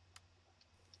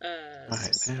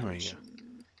 Right, there we go.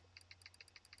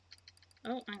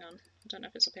 Oh, hang on. I don't know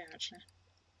if it's up here actually.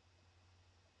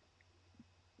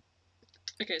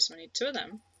 Okay, so I need 2 of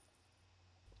them.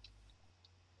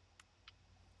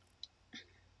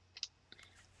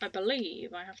 I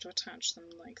believe I have to attach them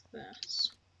like this.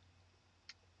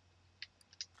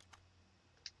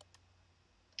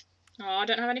 Oh, I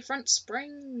don't have any front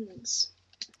springs.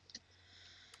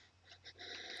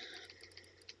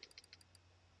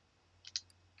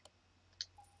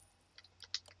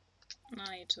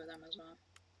 I need 2 of them as well.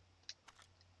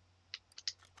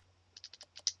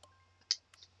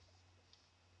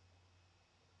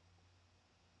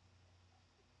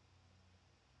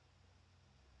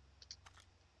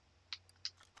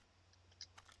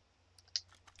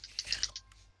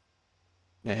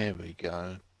 There we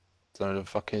go. So the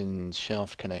fucking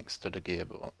shaft connects to the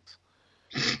gearbox.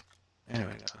 There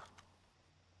we go.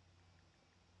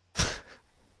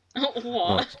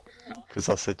 What? Because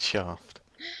I said shaft.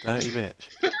 Dirty bitch.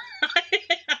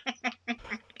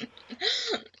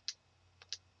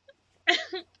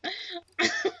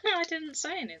 I didn't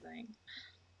say anything.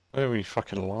 Oh, we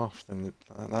fucking laughed and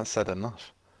that said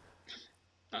enough.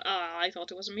 I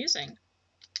thought it was amusing.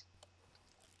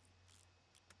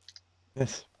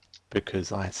 Yes,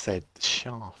 because I said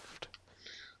shaft.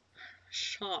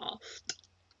 Shaft.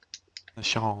 The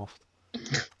shaft.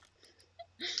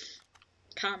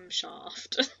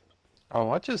 Camshaft. Oh,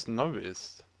 I just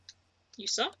noticed. You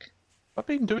suck? I've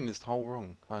been doing this whole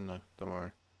wrong. I know, don't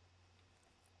worry.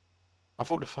 I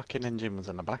thought the fucking engine was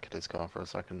in the back of this car for a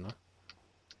second, though.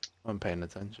 I wasn't paying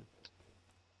attention.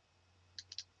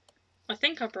 I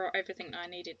think I brought everything I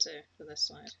needed to for this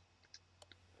side.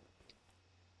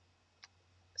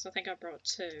 Because I think I brought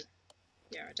 2.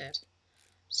 Yeah, I did.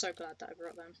 So glad that I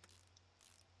brought them.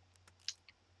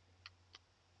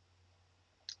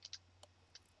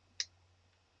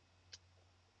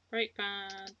 Brake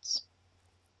pads.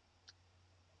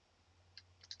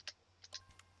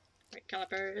 Brake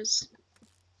calipers.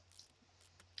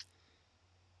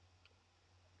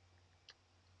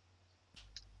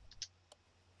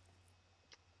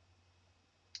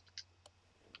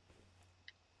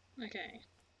 Okay.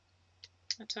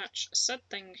 Attach said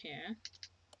thing here.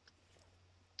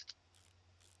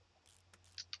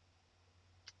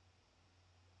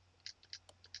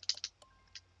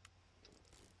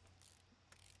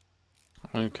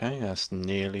 Okay, that's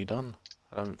nearly done.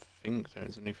 I don't think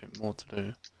there's anything more to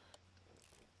do.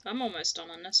 I'm almost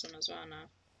done on this one as well now.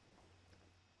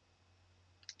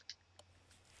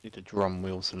 Need a drum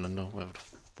wheel cylinder, whatever the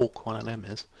fuck one of them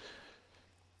is.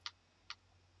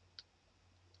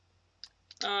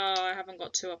 Oh, I haven't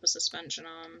got 2 upper suspension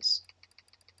arms.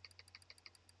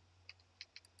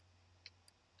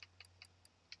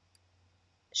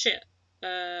 Shit.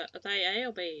 Are they A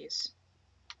or B's?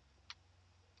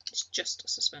 It's just a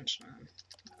suspension arm.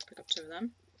 I'll pick up 2 of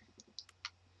them.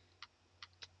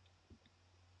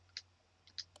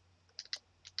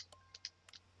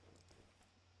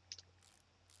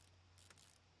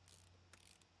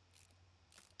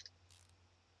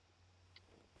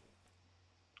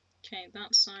 Okay,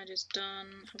 that side is done.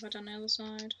 Have I done the other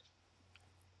side?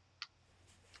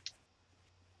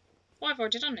 Oh, I've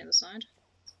already done the other side.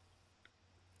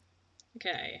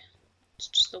 Okay, it's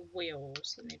just the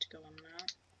wheels that need to go on now.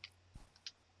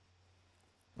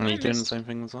 Are you I doing the missed- same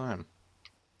thing as I am?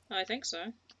 I think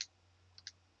so.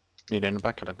 You're doing the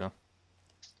back of the car?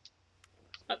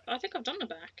 I think I've done the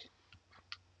back.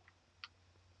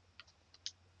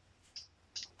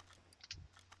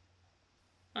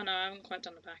 Oh no, I haven't quite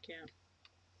done the back yet.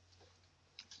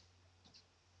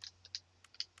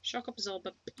 Shock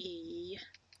absorber B.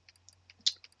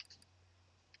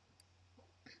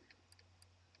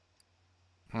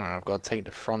 Alright, I've got to take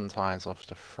the front tyres off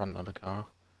the front of the car.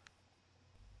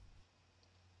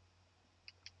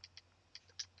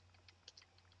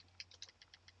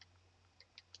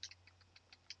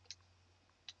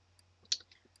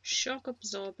 Shock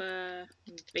absorber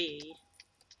B.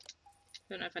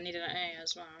 Don't know if I needed an A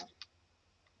as well.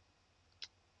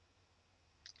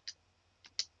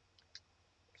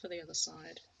 For the other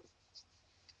side.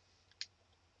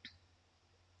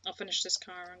 I'll finish this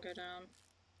car and go down.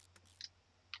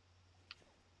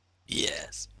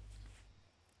 Yes.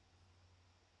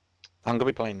 I'm gonna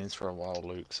be playing this for a while,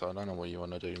 Luke, so I don't know what you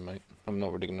want to do, mate. I'm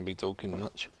not really gonna be talking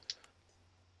much.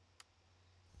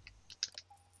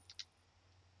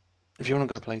 If you want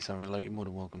to go play something, like, you're more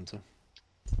than welcome to.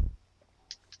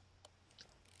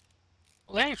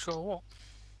 Well, they ain't sure what.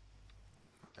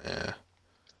 Yeah.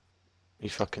 You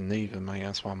fucking neither, mate.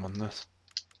 That's why I'm on this.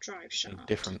 Drive Ain't shaft.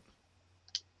 different.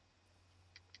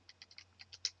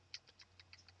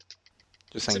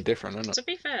 Just ain't different, isn't it? To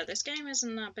be fair, this game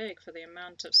isn't that big for the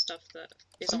amount of stuff that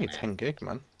is It's on only it. 10 gig,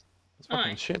 man. It's Aye.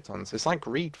 fucking shit tons. It's like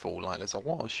Readfall, like there's a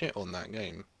lot of shit on that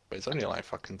game, but it's only like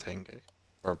fucking 10 gig.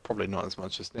 Or probably not as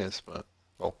much as this, but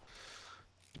well,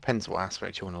 depends what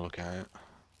aspect you want to look at it.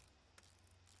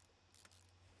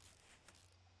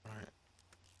 Right.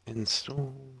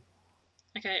 Install.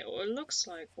 Okay, well, it looks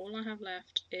like all I have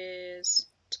left is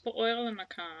to put oil in my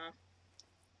car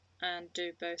and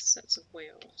do both sets of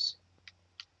wheels.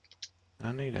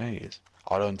 I need A's.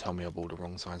 Oh, don't tell me I bought the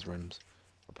wrong size rims.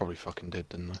 I probably fucking did,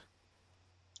 didn't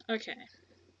I? Okay.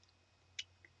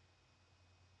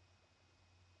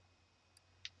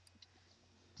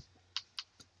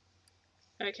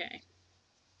 Okay.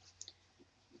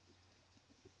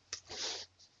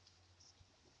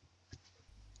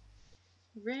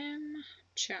 Rim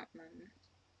Chapman.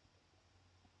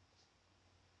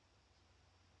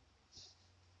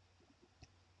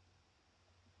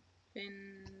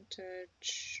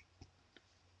 Vintage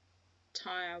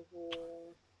tire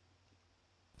wall.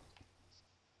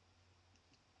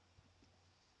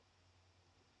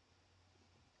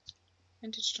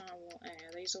 Vintage tire wall A.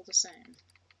 Are these all the same?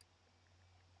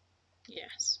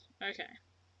 Yes. Okay.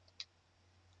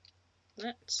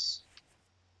 Let's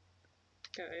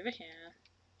go over here.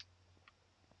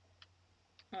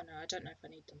 Oh no, I don't know if I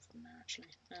need them from there actually.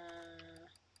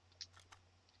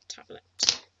 Tablet.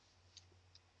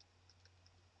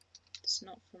 It's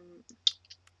not from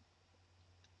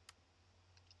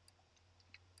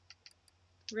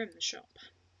Rim Shop.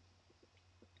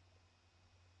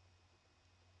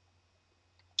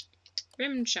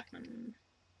 Rim Chapman.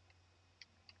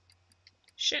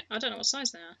 Shit, I don't know what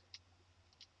size they are.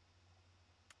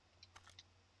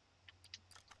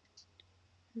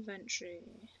 Inventory.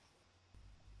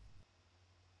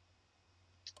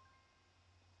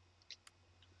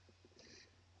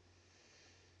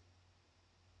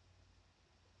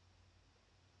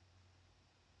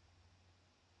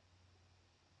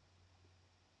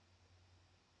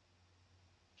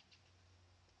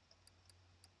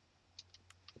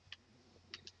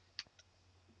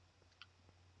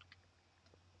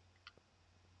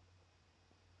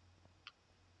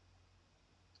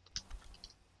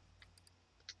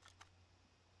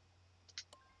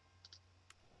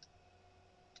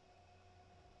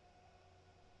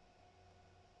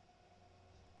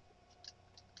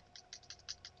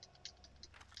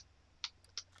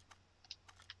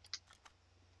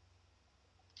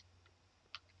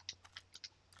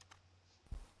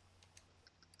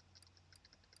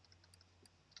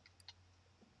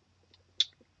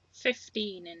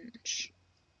 .15"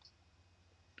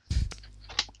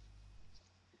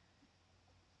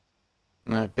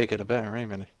 No, bigger the better, eh,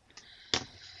 really?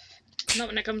 Not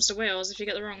when it comes to wheels. If you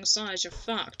get the wrong size, you're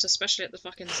fucked, especially at the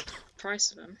fucking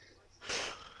price of them.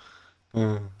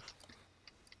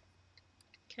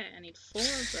 Okay, I need 4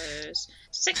 of those.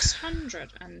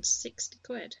 660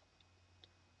 quid.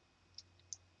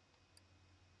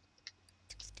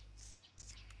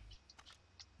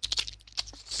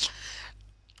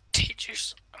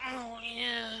 Teachers. Oh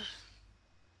yeah.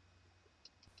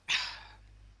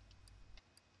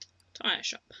 Tire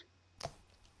shop.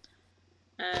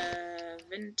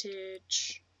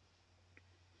 Vintage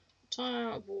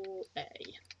tire wall A.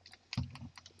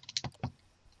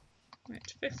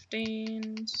 Right,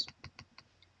 15s.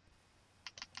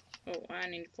 Oh, I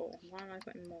need 4. Why am I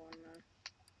putting more on there?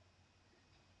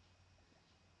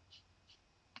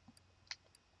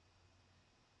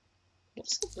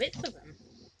 What's the width of them?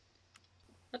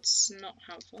 That's not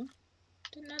helpful.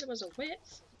 Didn't know there was a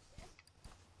width.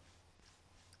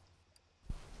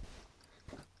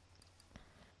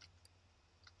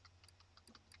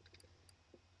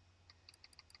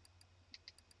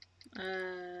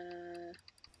 Uh,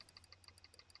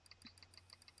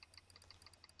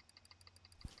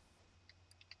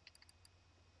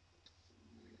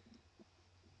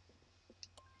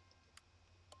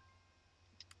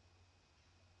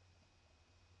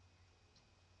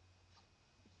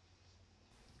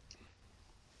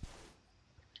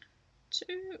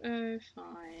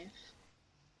 205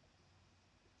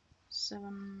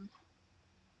 7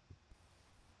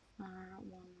 1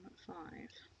 5.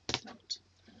 Right.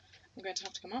 I'm going to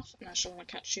have to come off, and I shall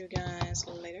catch you guys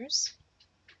later.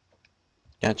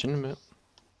 Catch you in a bit.